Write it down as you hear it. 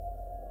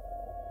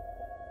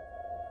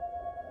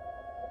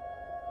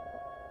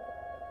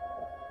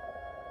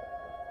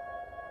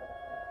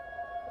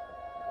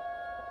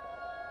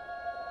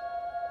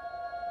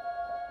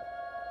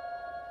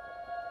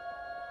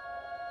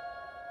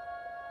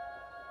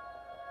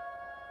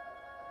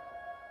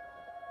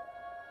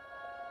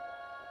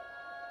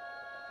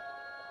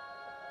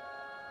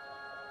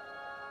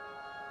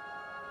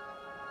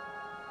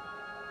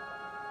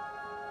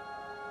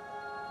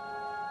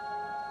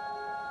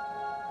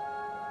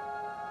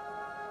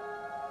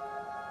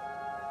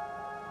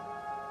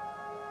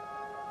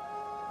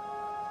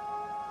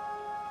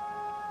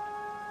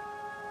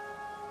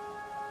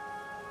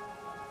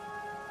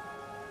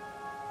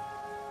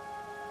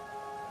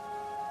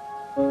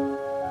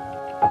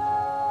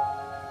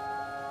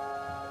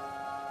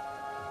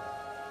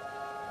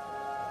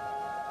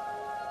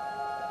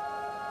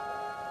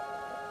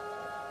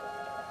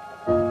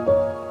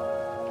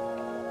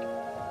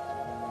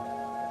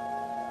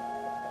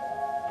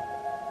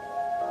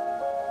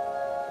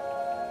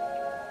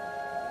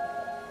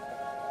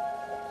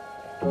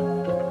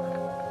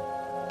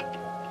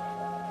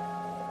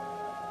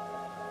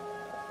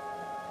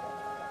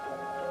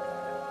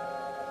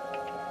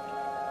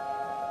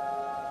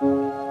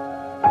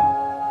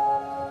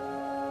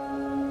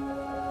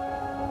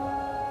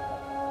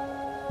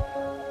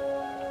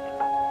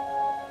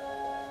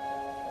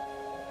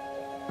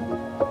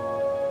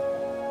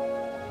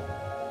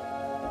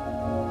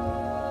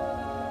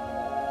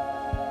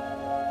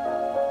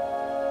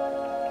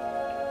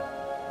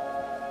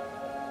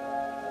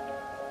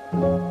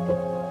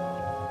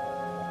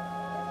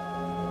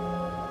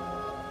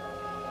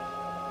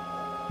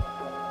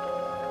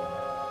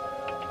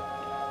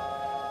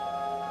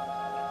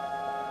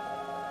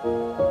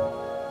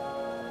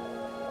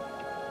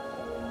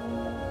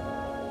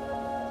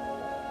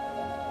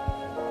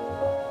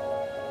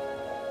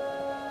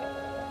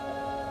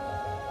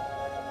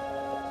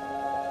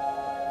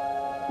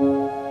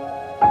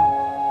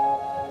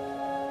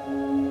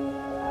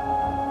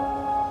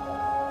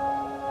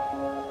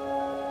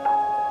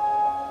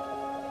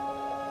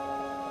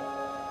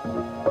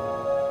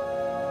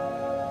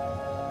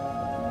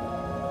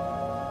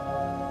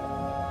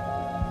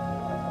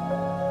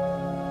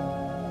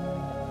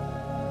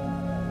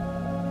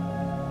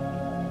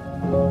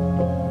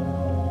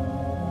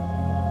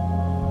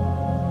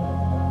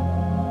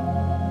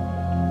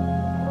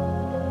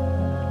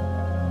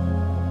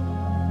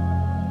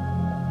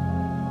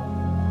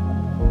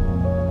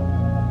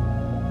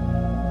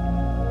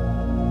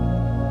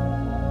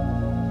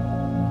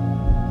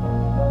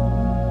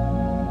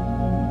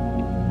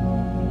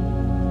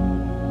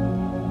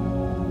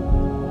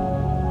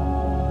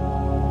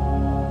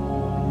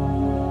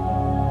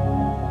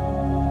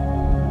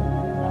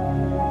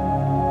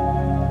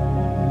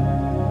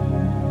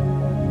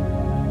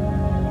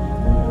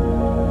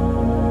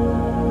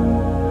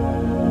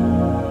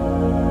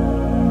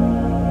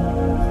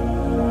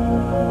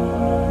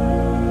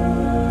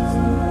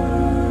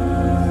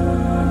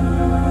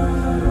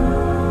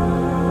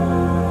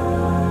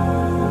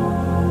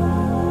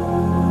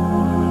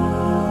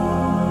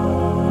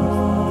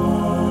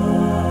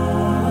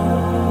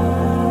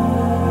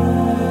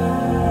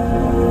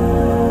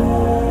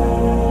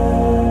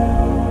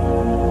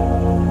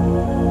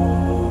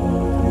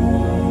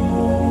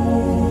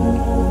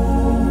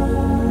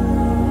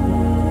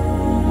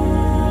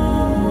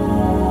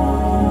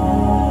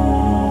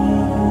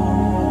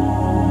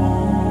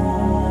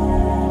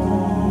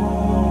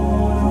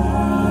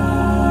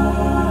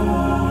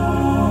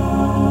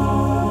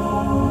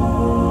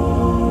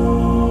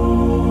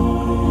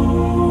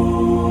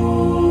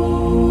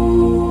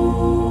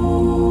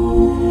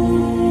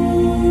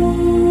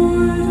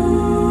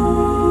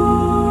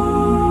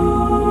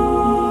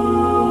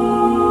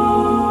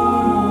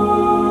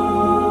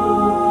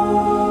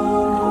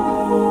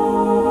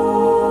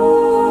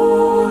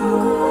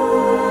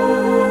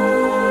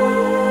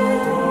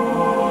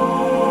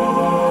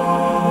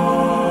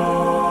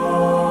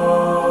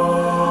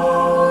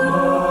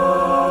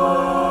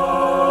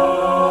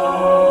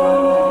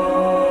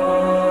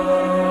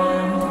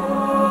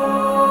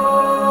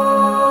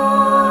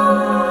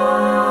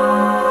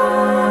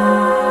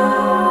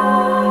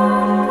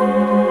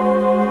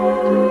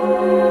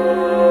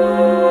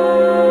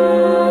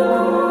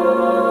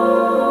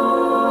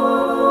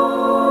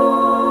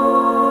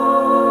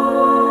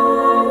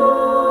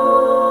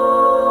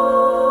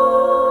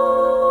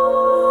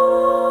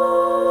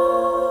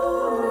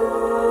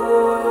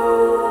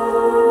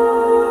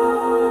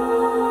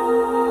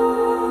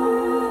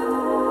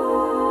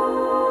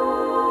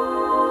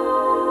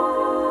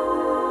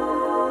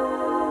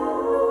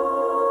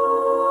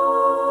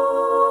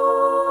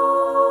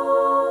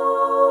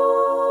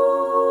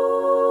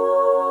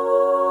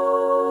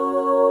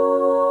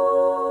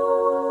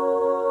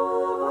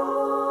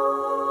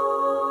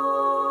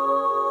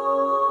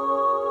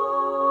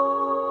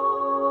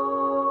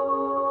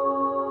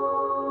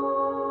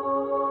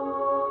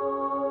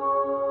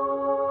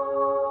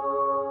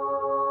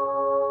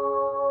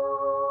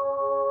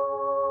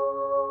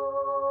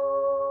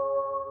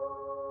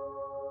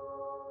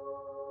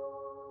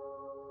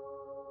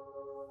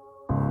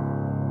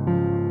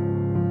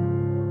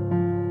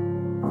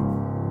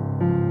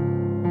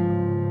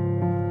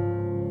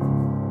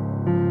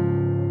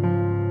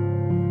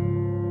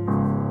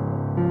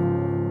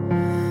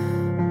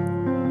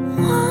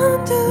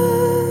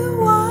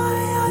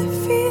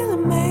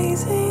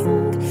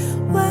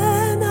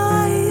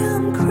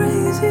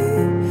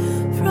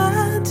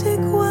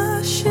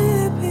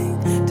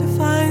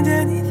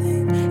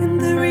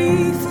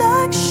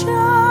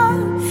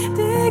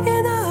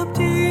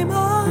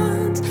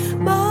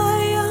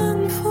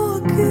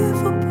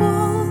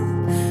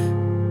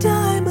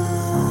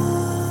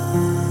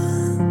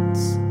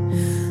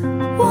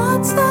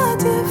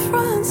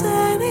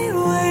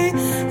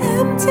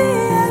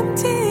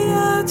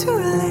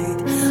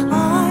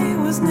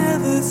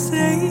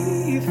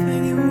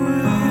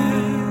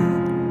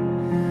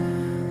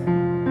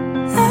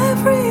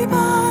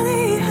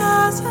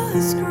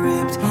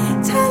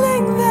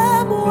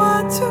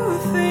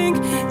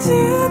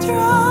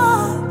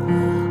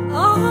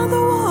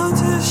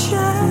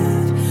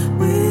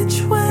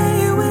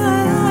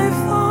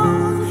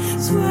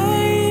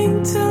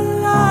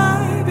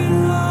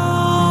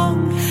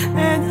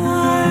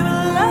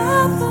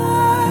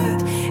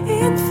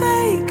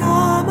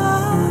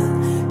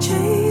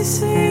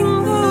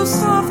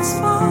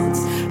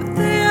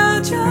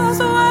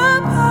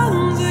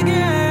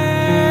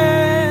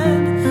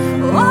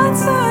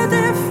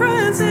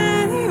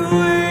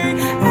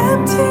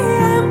Empty,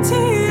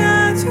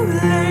 empty, too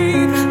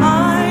late.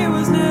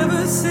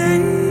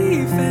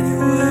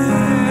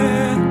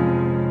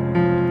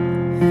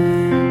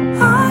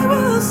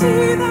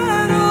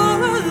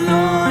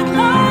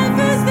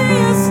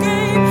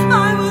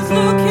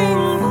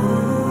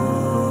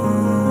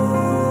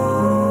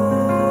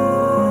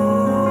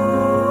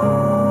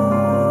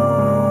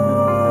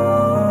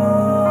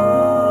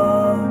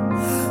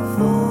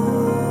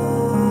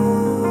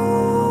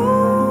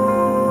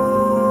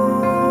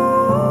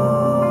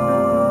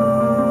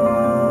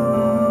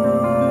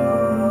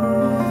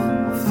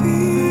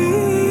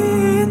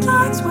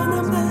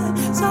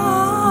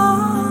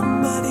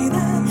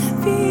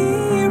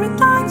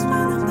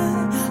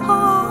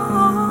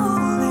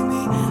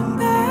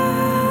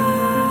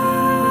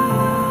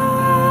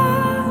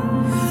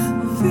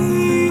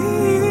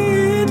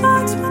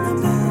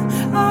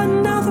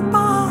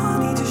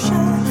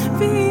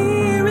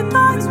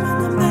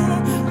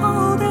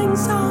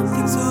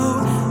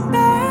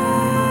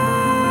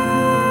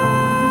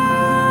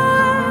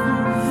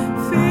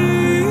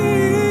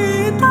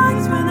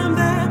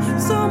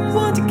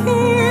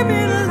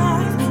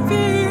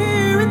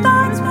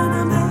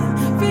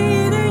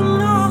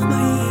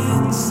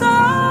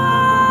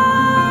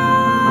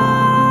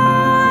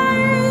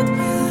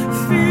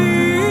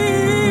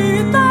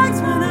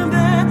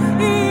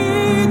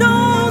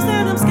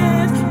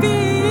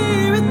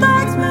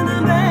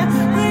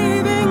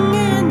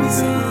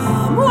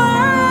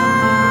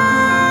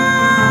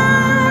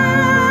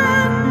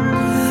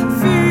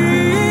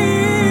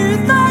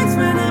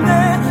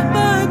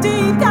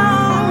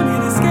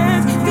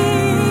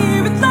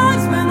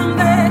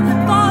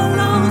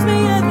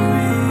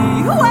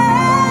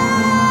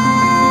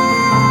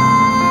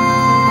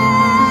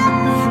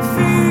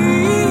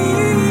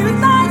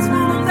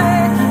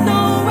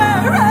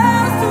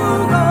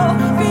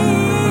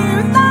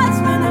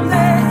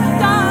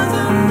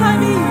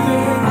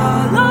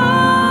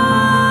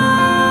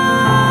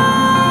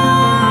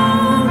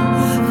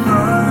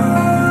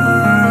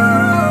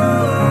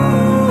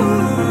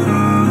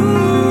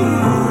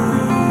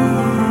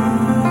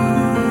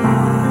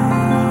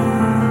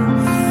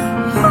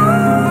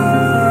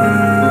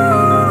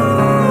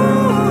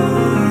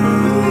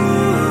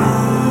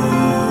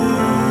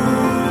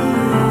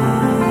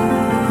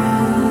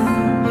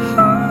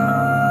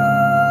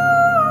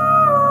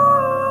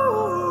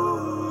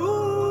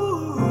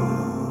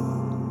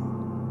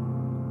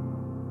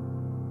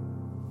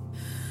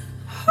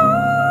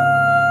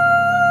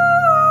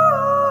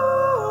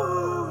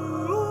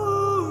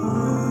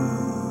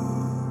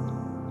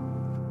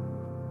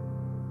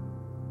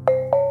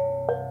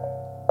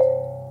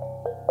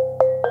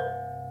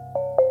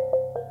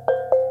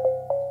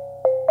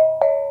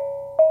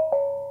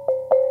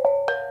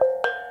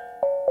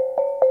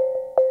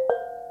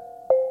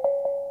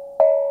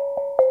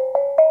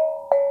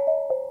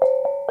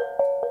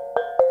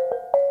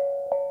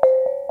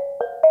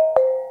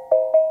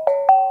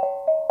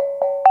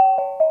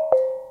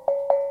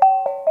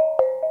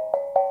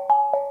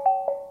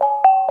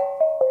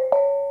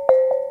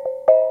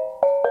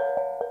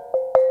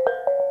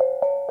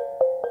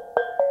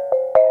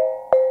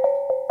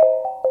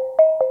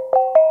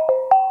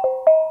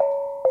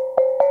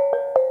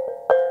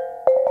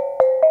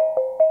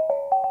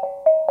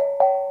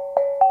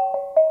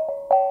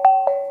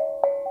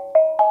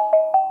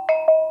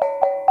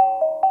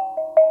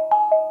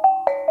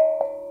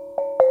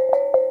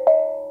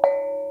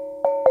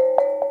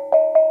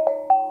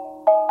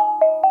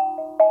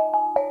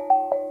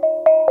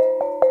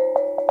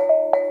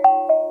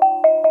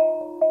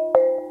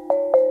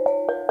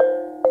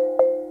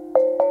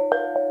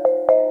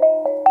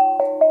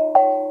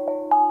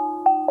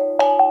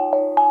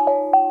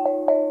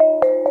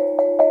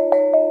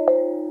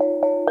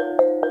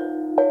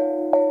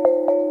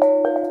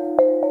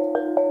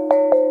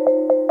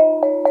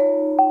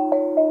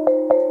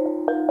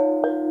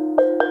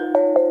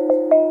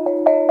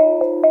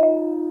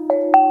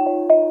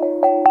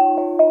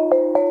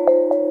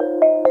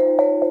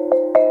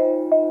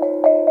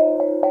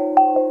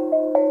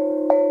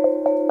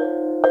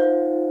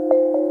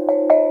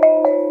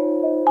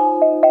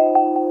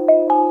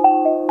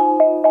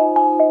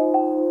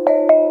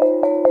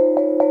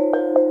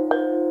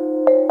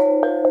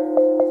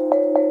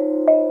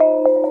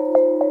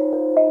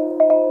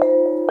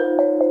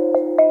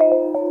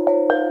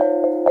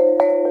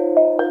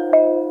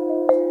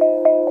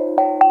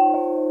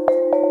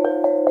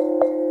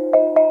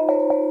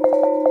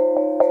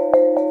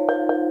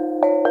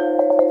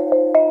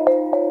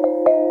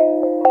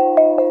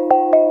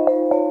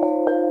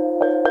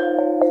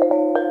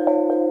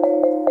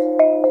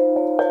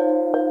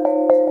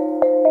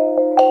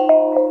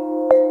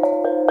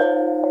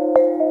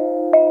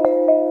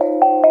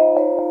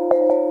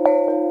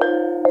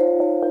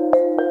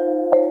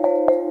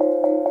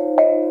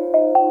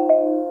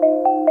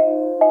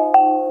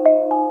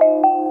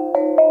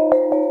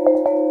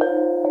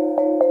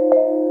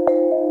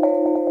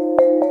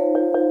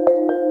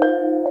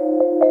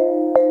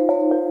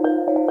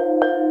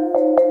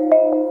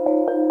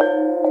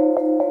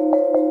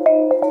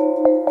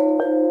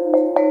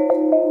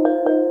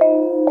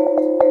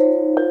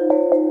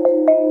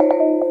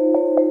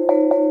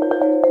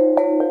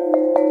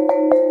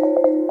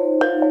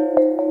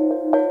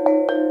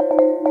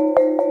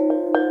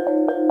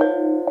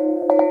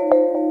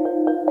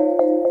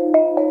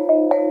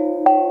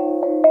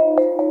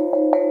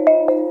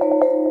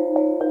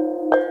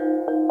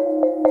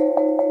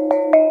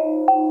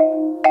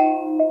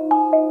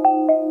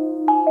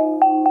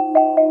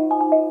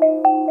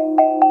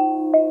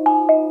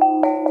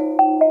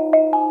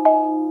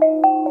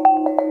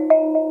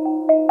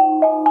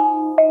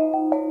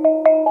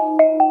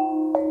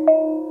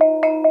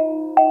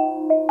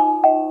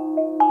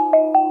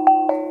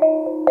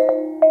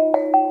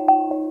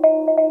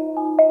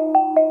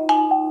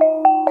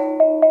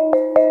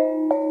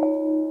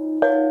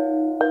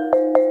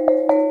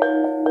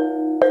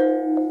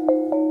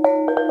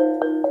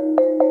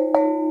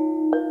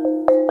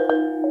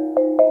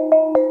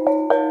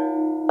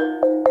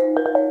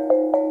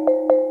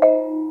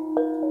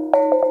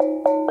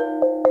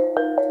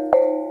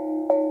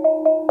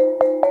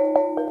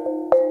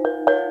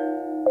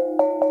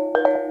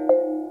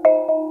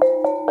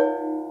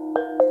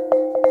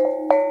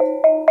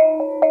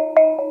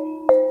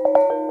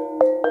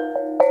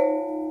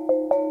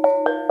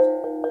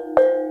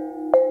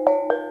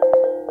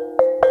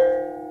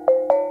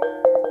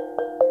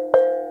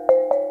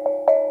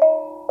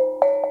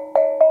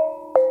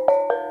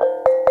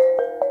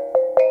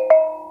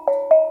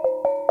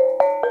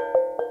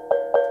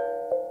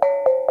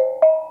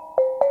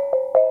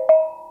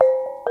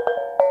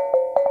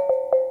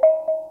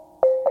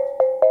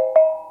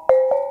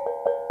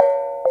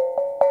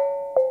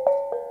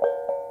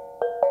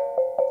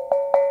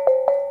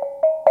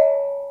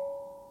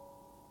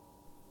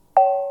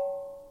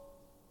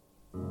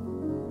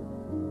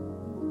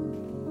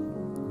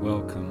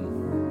 Welcome.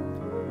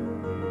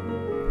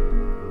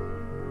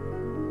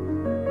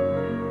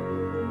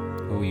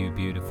 All you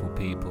beautiful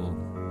people.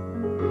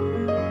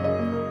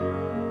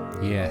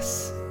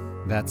 Yes,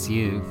 that's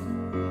you.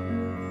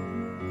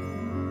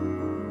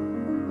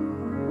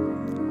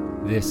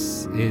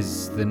 This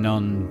is the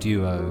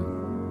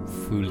non-duo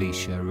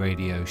Foolisha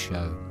radio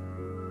show.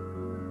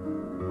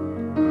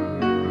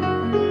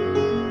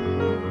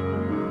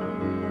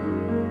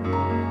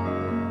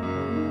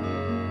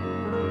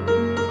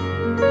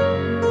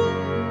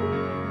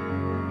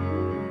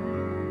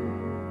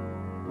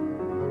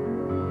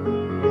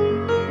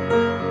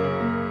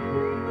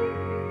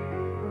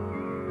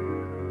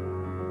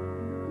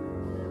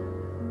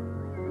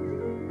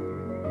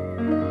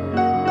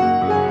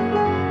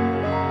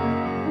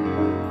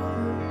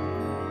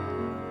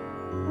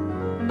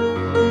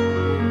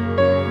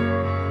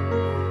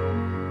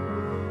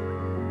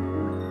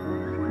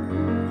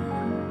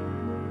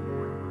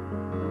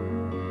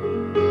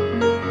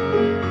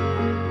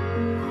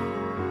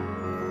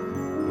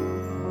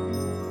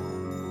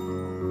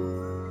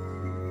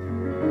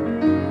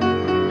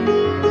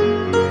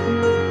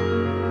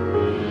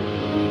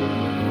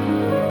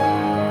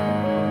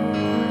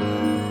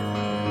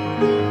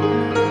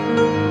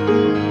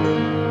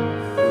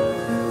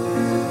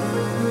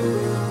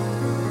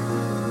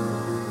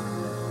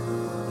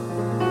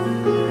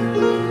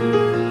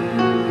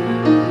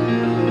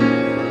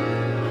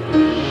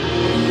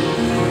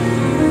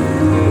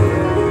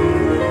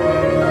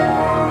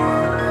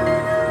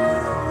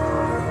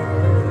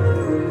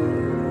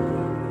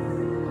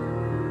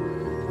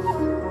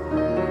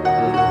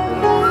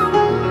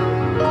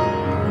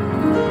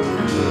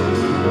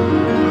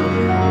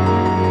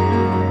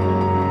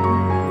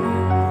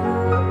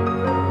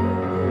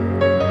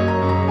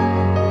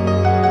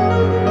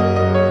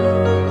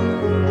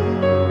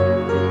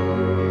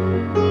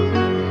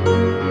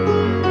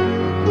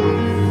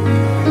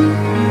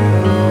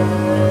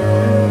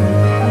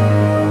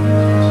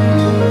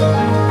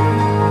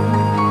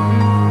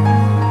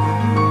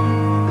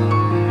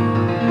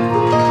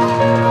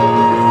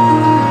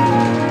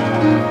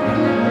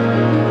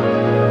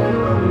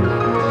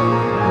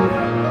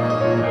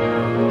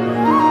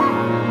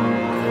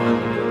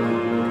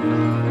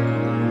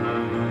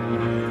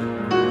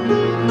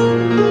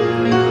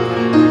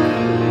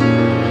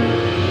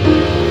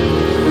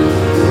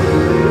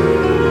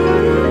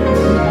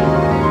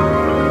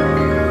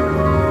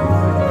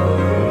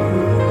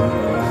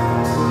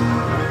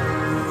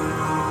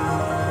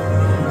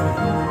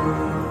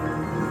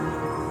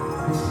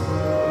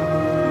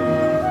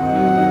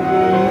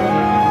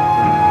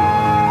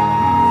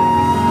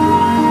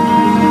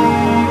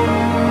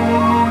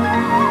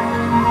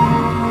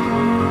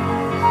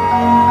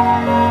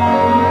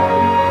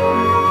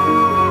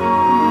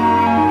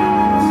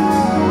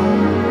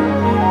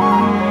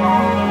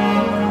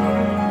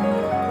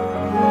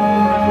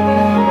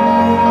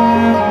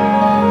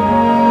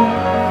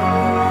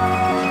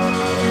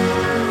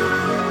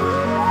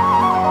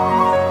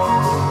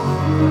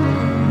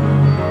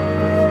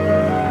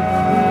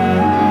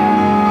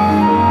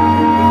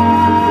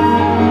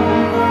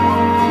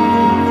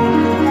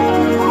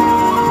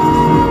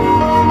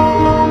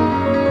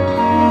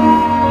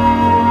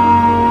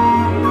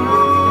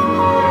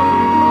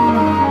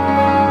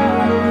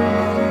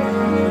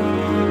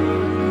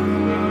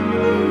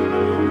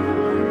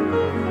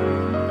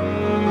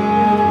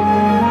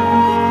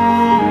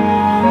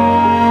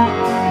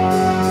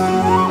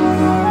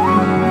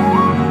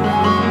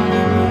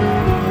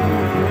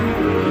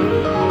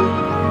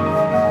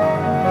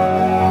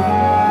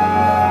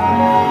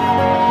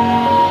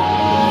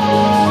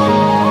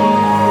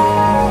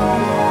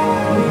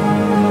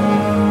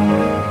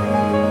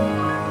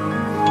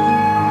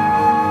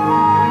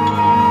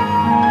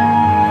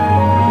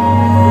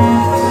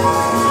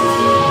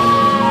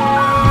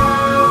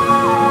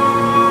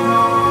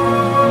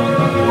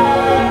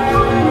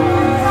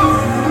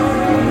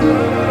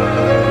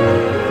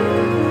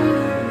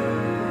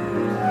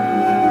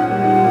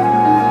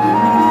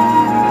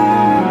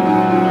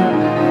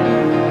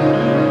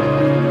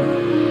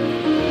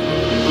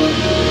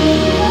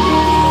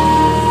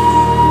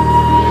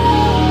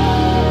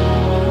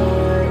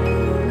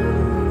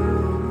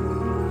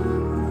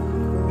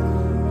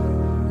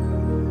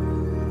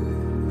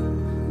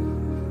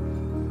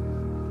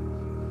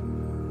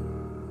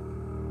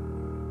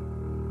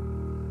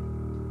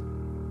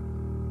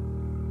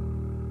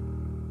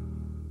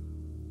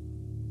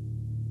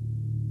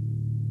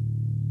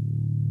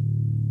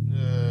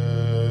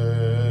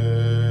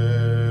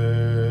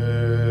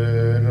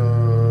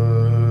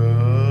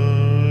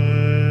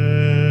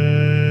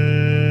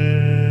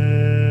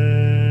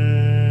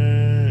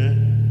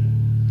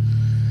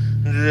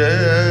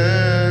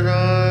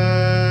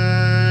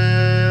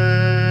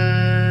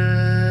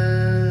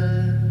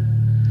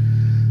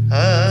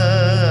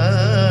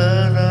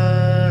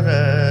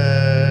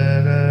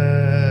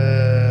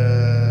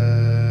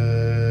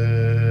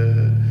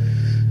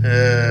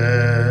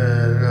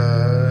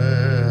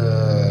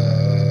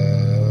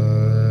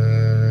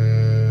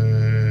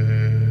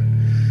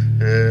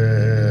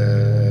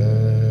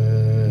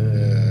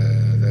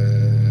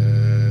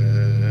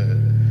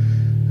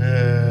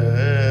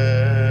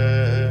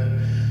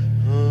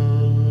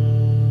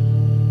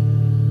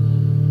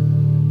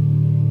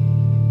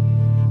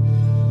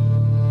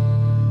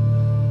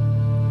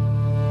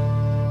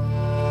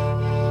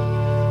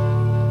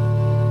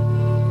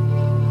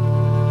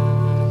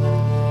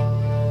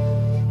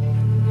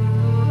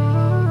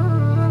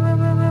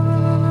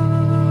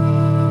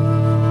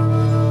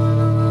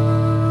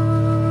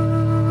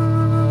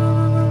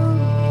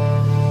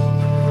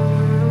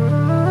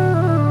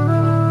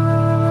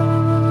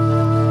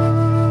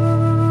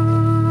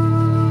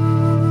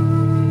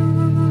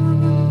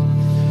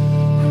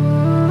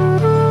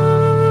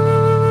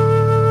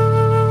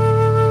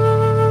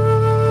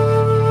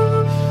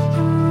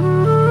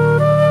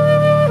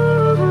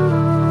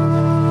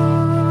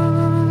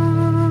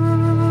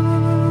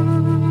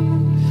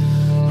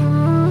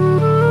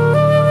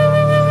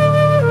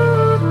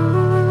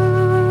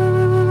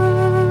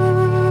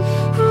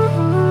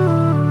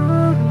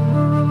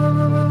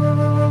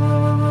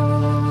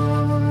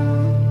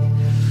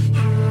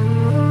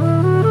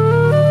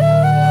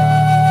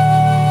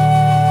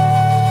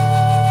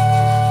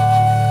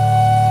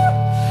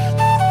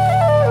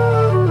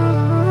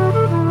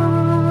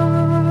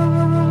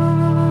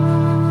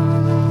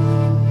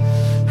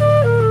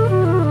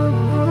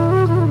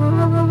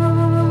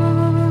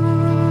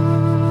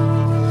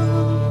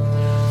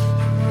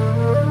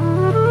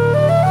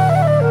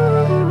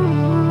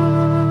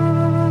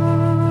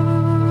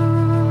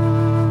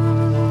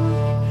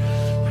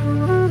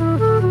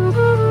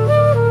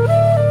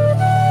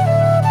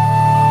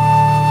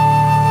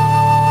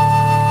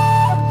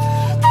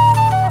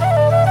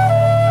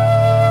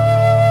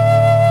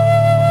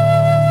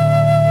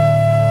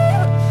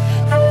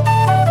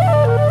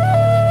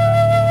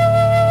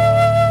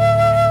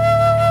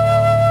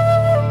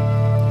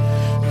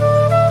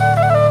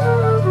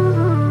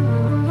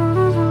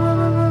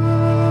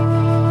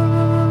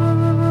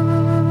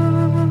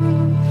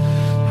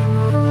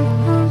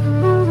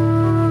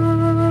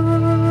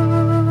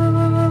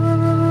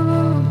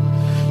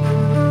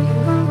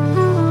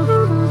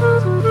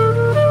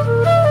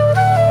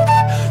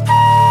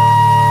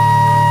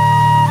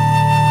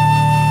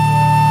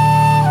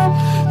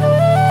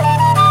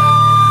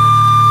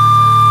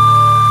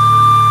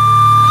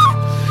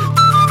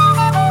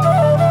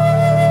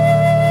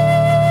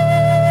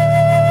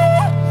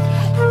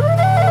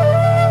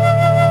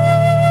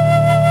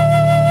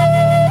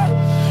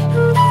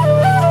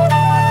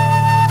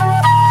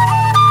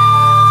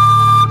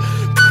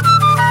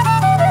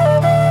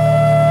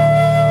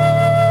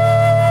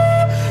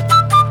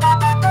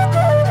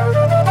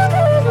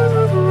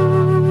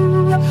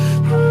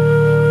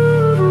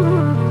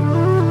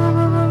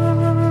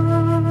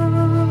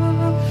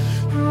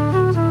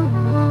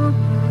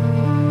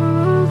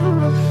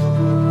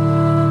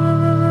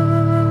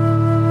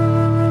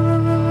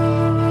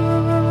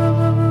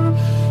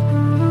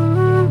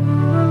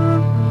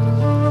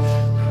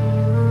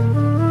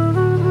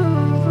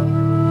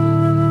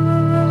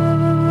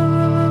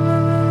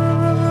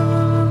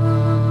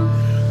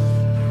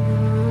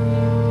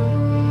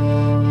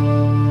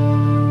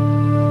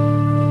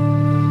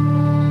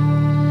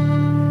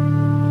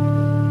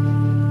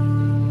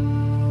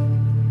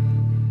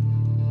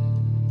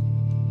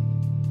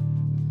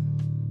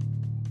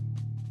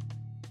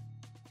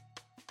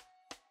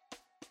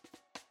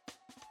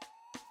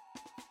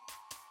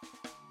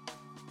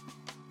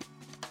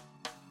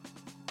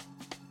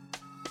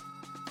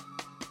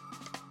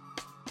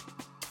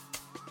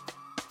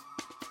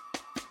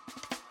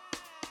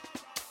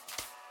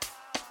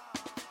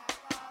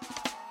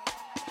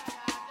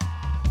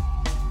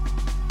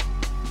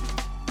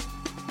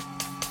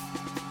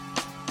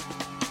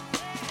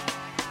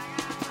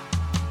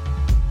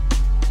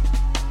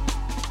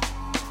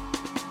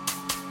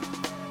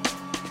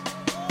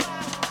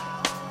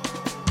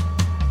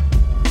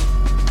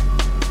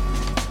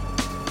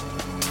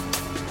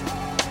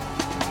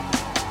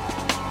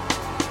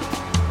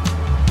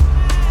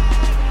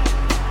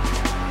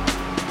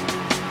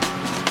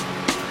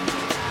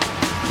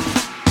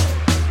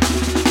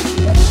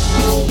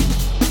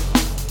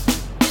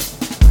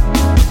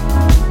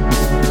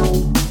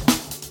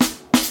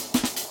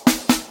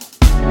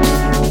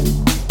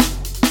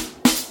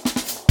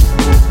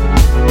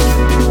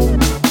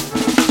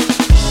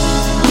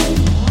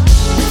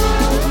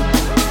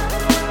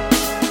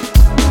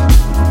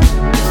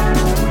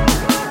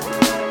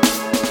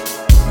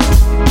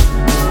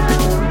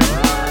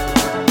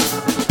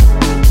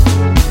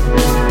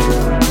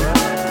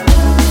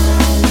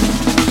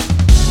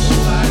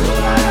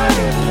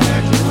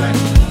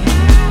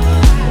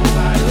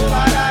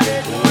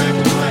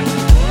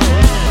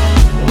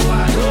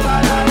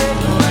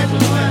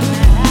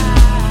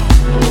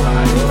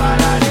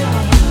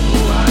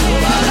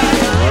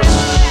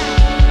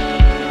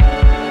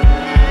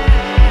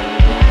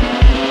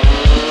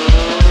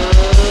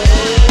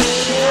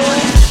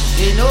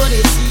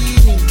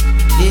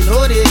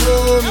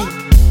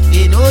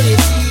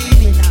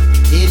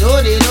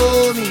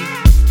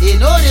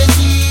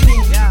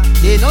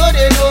 They know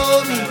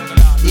me,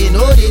 they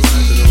know they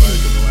see me.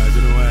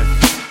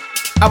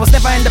 I was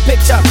never in the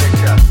picture,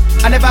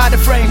 I never had a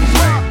frame.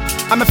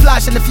 I'm a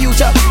flash in the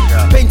future,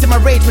 painting my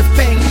rage with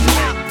pain.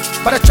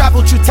 But I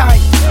traveled through time,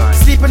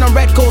 sleeping on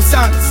red cold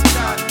sands.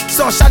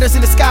 Saw shadows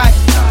in the sky,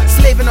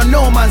 slaving on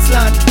no man's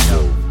land.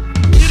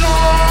 You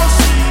don't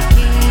see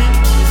me,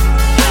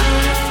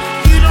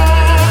 you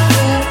don't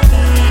know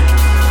me,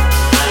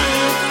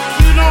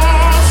 you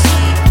don't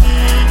see me,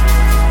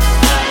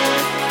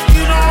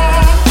 you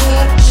don't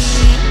know me.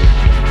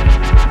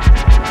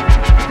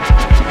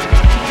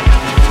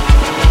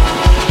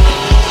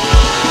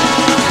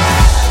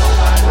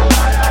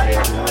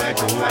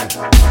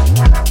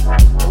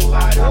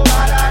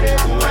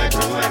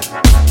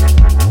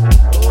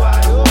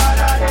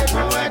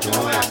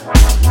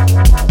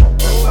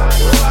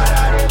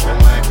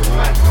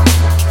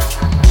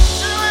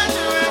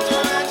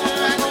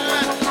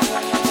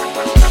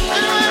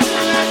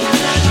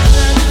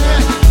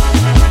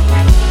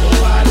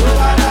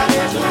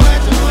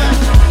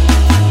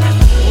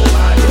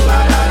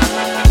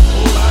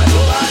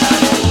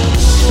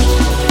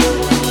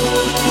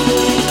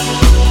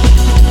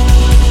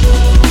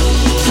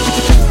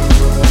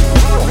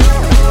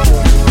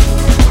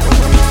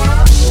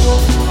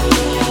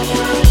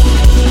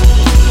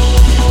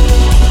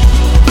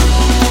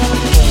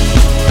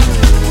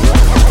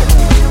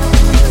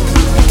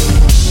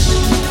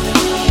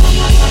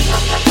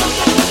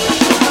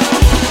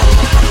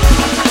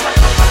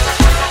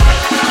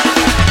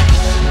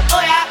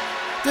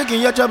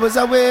 Taking your troubles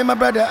away, my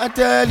brother, I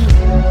tell you.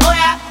 Oh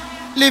yeah,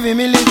 Leaving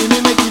me,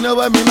 make you know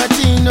what me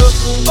Martino.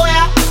 oh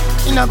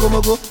yeah,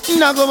 Inagomogo.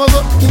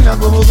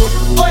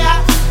 oh yeah,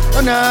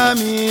 Oh na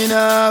me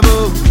na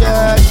bo,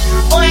 yeah.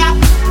 oh yeah,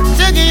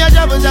 Taking your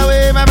troubles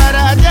away, my brother,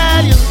 I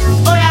tell you.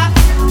 oh yeah,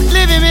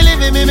 Leaving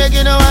me, make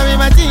you know what me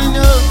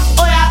Martino.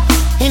 oh yeah,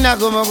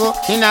 Inagomogo.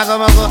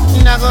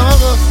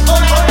 oh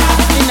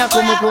yeah,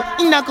 Inagomogo.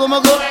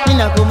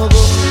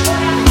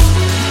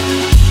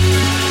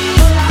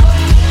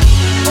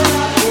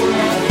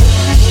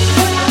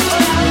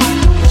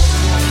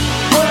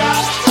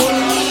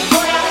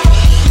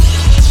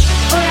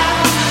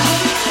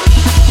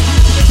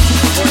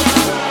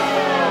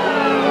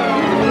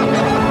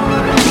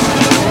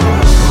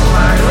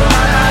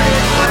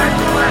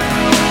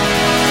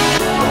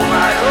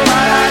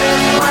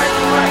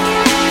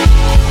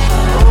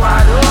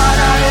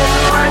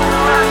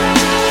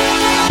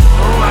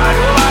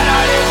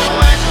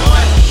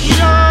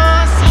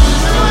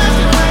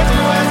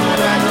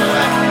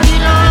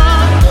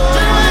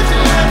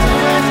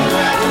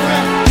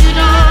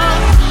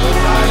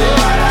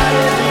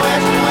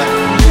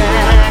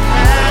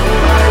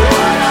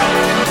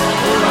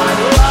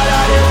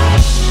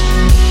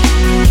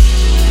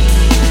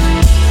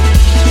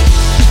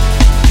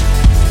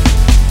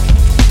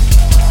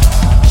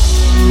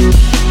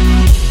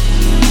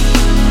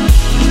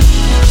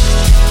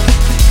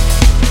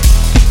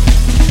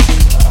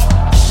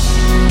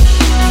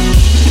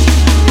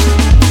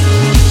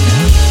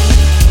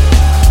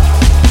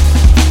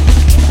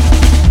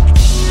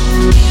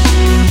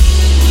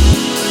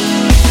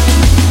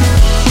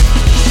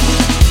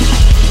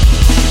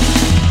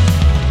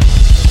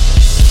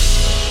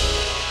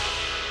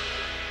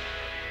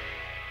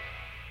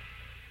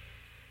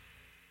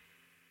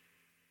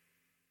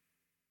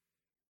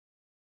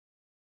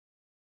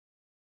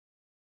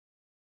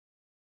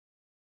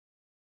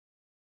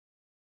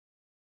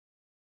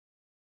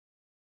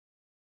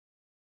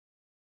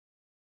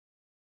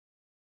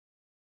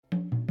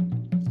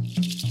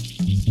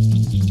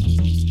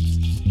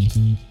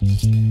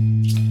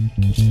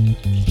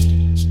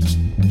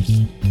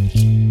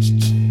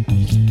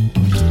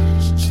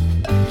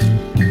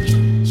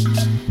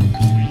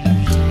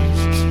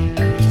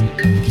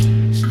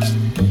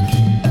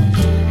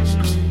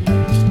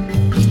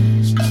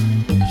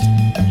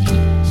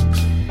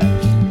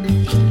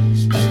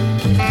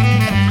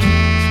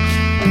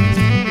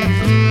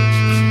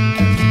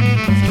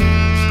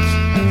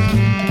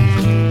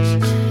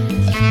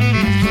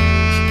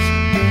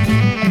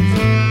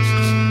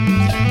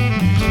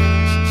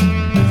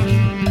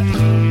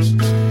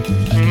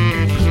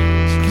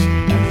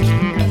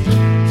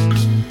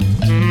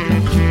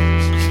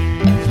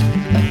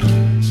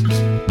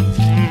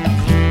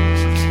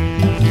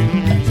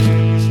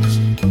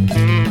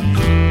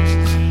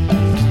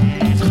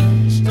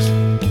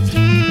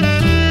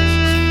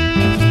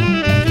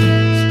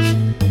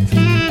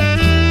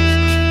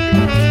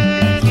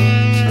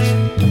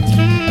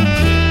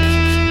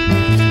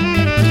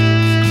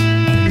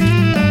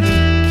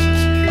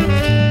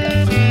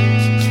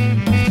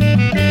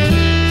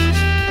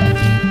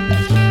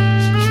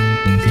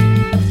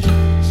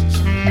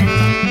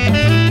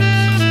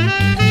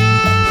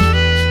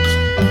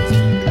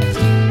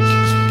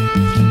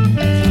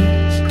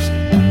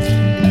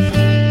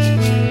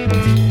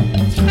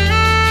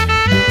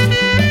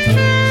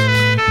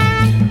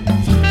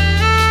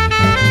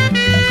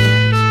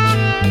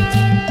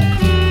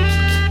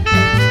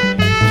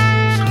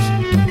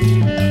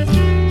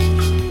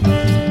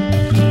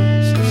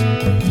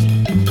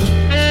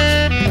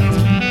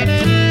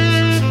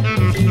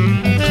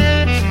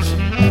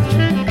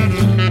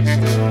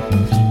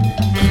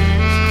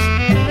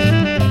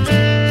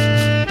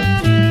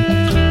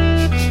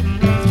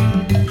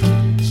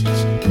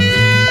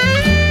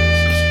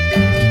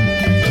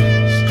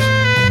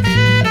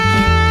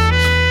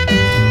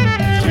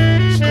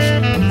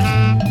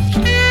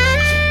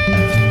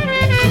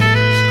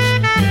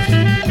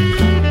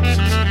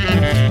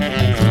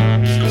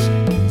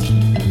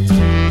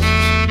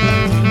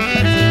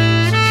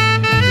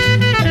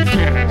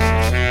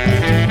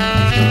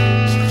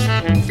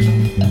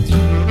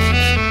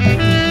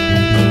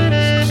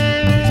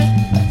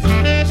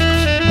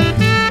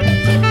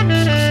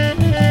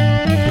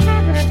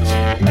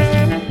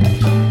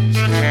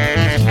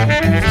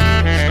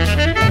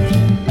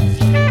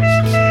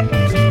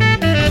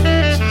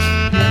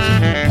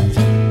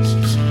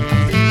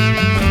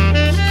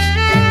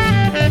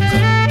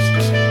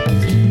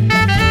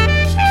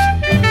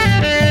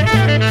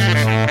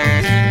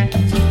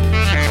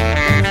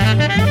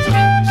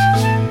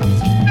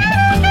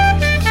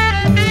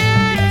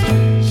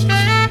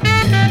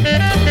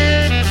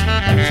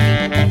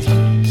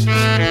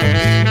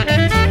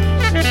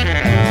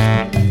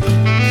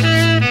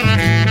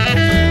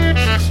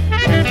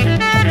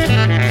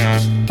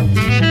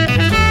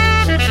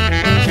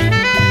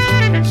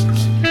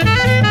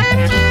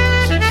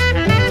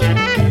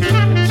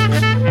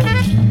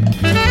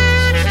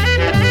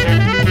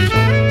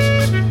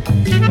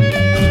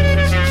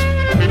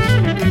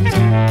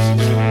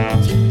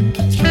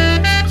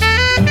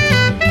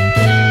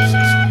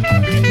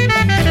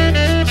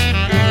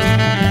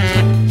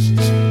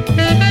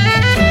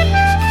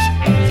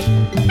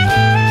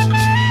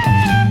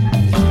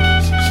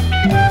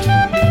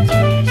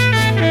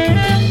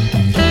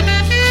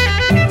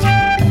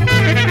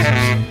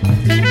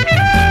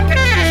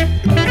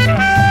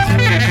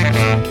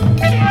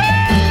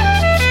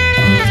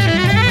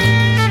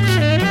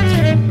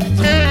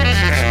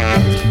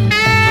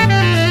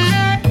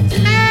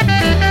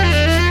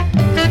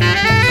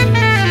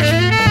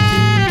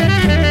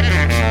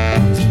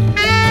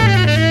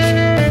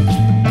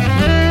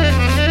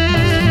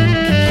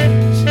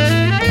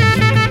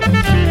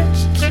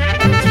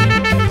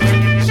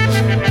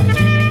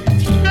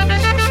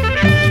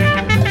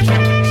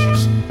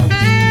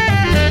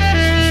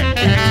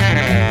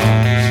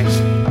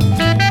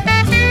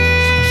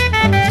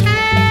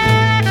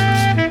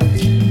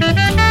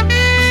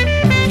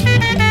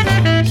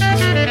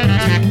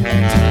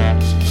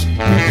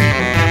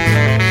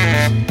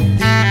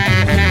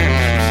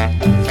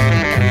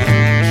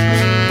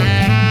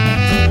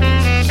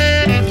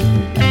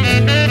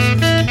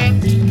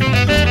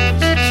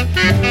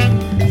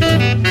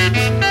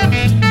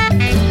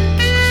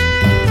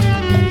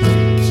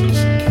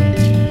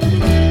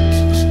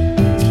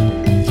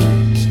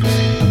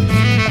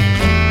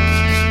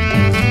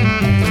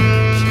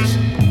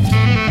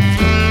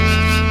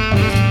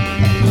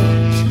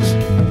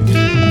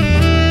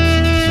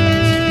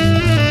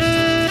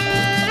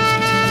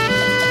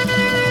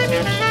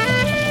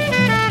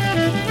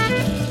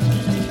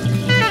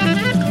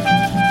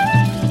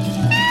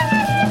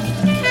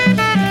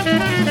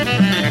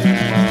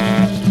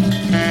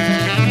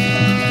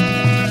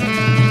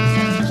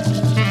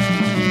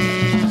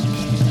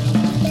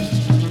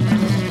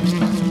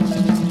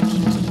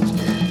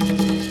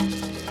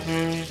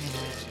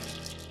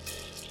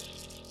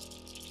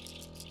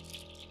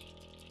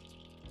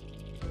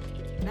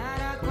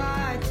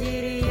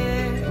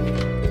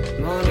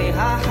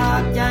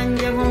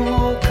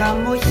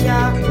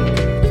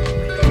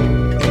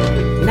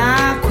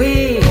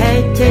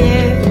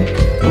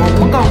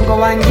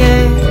 umuryango wanjye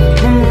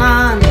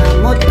nk'umwana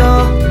muto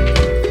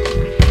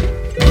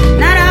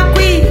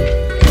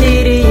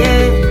narakwitiriye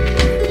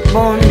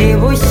bundi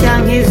bushya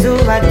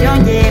nk'izuba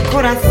ryongeye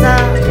kurasa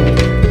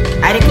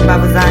ariko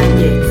imbavu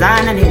zanjye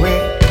zananiwe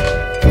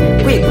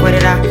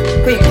kwikorera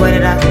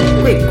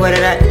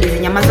izi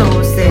nyama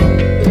zose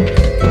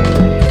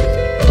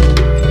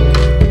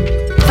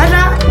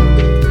fasha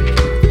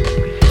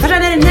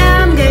nari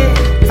ntambwe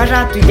fasha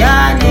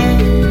tujyane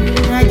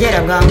gera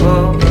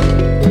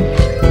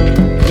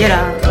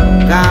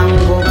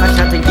bwangu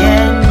fasha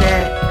tugende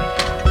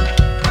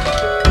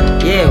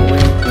yewe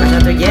fasha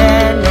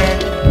tugende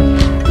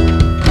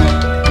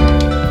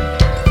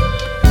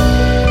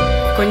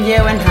kuko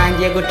njyewe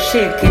ntangiye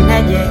gucika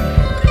intege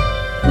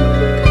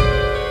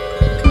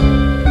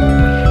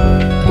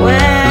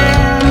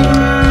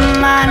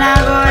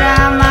managura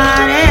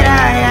amarira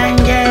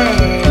yanjye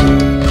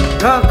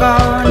koko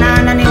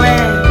nananiwe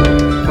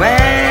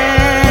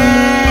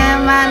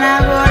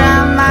managura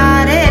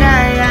amarira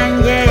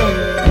yanjye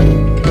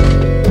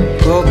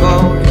koko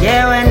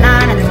yewe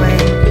nananiwe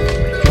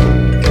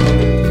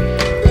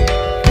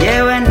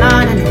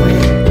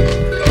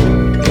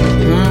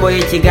nkumbuye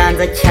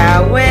ikiganza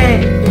cyawe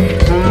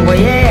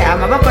nkumbuye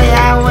amaboko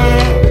yawe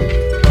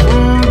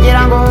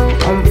kugira ngo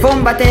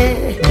umfumbate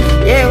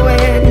yewe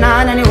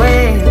nananiwe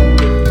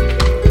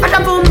fasha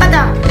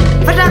mfumbata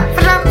fata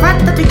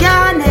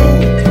tugende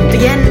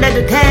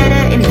dutere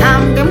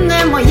intambwe imwe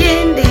mu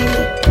yindi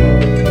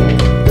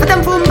fata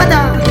mfumbata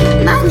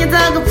nanjye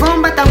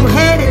nzagupfumbata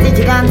nguhereze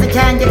ikiganza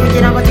cyanjye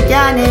kugira ngo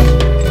tujyane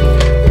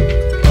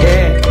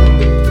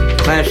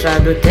fasha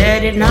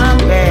dutere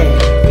intambwe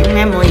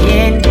imwe mu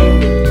yindi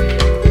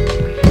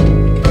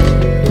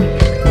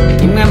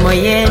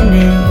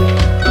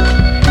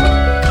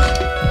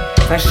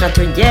fasha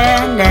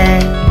tugende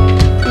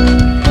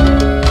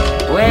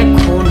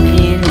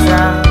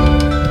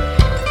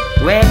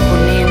we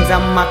kuninza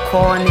mu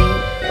makoni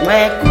we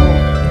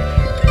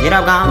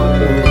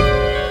nyirabwangu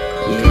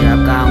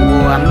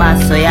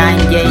amaso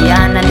yanjye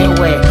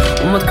yananiwe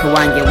umutwe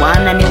wanjye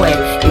wananiwe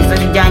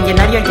izosi ryanjye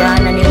naryo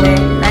ryananiwe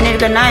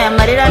nanirwe n'aya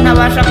marira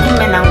ntabasha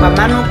kumena ngo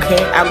amanuke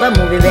agwe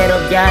mu bibero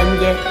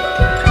byanjye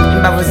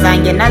imbavu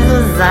zanjye nazo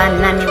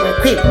zananiwe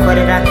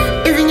kwikorera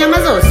izi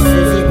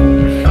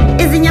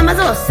nyama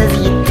zose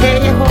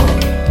ziyiteyeho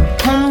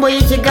nkumbuye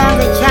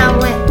ikiganza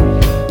cyawe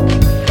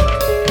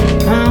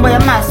nkumbuye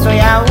amaso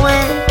yawe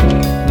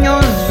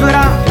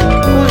nyuzura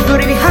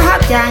ibihaha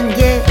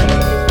byanjye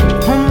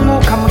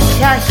nk'umwuka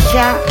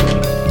mushyashya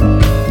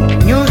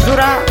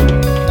nyuzura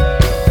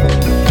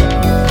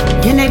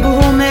nkeneye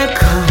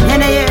guhumeka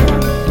nkeneye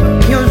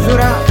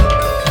nyuzura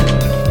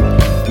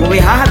mu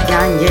bihaha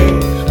byanjye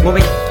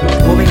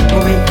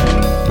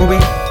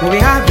mu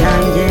bihaha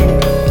byanjye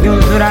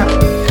nyuzura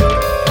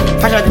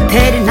fasha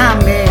dutere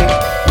intambwe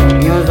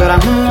nyuzura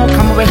nk'umwuka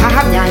mu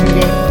bihaha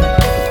byanjye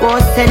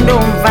rwose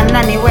ndumva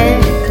naniwe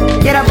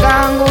gera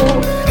bwangu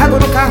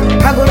haguruka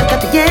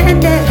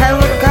tugende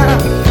haguruka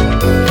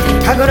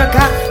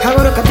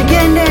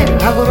tugende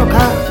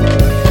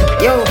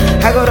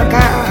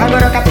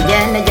haguruka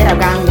tugende gera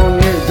bwangu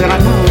nyuzura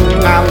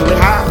ntunga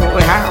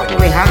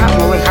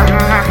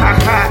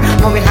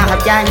mu bihaha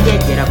byanjye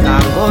gera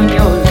bwangu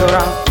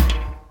nyuzura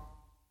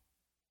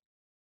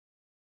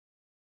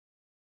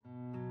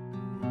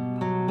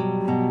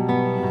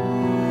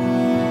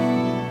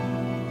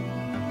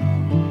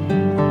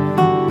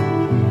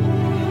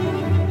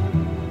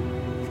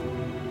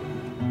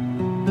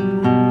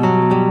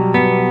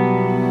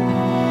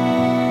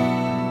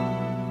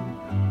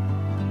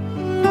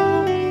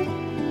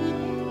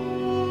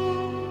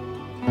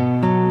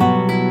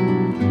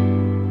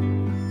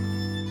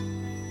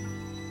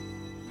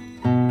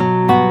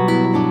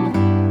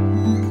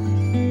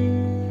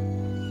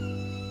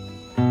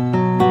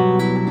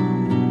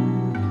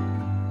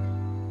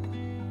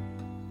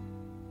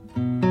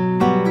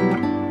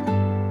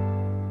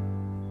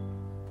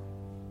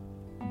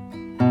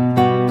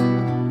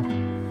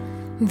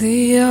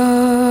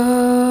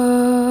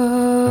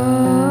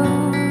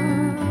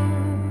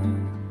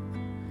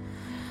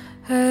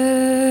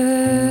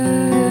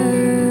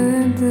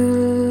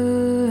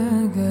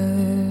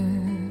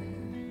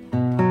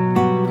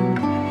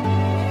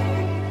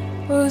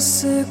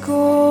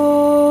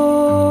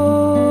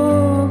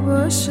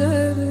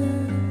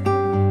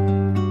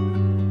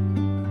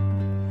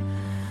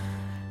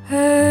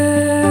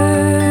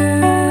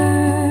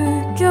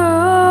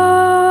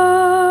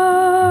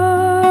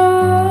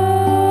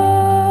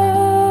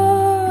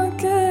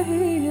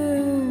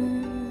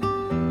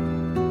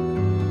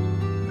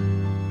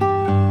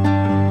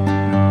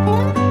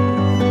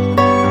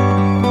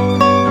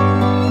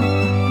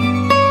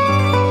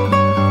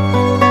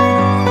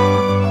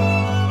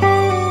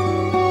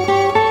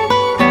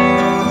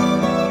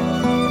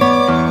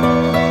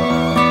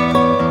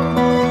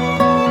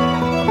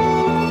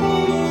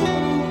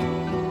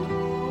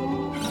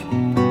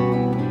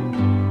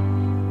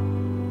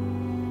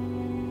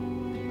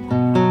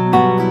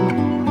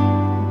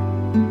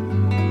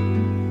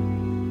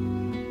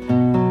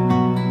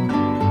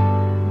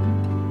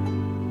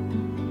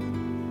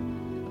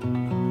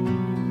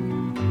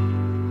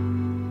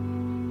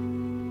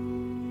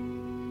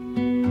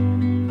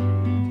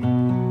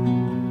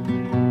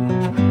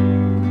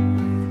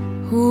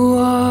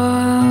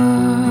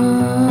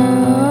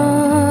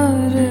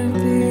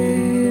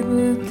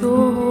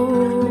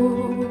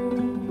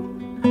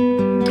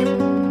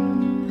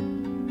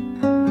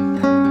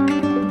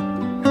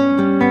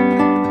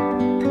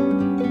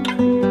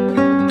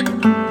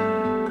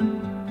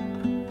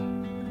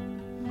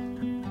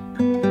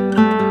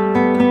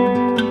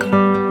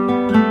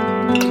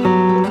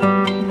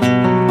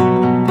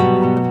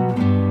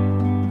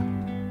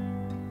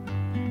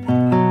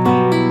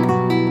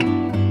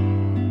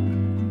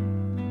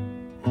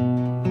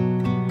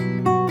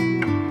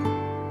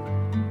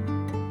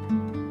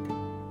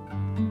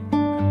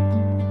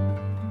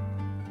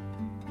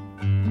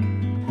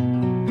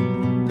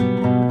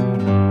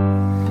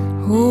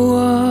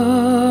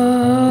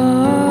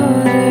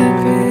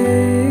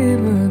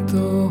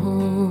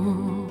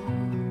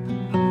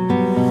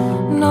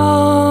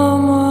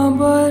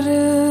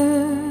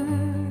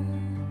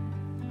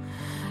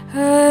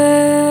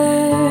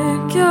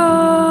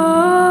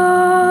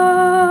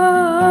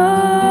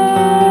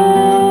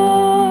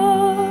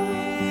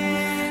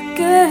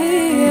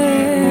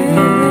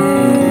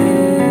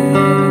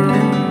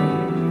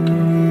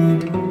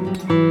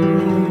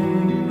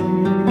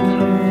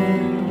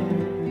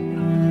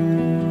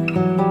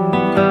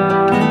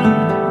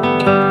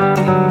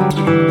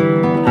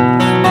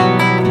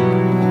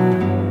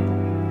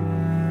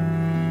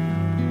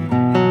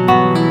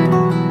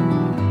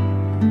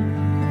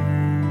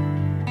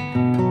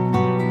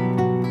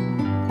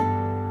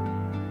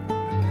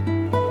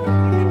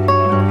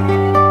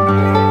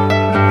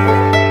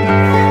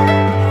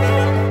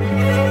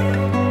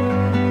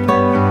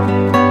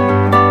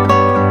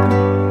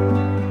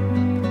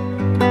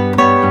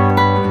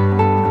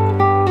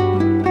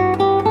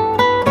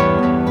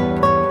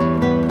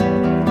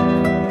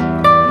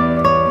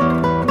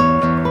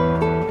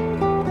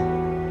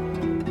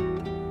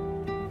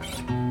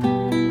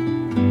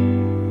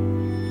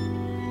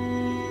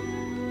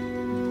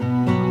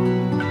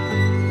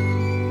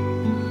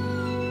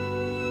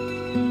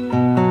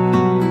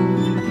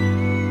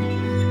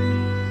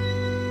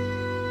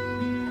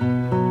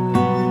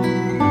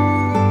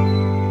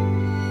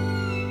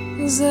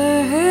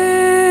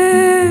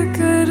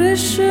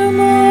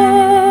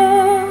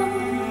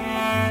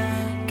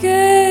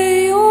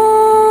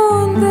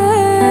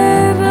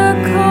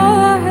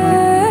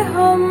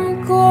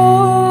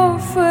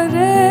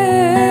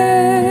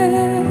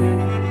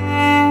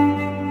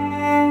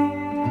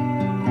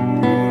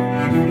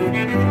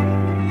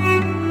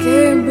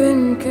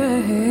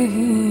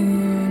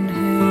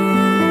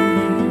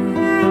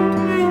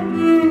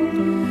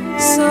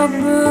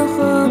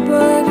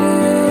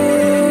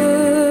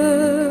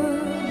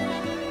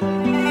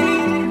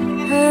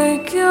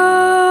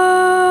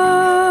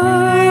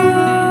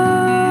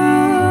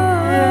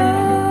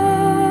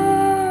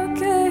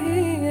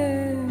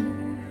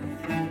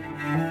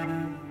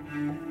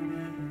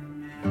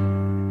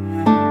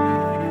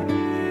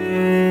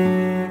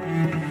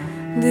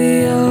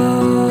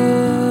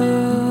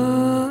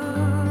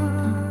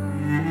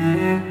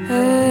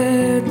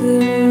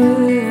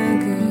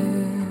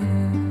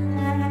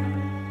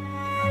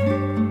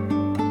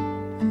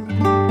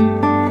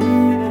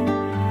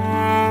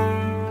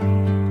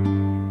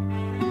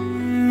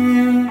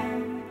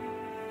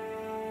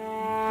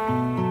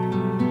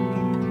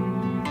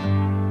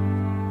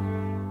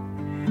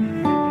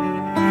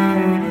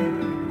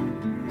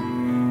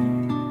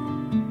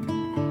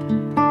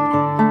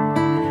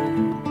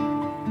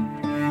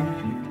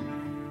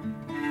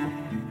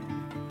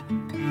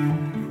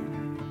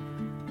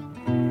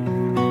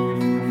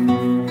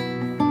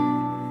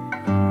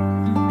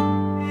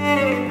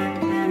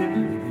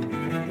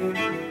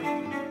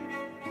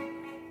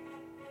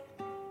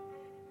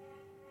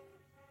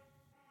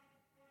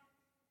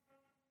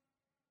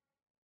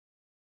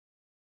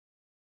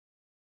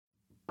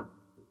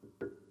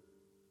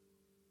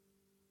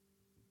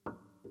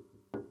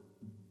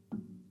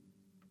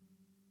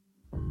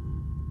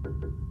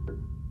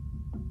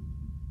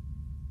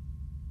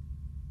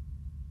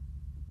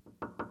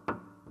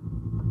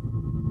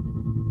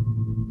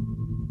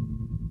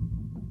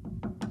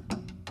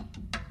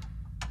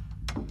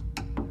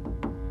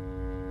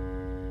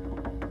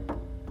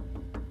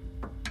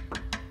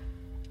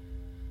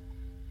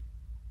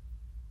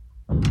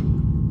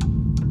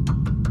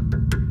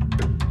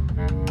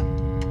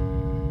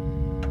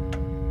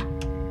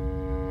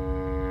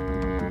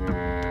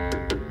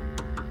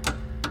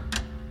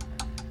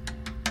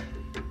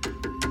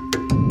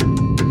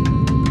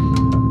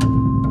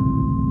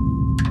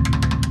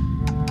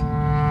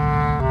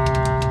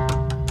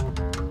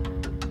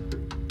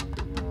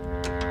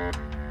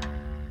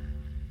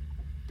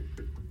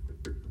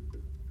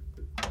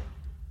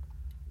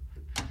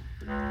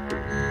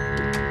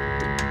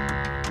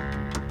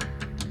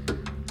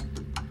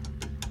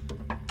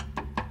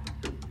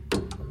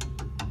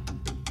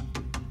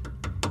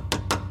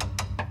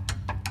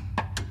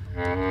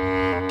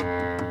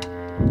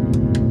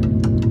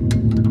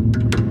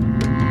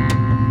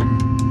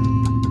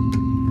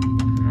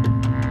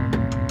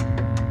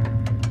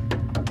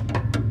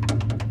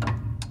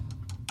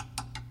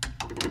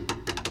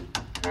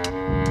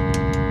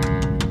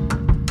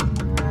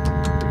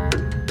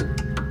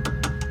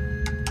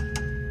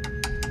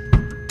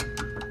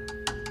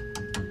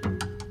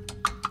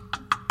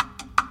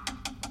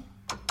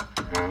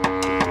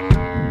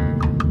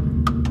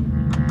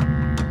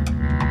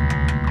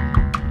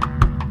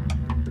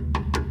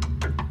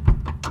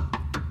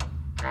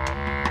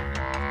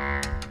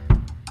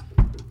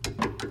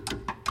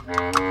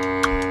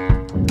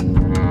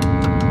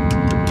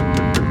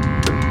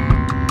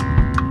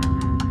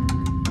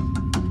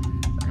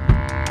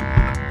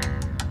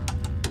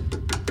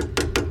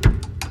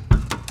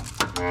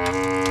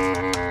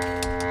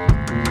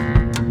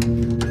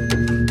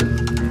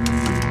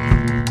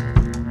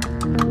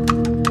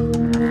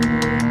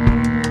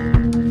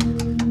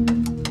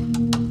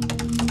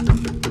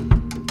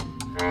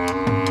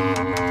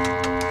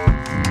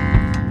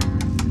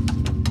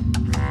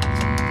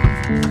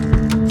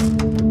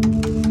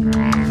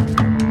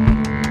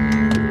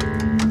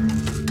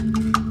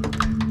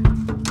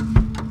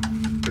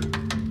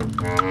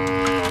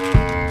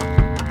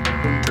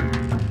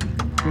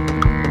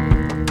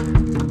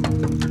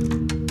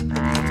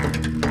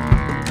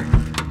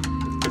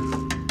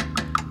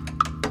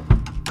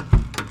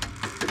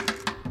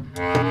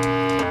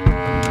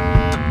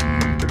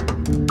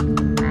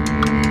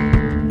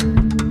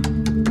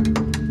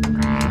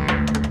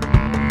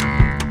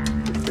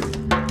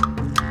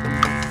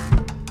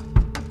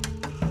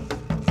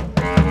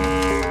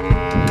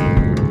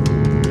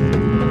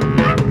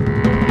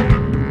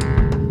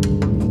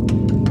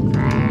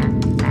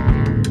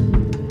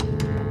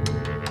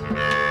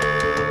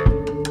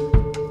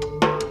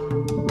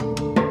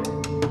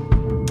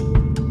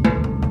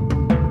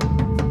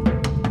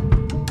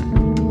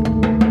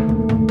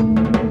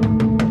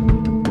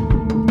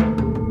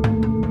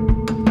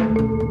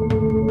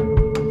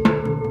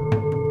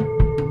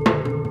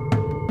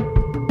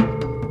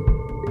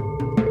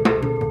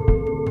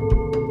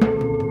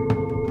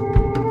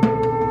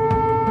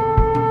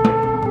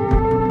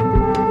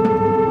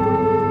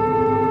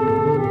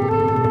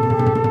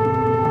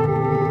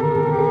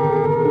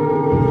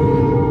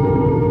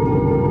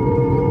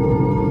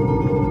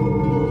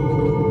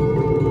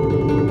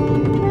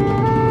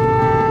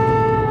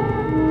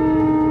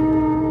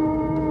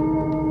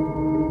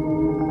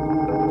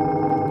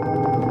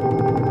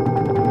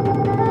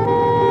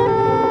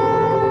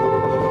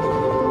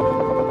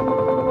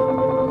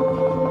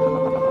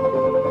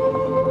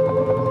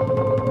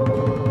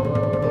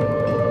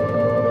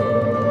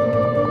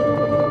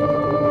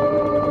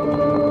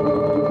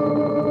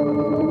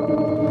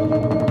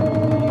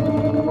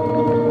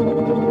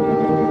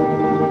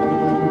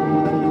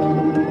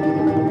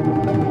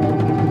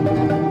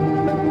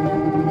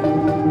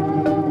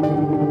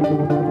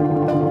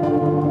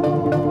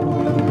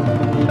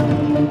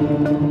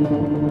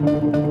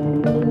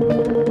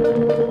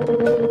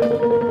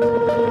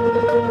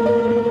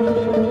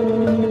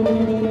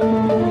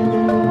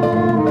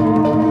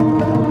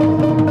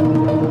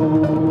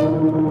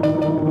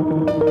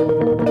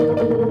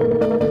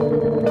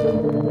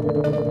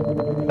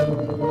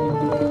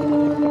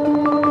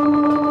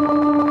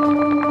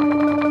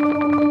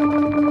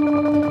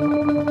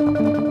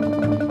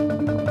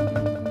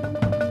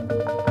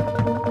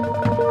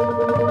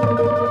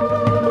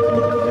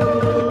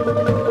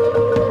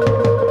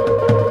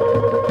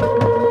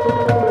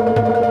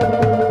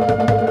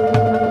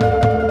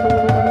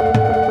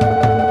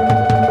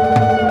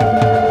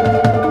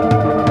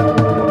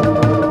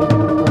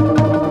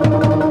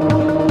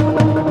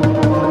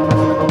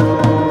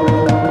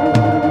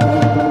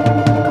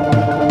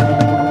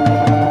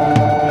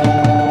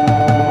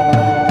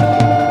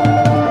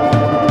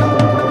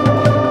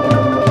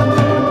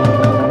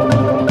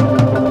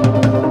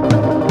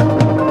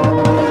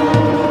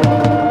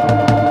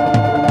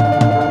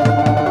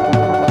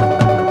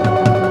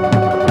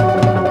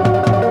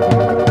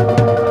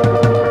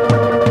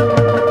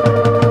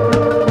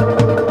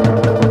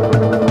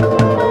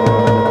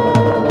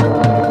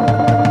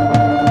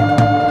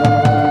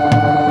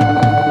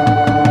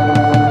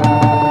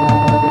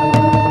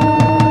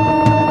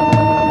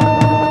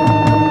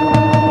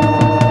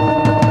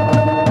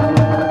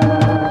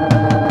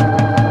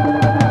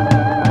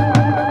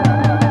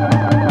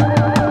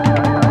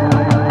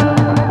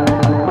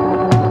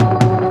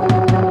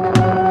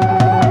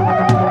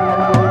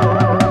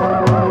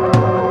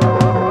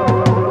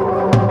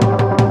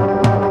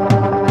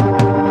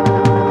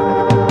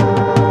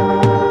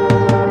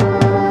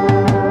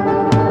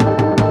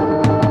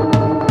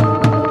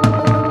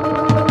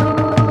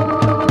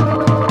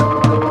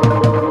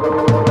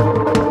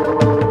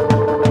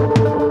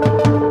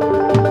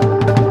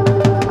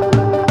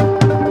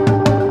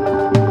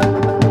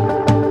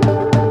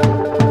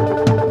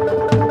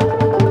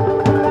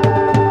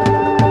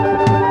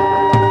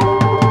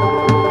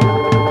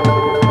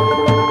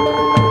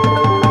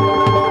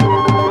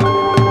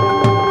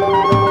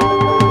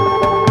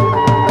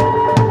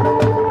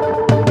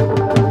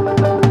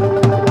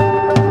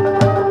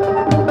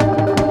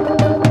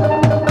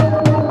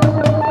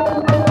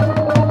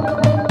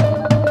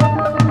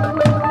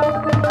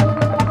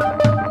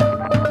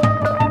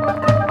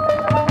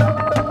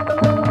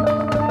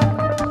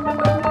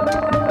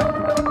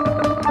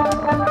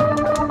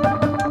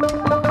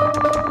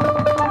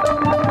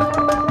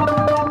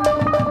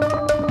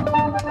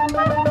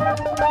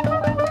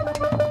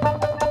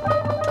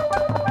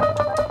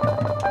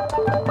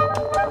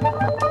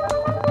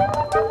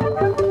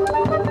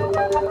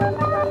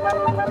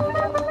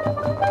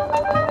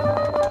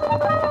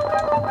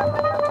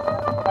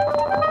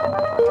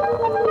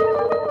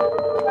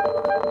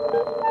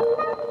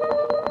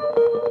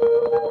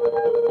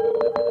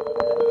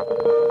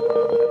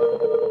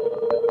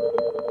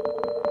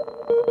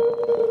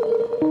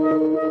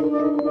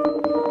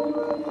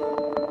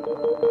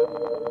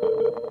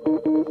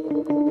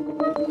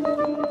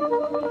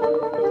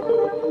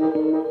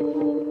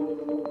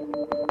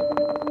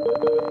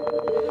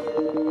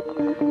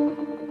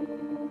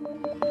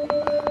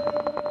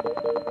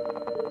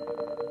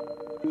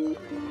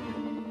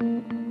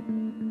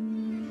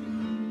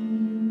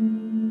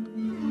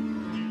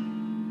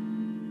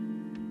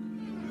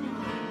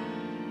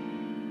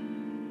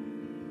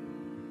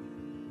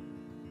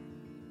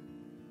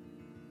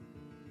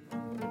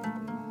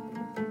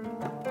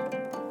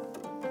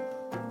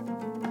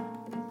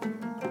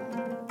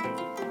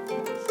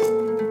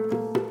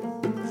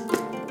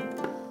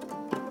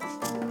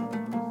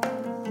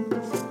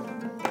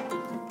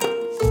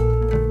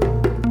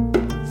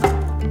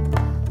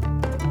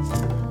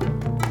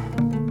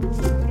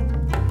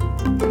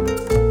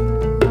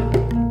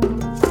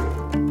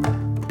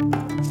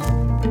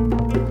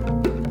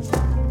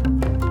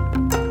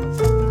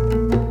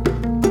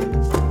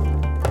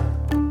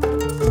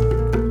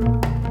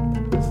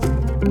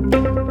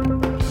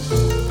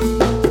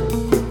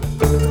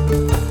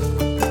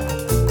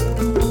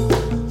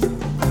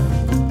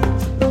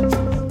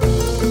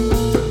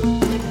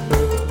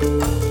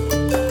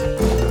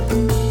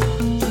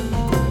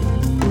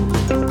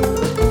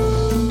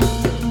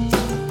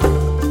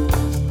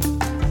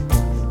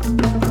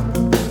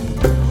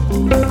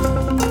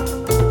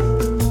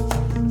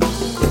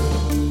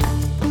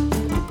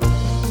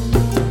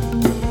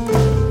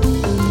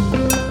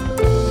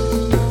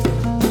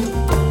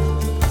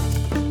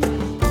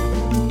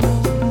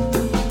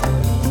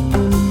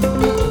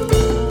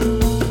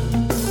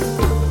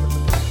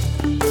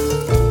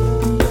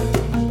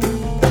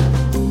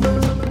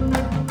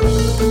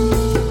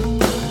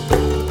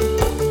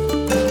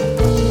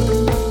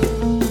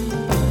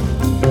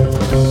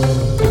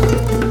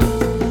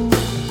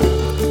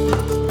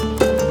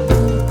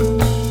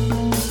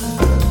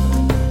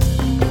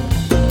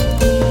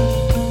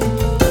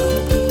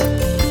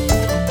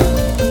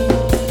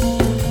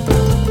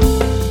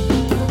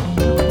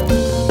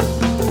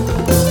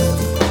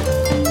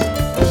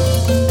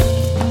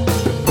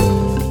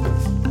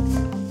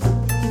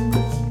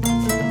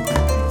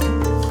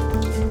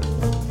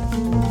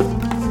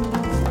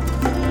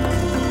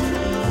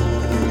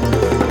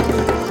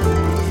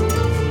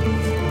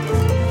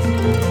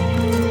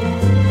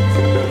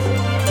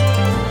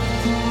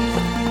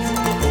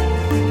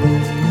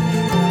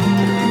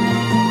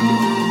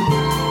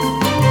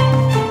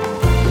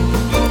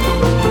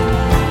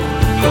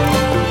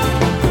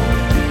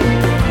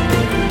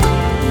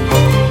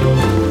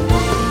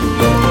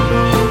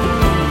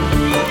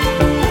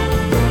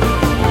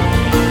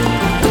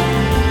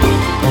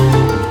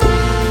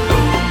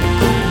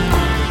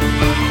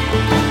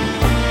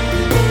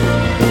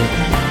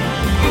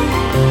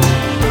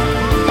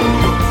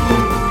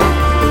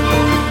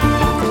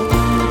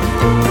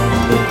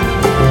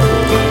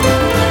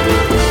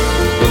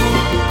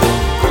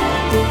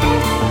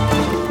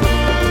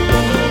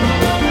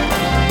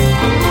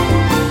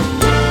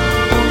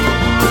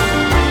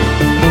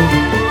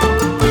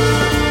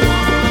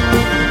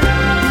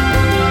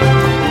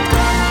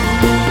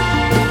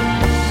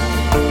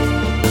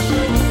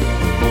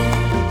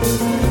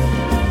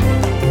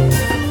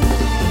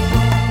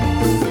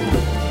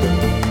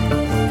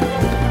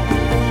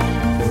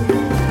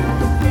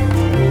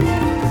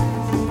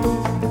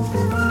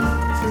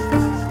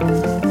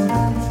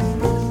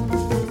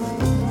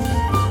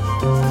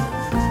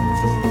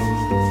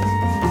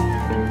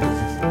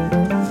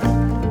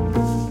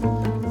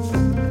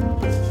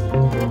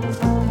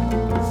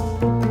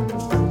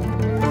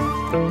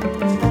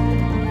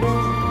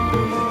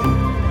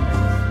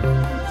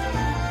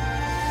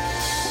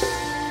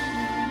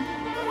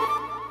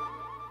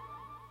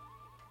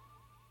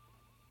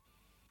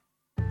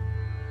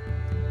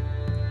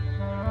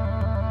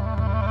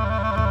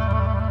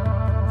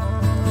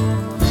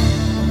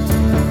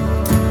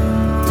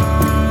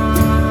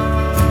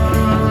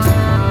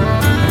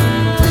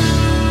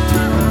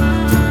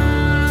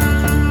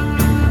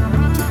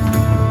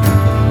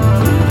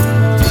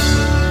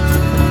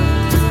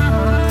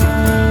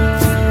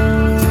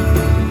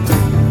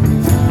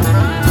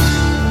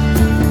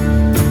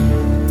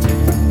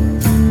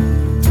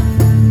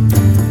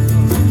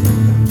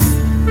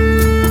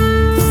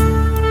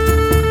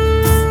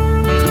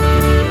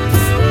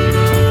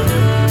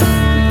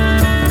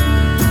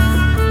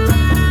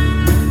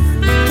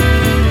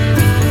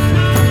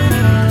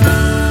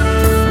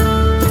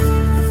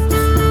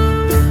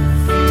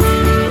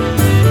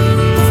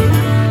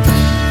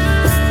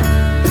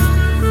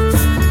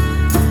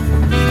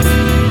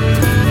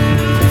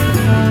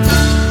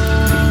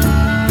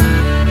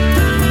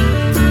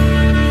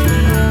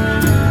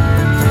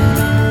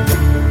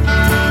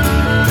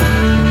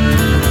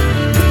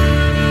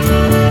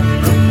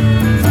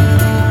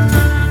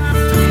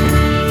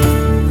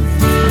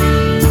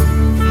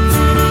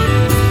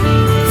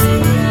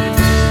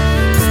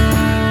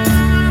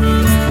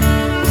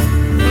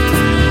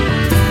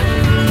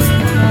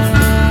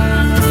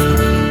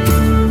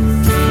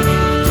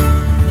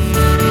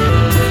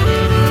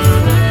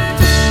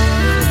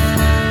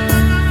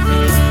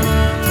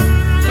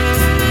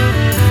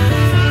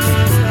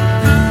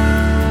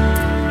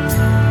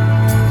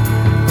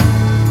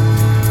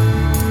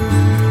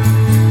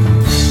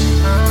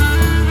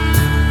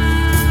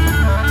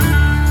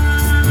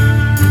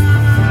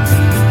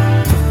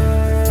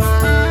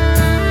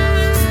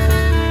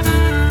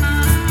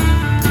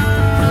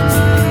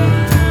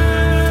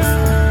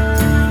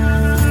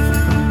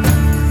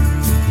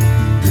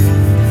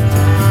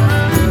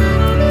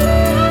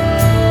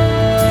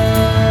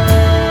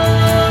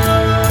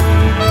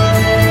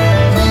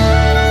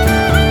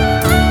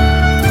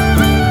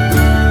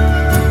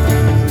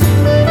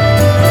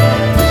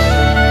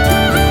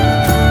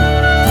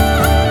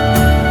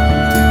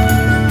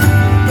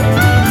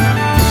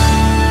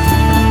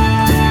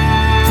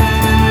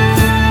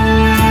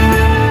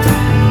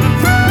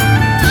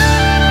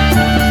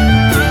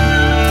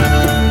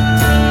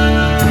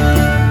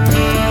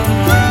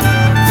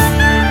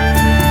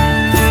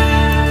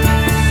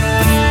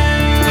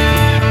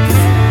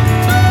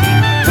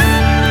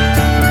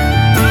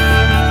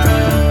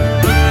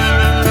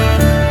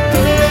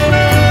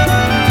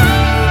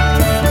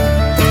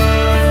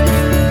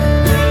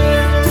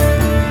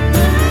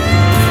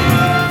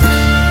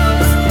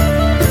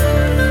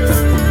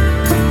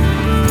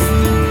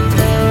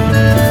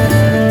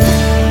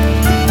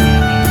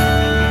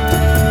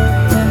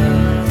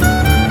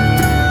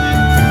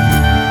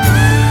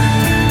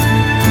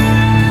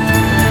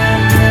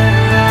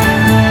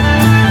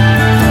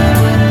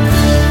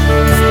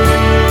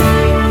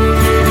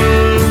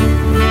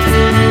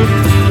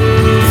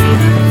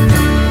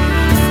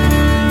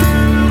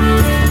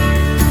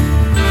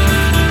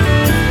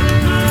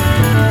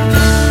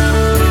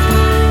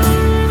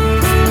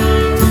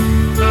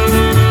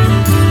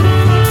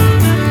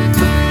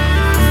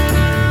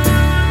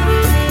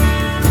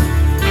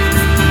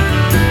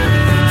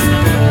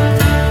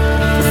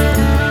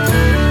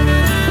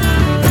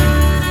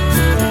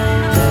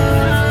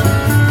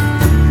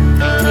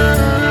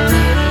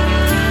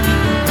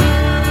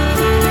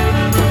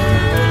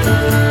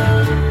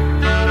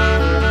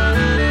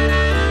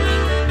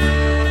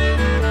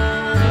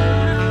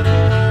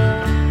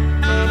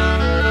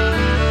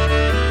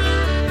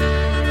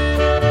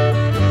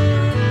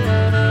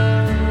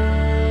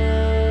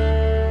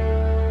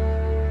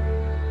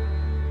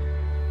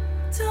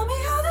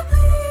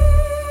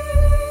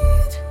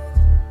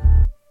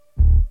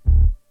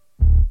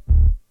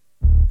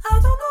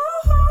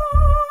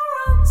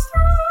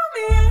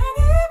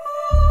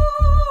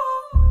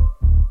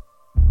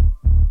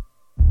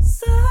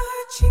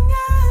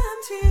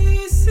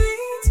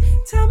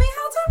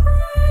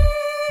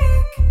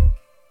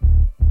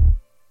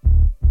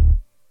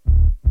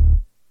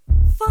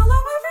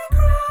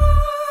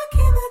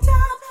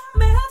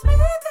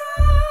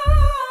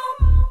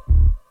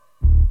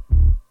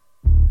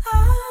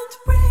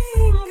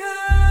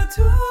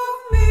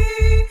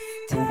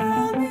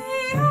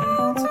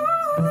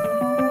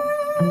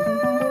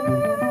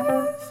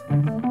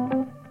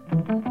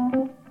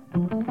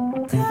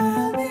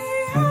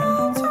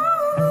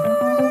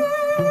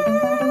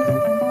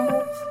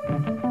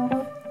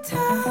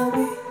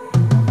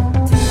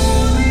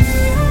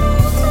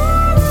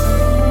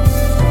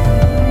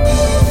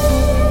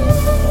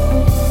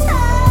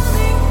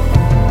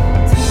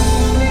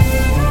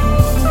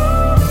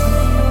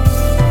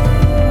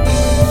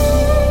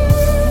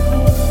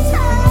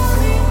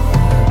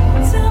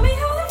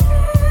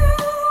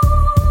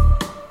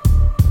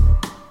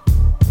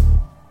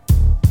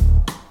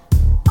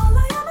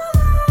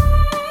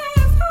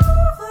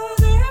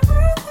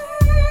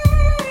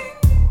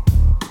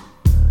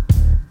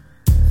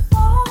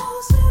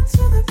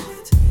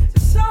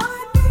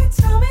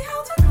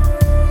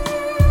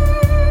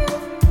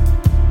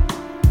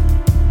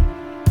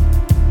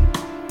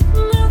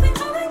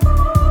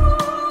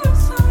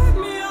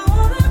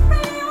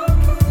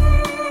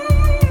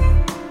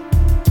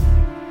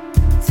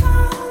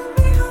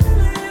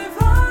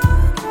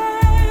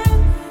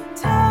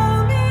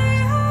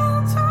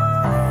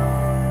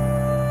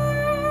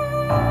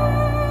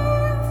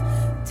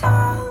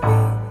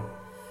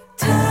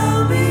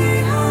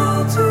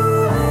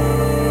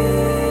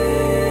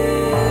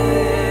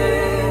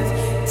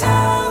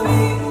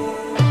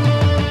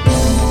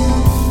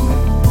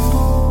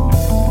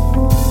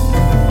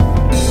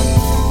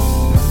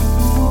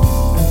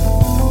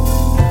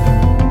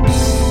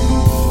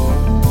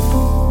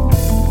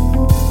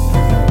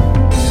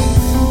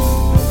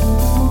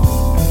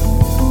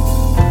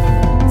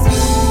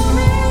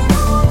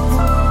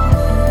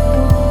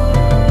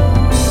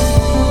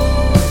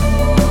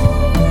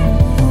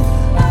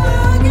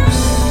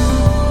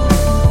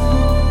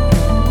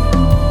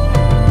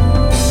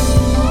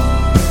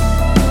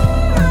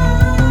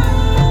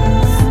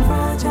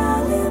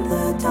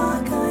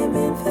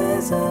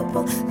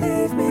invisible.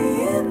 Leave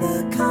me in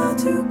the car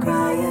to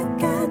cry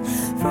again.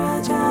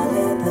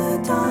 Fragile in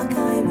the dark,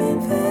 I'm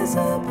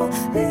invisible.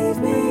 Leave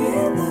me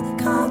in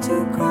the car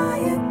to cry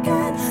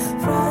again.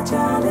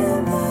 Fragile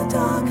in the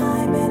dark,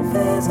 I'm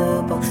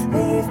invisible.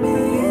 Leave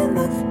me in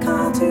the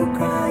car to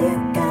cry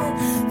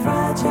again.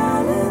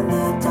 Fragile in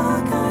the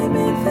dark, I'm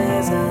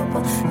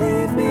invisible.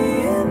 Leave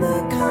me in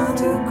the car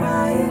to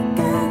cry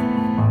again.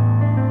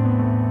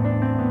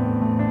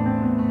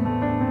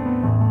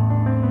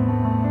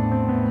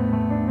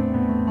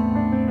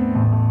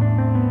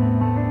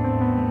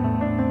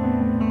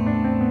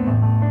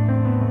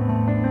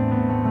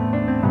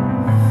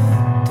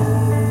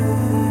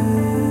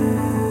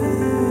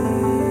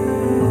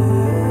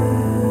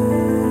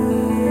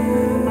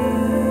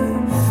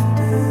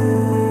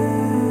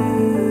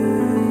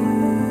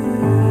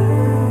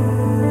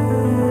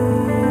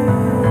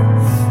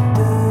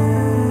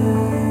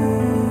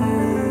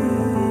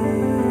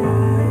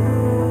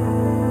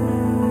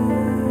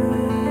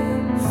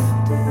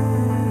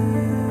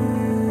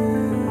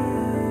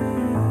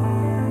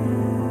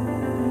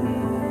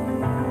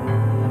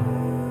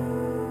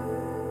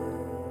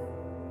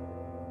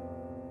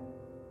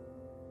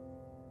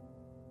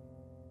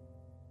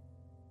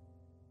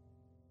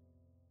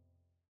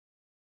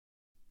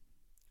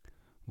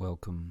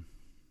 Welcome,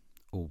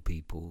 all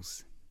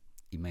peoples.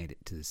 You made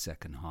it to the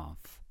second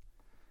half.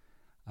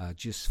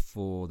 Just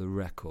for the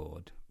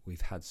record,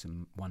 we've had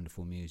some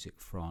wonderful music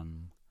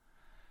from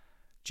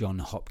John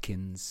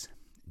Hopkins,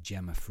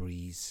 Gemma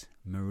Fries,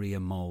 Maria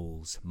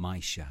Moles,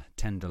 Maisha,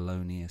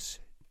 Tenderlonius,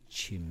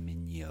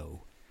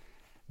 Chiminho,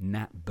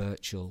 Nat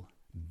Birchall,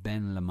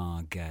 Ben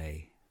Lamar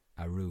Gay,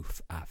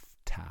 Aruf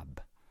Aftab,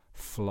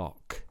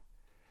 Flock,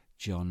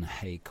 John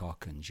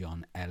Haycock and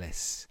John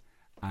Ellis,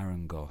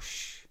 Aaron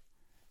Gosh,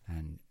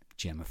 and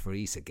Gemma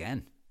Fries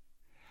again.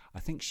 I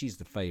think she's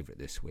the favourite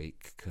this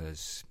week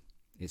because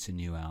it's a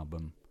new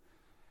album.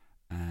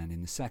 And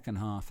in the second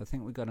half, I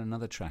think we've got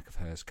another track of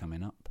hers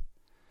coming up,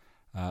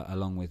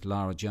 along with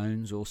Lara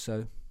Jones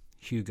also,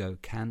 Hugo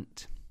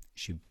Kant,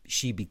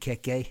 Shibi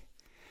Keke,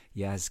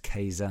 Yaz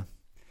Kaiser,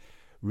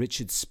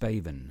 Richard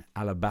Spaven,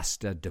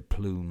 Alabaster de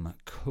Plume,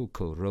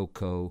 Coco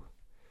Roco,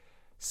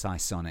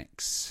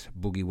 Sysonics,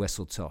 Boogie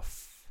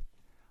Wesseltoff,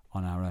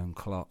 On Our Own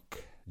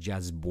Clock,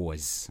 Jazz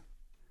Boys,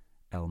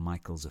 L.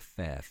 Michael's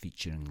Affair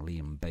featuring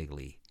Liam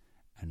Bailey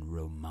and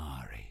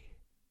Romari.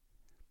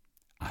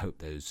 I hope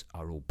those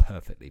are all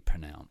perfectly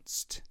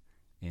pronounced.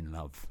 In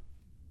love.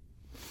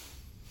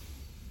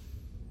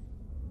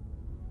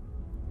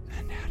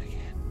 And out again.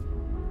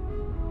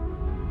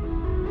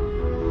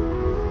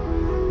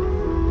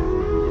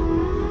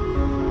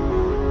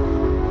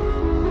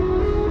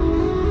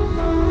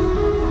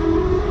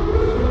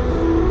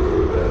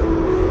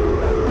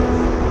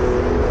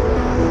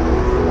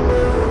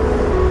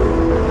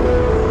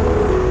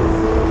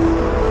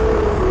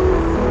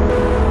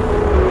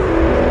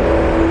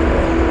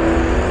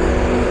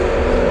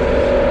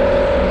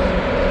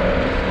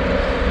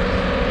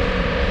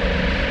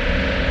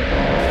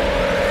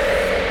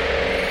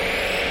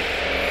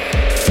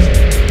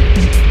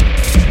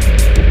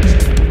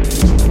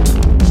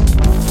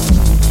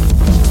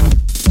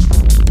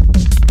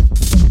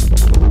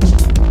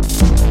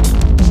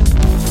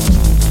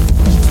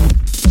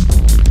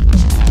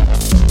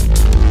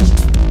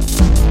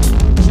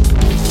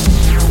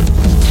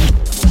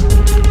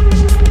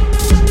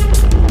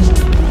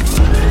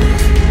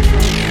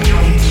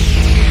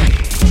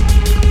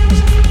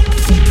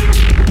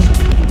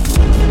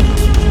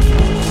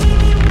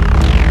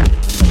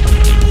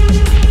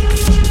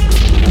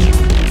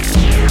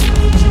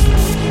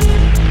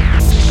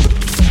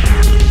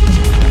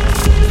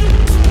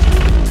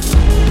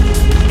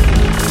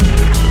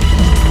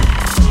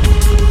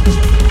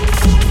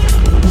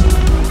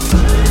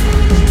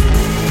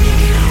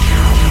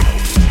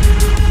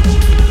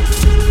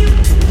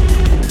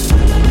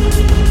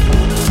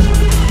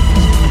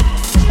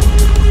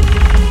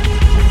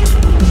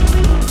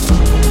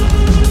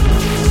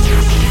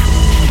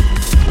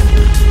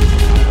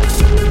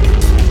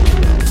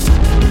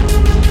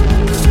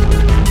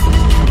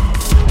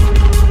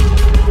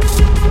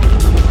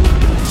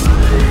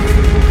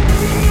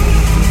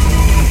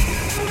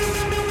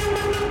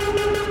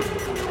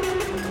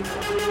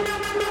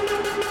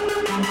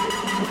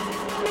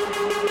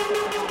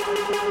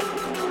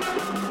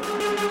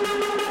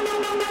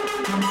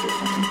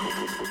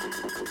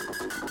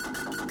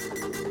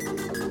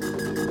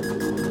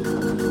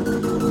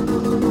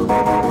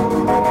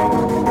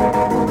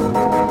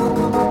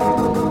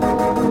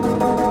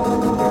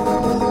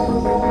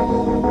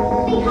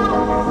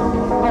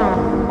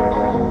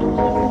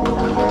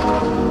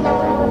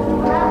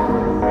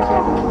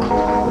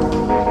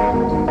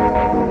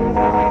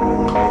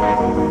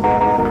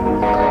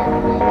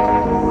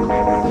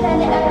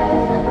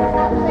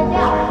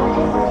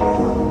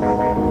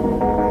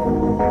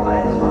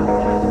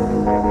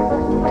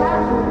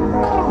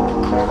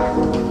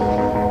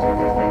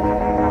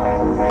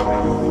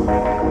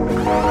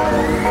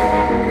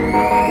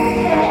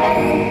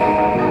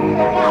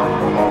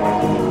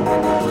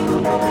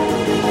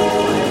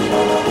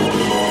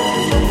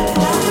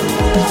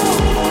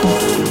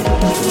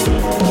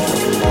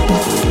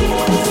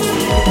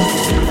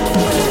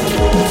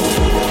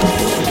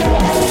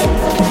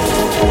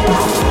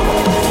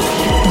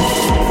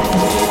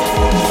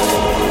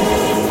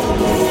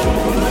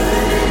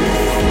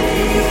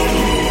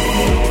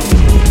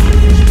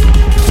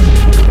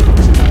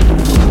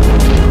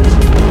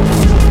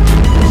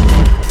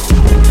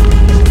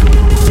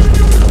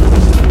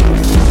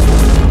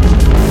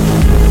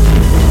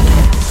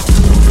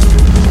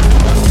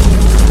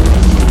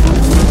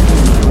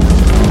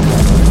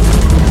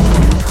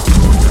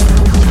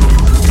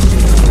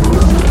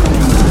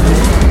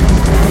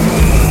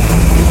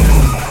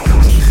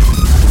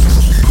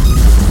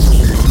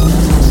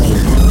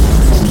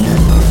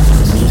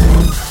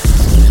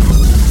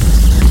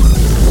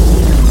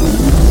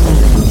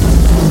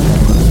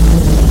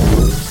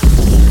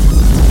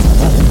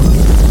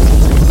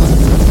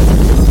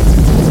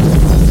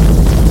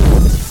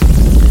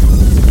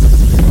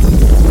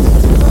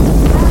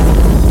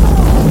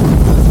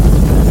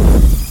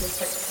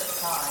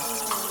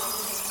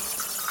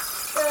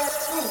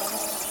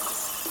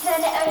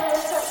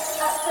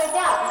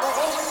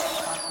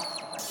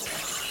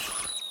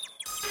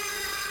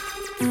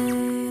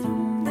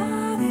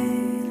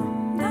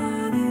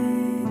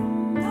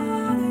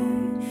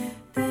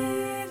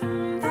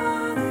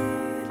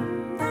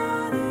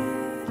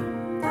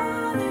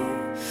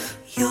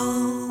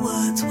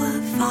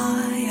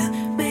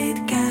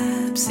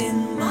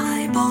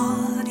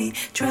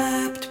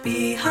 trapped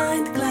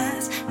behind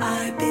glass.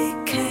 I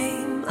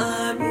became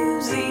a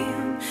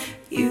museum.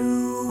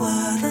 You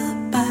were the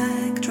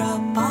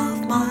backdrop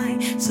of my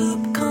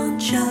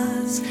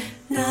subconscious.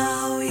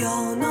 Now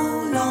you're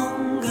no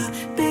longer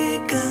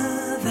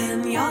bigger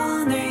than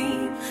your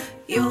name.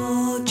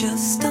 You're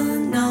just a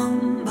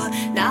number.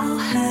 Now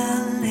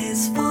hell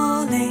is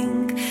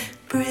falling.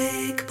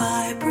 Brick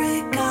by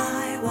brick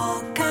I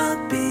walk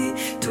out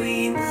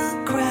between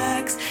the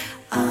cracks.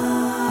 I'm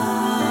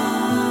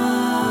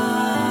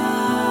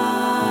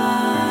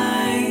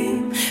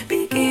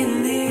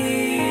beginning.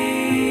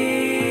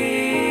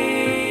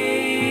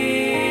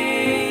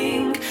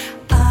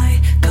 I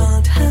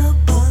can't help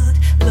but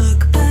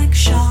look back,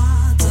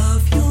 shards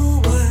of your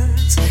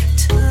words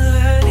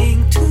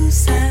turning to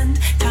sand.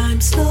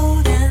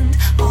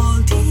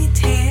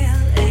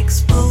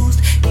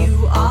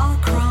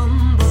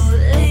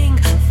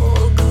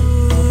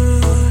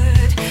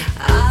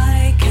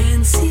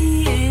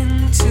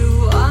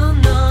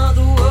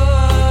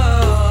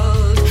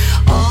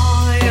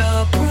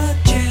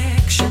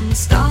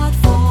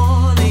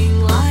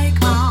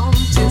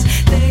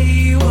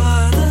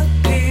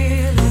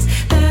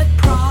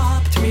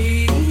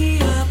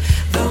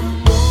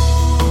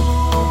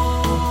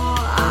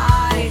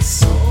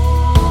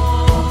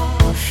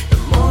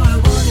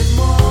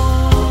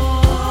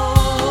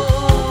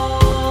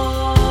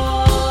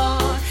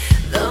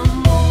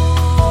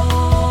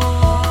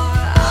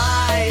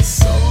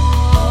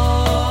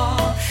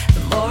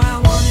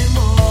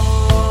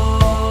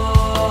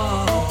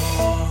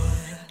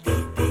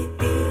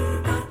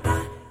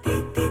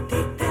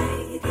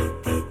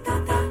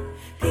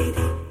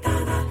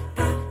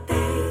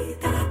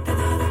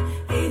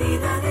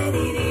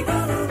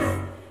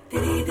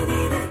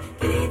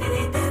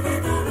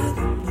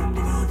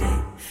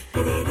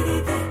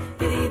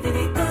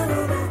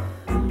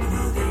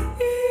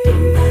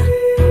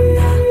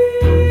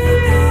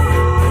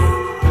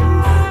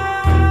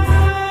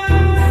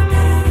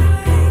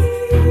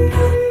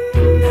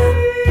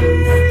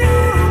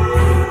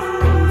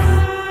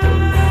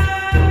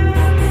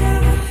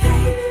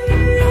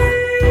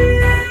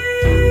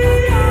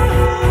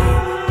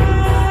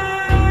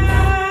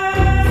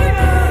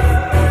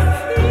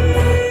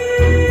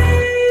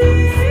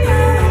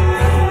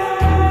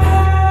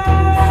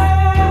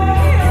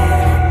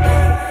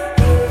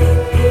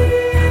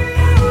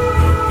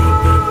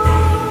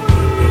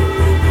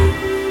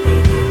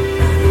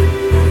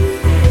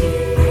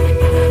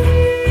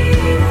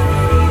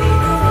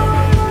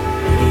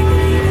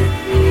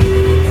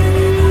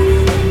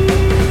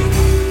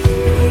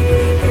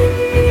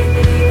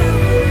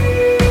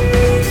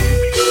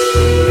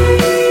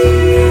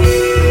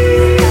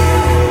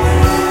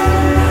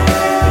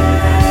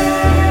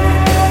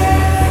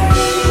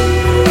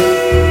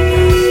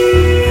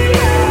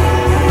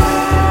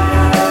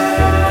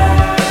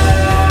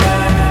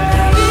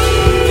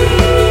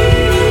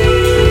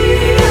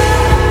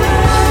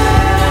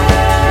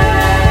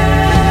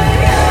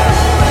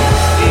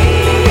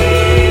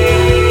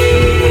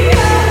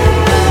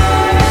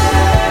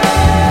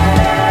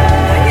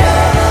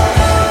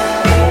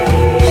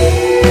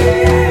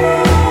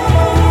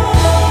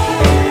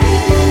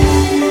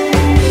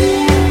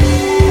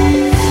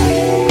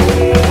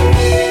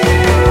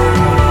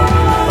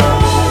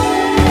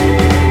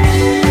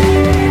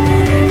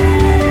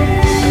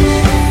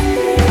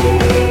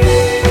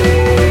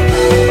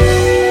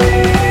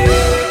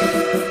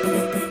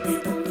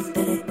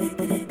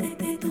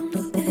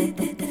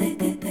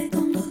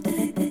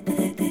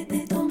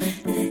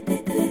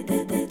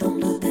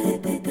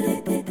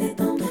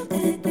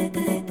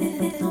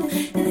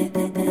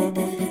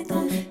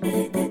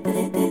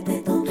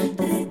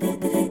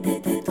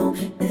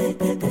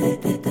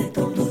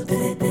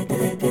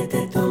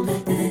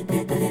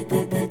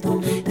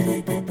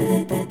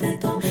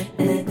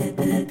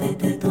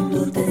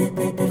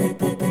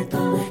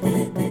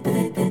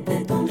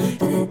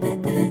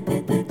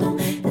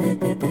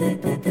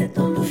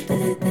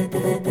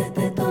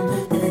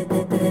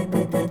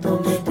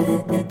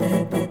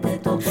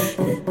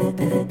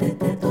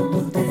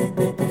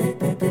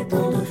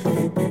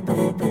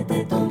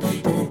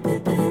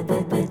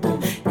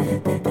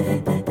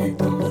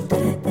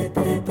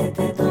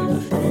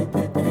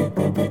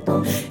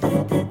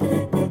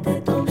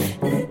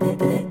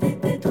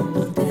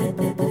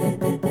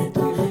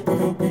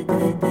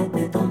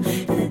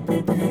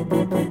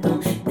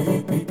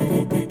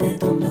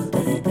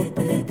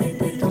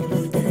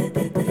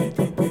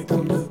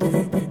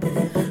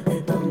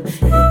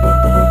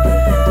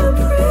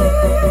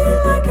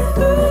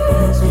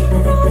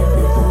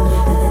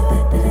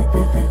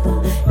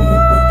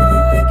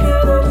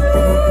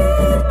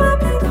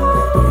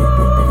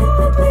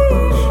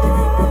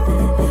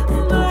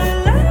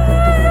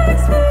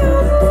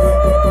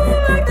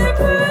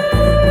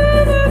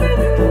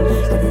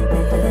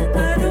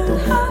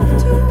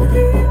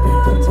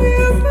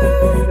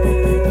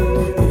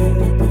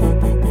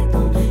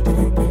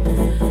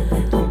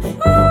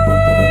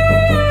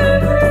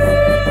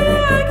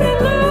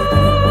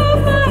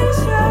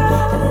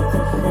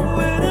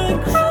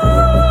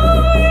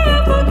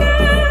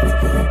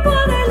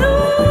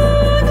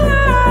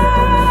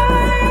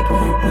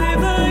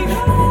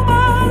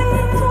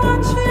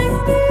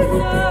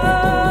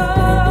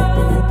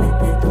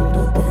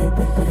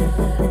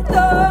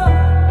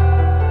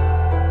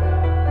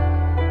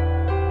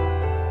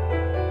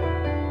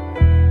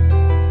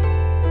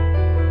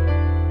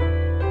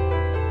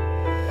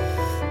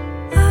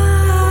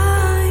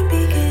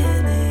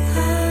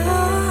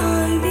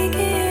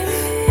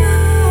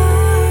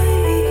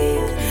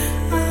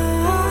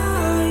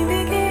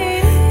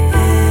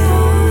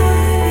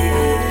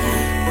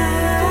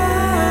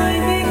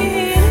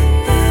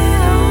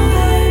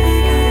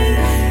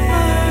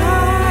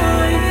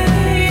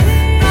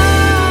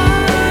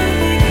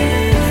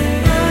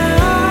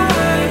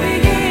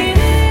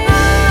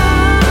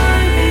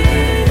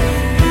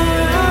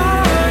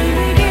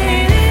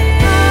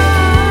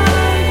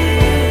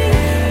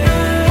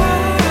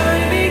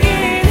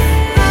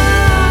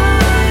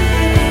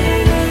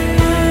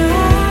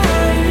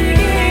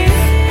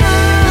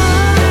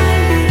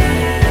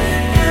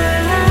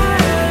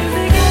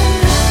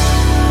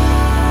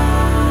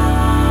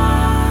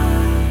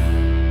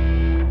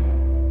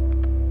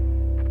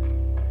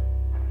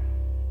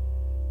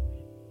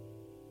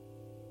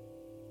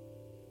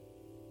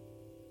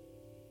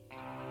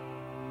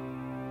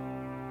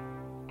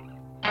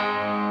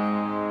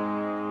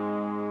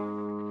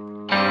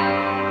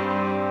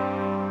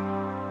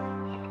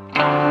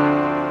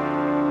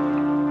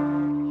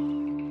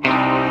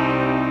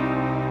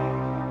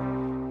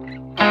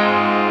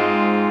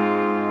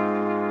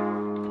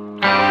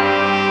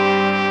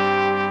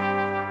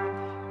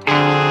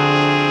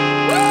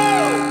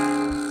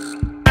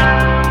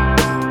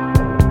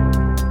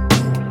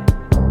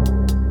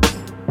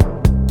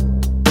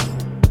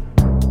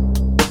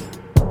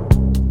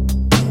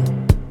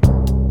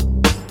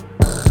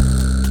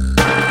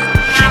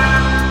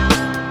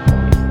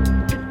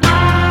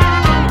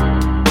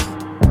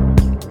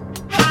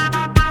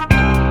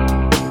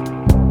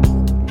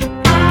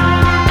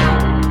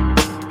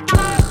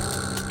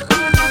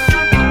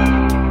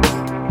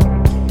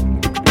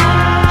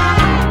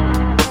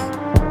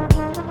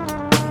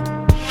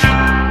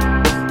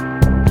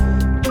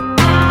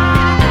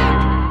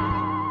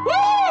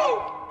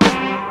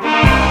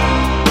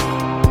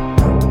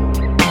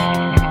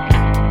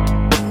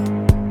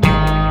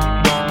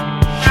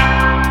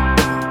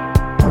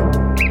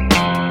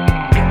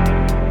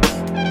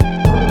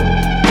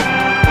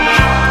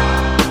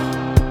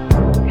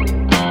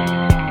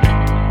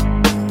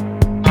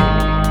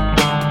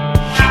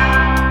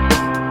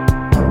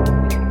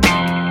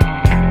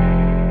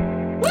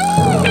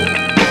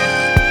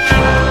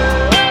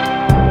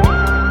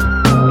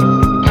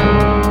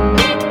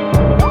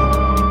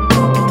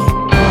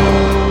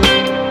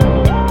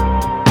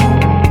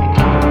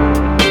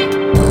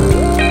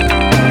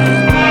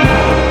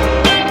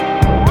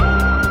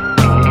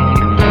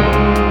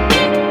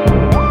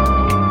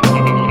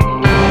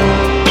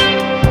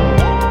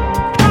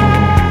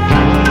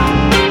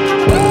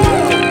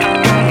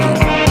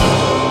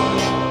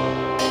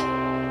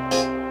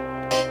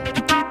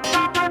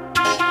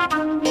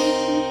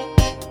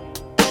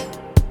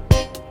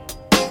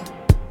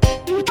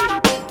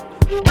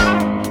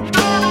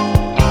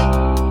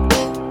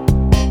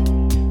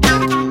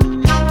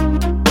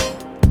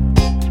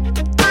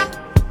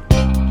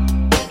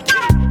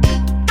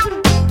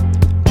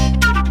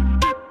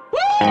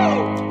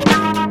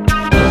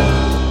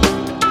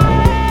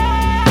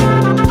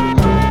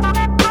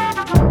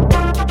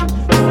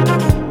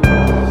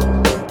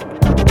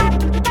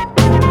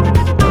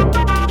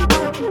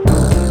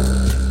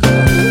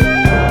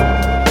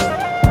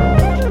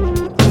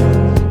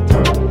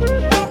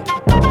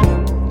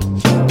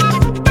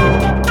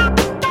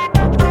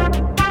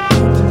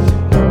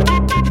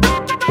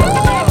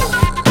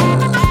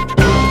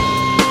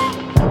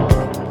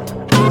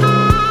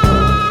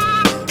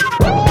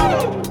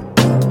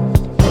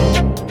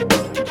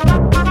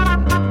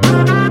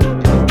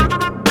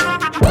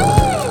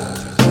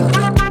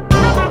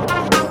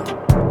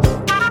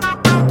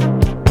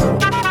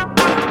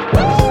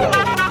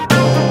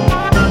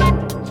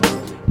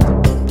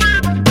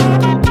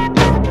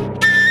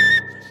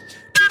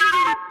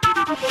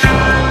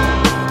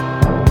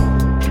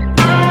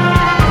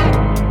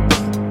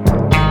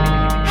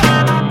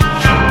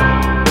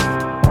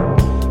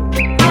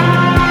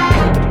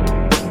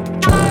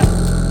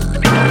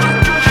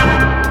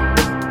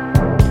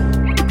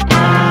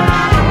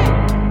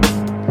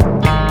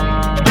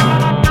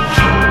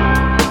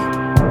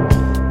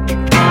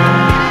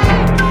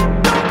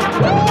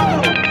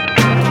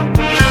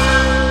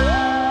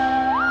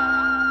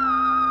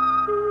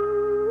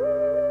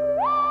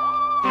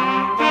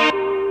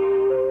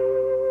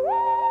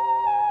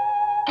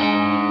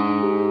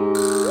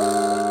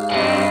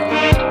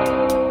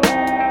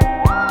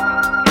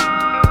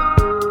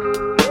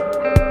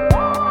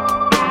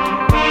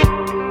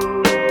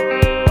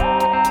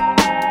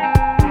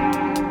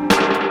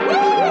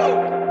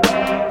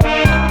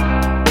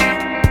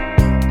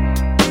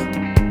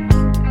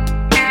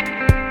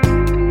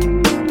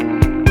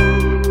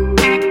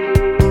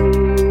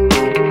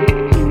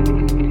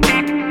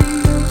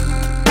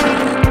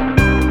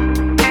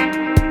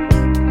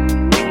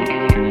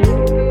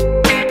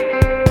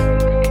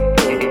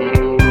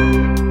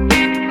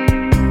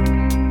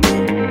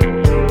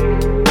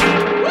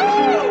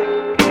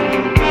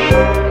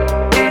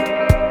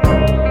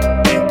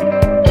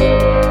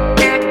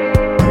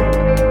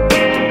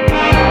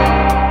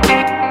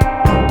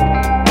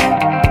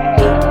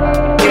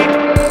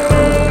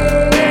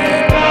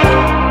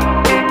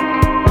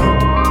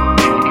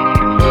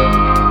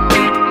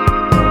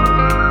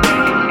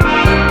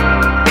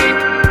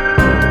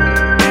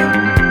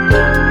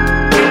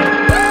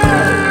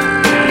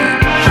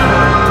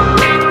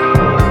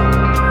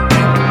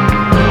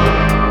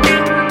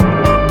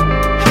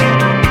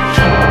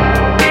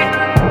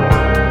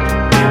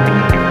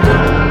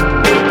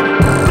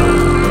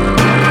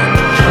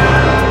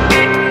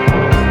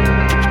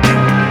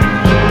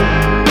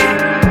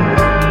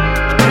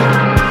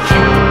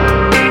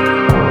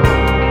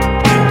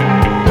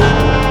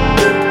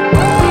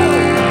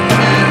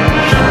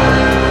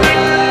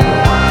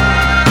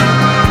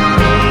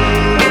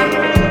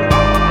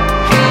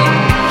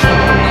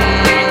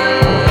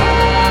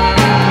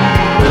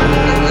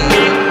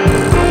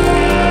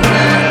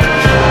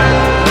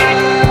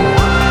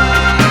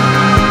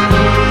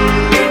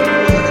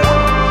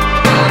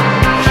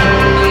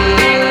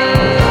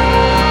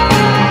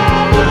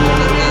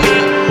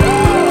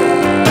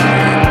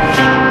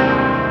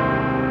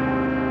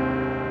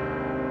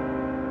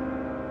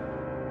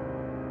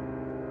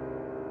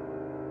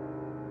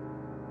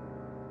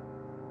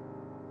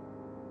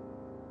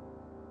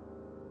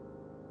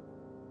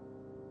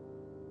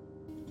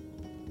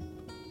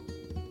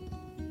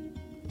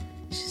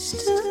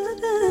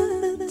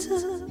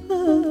 top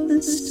of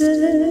the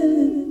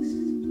stairs.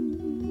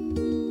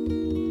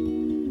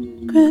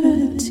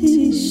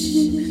 Gravity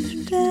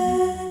shifted.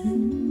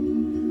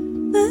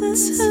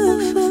 That's how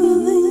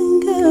falling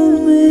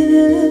got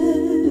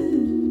weird.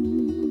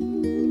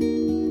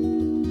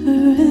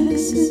 Her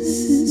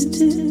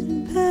exorcistic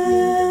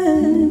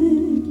pain.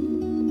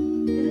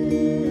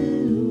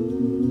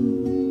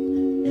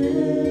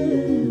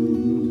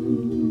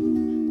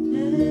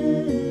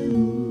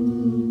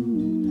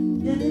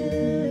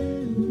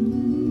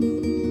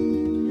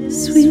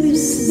 Sweep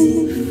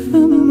sleep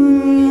from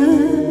her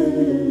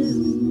eyes.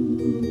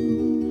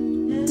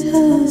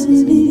 Tells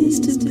me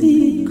to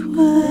be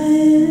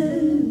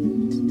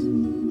quiet.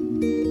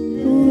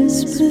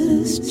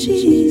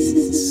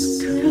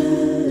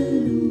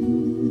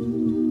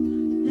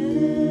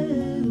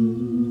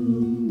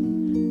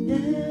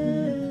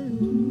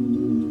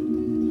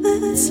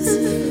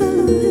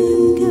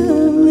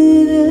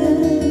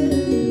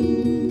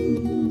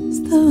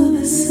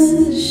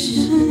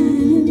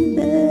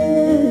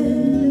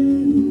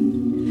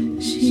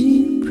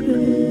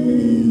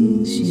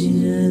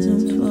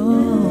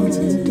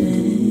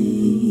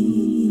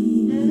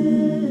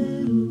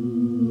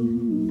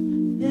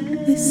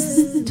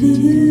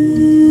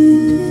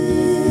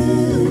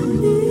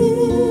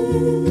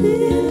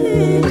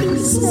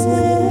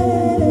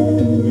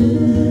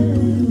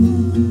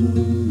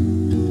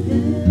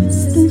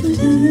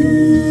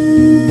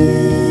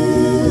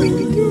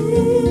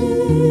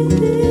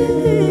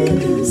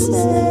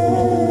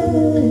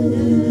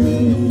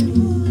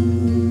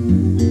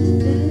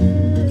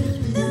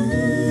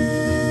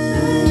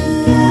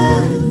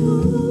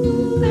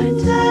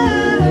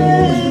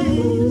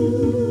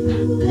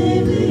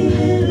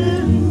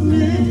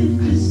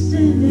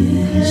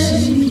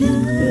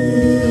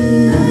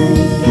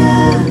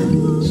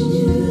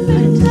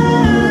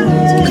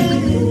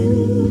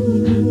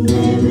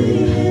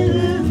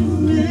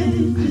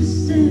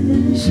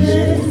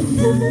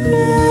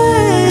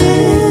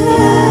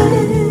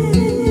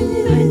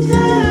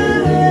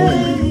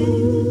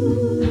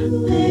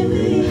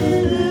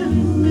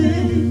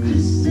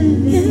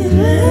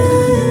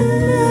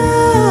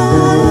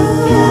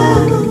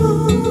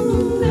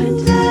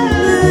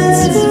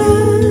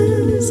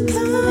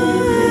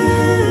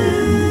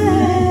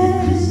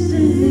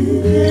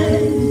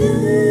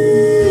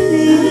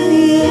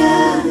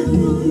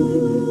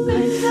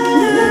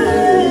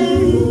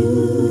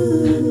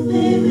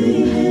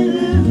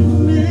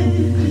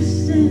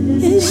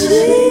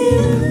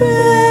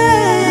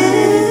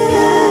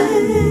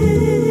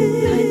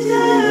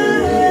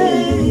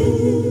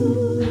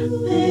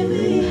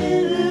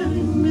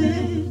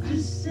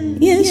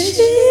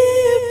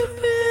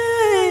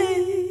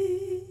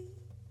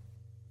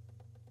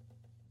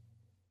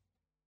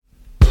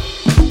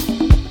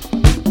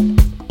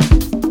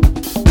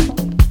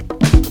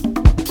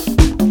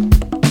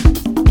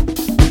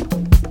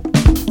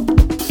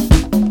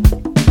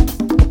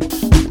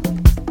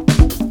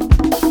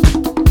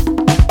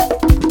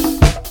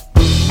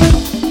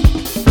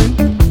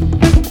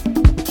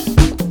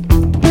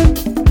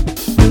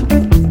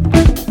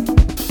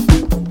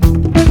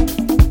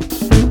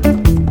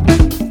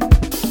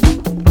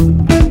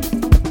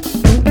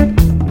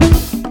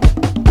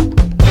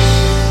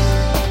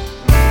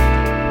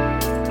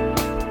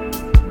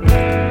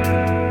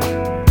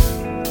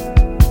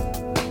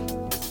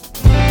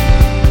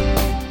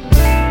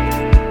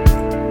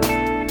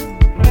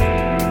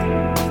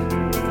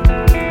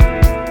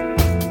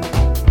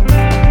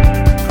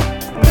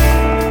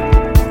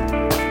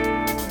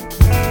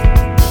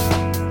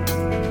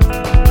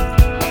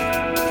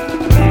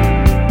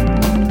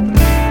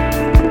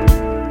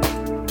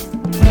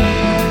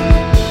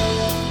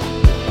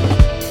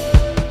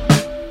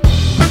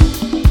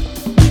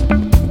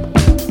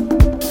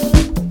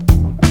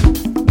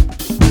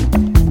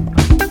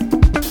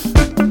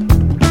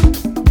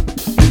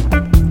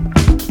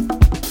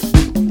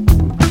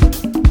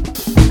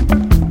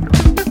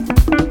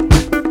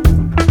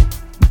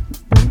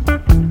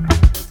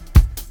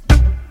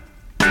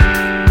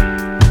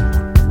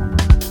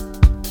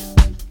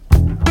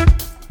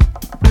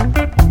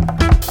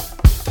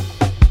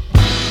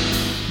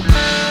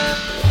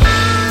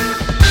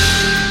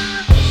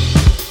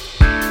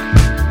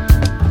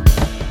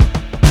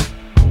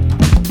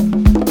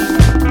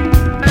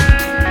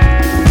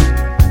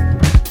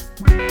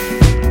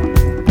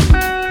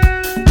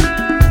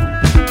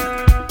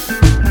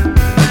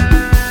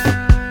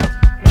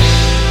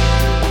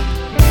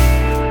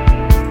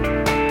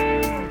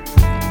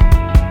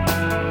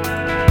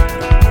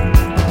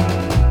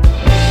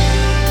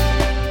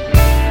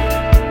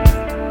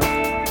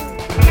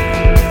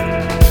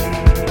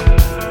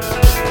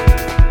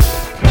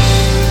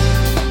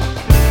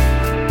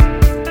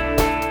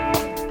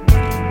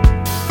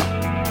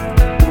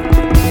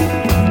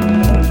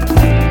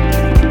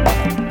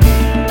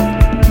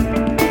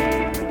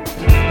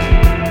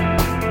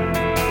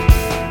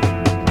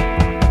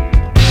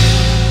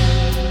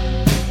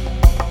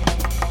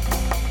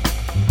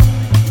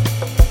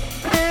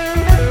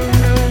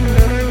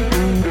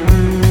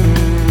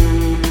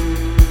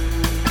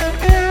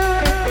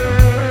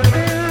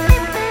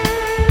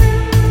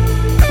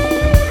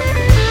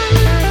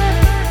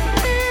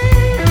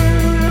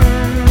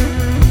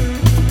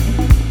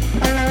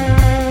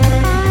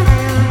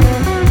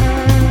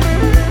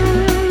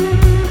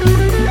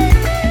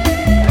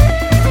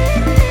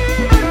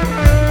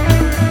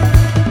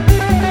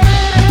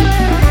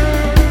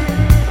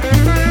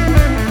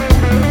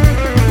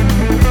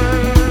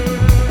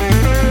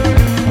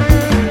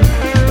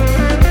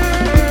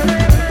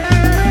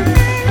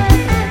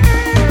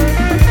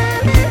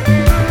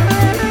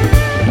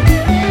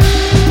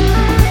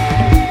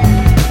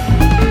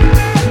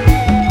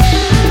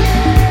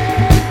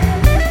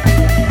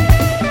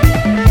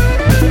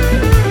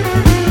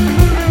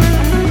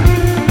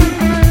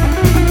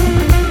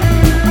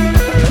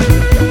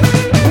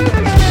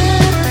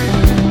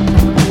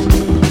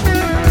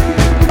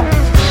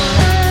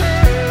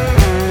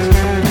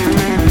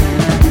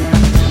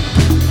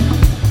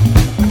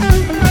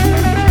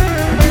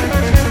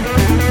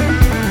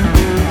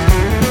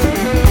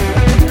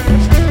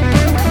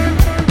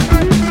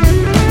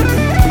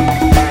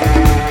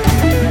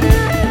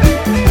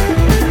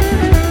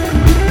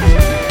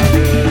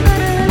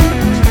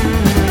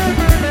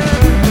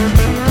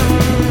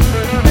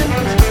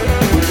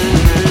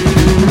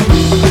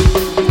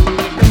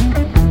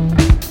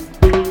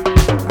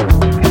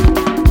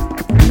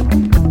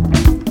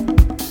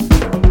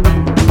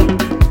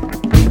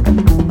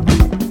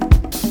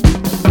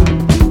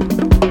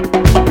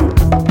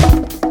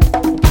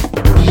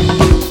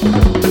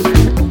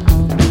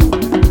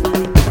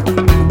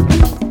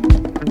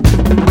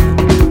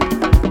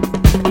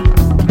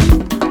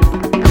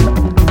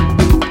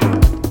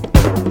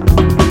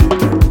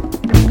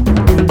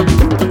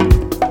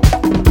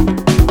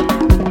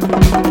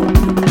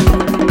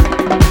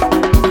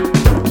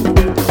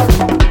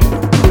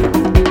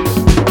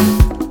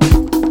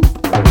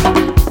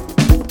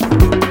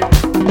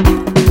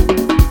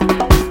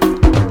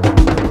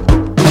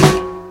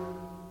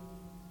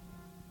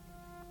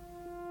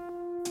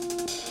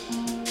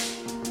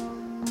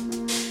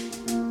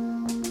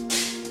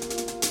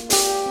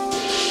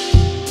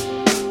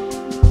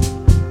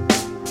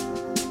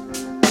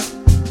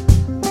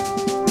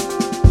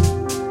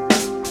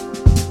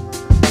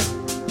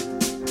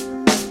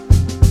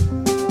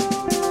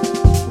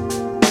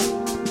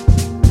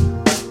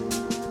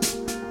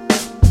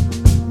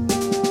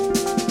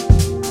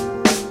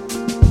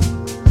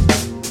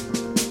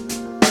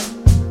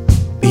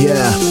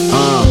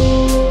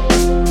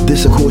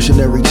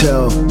 cautionary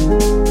tale.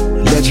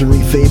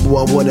 Legendary fable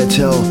I wanna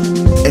tell.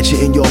 Etch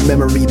it in your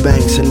memory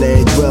banks and let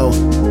it dwell.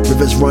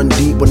 Rivers run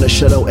deep when the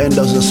shallow end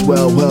doesn't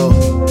swell well.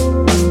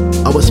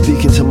 I was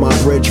speaking to my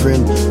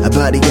brethren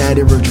about the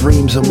idea of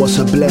dreams and what's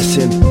a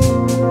blessing.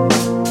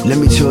 Let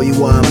me tell you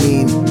what I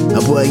mean.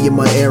 A boy in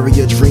my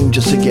area dream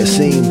just to get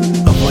seen.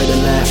 Avoid the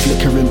light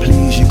flickering,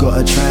 please, you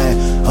gotta try.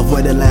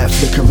 Avoid the light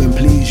flickering,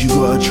 please, you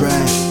gotta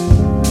try.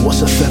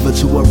 What's a feather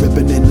to a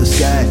ribbon in the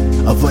sky?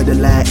 Avoid the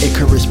light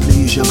Icarus,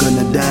 please, you're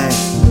gonna die.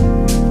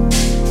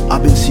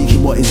 I've been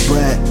seeking what is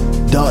bright.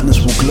 Darkness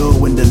will glow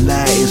when the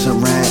light isn't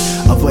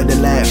right. Avoid the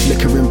light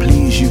flickering,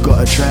 please, you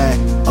gotta try.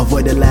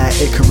 Avoid the light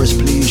Icarus,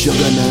 please, you're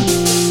gonna.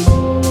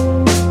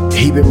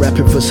 He been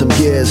rapping for some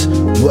years,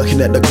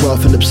 working at the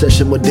craft and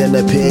obsession with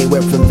NLP.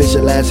 Went from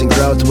visualizing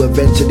crowds to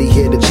eventually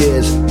hear the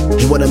cheers.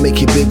 He wanna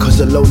make it big cause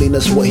the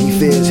loneliness what he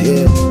fears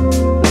here.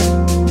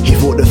 He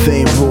thought the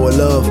fame brought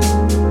love,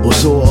 or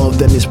sort of,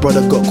 then his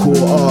brother got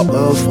caught up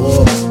of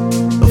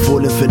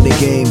falling for the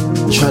game.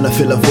 Trying to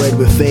fill a void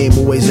with fame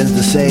always ends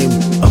the same.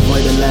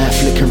 Avoid the light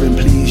flickering,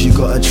 please, you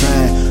gotta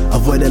try.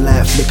 Avoid the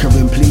light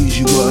flickering, please,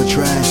 you gotta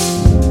try.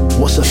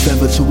 What's a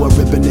feather to a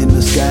ribbon in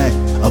the sky?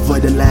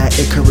 Avoid the light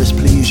Icarus,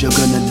 please, you're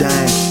gonna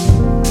die.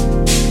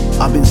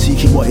 I've been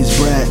seeking what is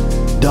bright.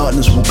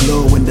 Darkness will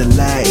glow when the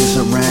light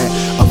isn't right.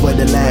 Avoid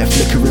the light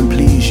flickering,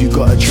 please, you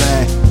gotta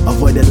try.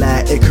 Avoid the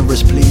light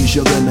Icarus, please,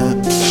 you're gonna.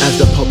 As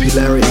the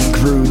popularity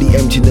grew, the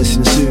emptiness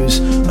ensues.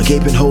 A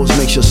gaping holes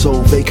makes your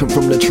soul vacant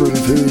from the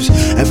truth. Who's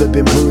ever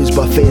been bruised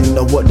by failing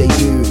at what they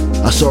do?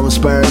 I saw them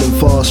spiraling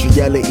fast,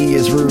 reality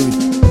is rude.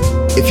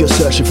 If you're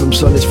searching from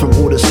solace from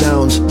all the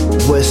sounds,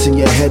 voice in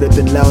your head have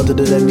been louder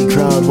than any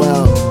crowd.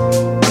 Wow,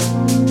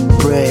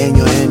 pray it ain't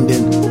your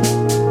ending.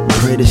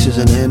 Pray this is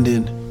an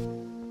ending.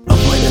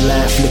 Avoid the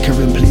light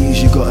flickering,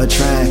 please, you gotta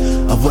try.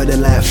 Avoid the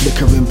light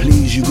flickering,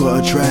 please, you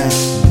gotta try.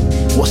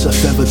 What's a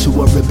feather to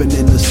a ribbon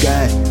in the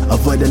sky?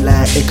 Avoid the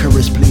light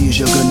Icarus, please,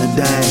 you're gonna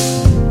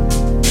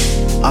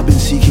die. I've been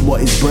seeking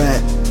what is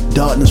bright.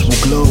 Darkness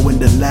will glow when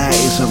the light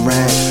isn't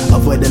right.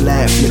 Avoid the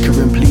light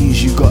flickering,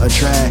 please, you gotta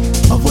try.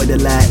 Avoid the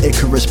light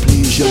Icarus,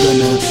 please, you're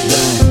gonna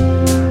die.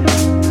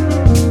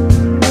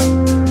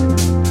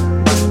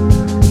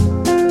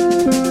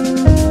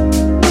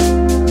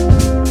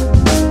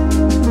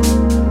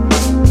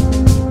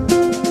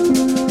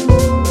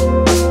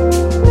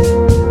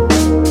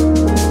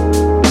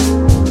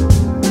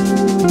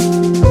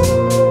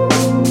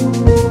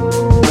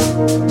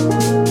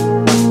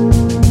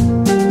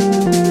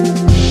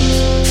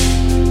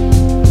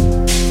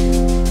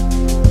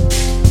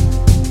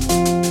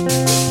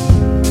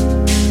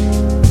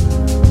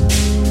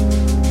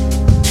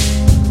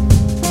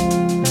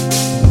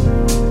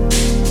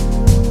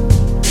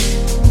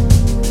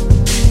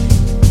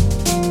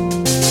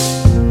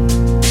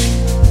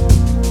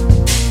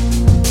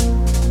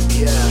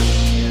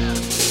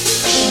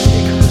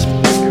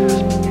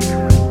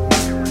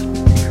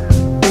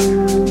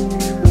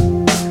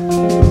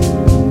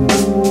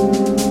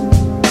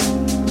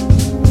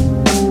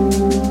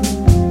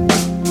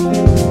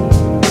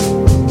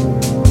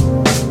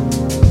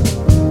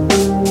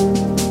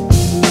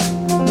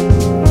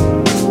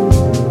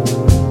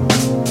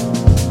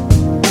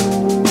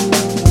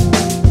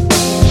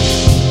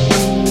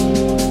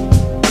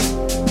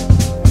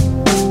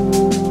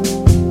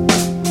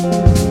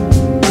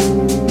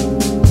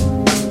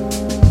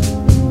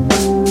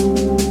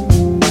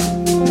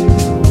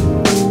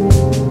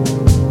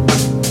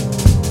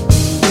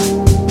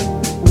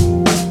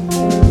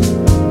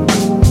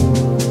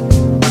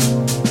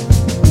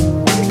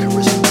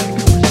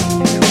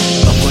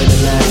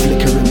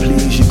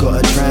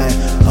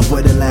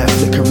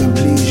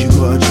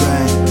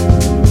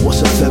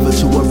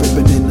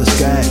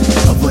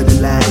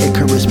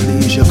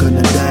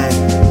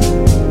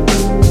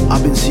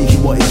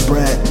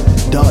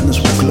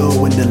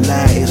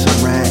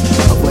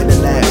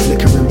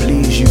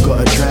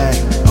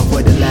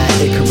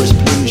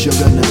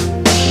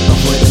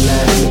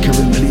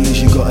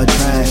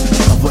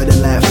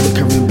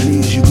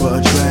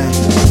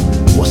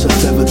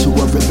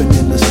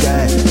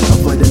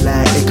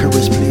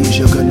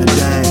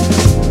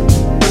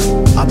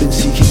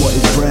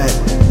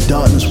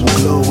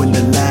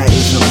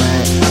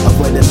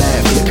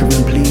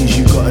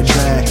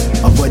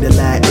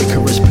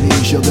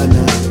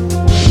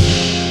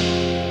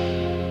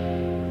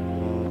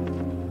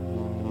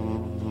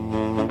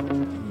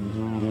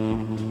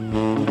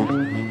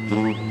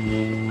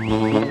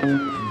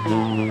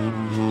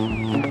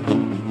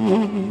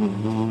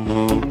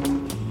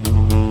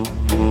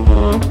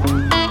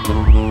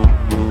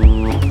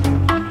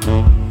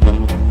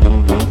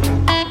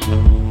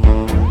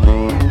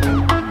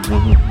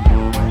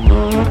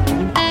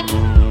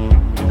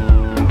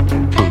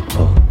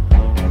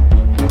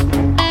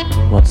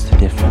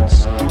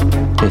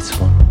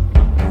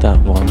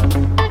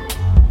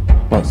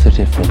 What's the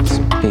difference?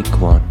 Big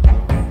one,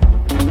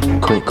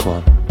 quick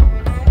one,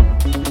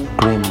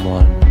 grim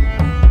one,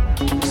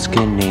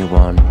 skinny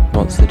one.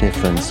 What's the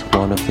difference?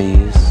 One of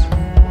these,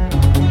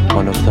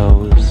 one of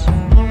those,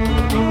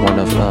 one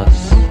of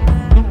us.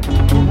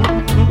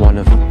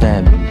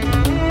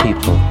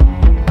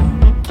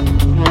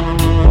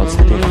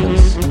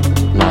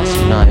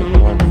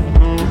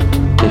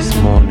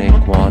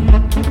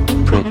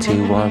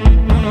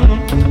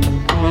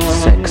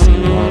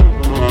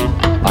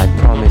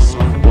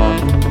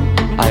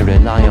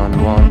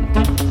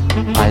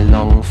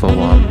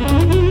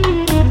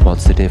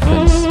 What's the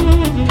difference?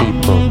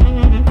 People,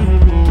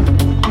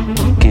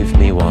 give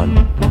me one,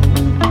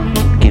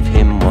 give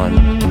him one.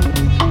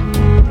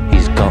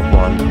 He's got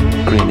one,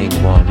 grinning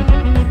one,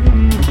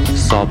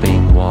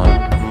 sobbing one,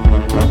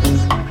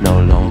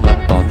 no longer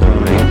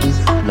bothering,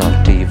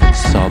 not even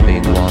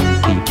sobbing one.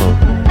 People,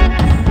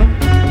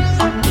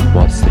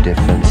 what's the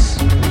difference?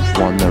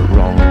 One that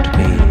wronged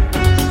me,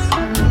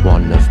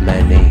 one of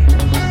many,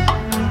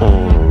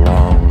 all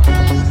wrong,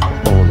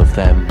 all of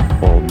them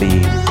or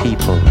me.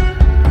 People,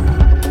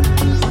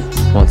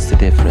 what's the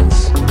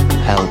difference?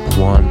 Help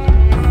one,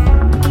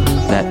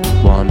 let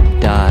one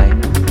die,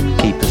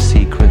 keep a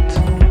secret,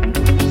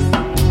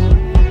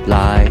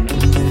 lie,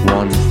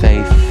 one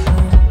faith,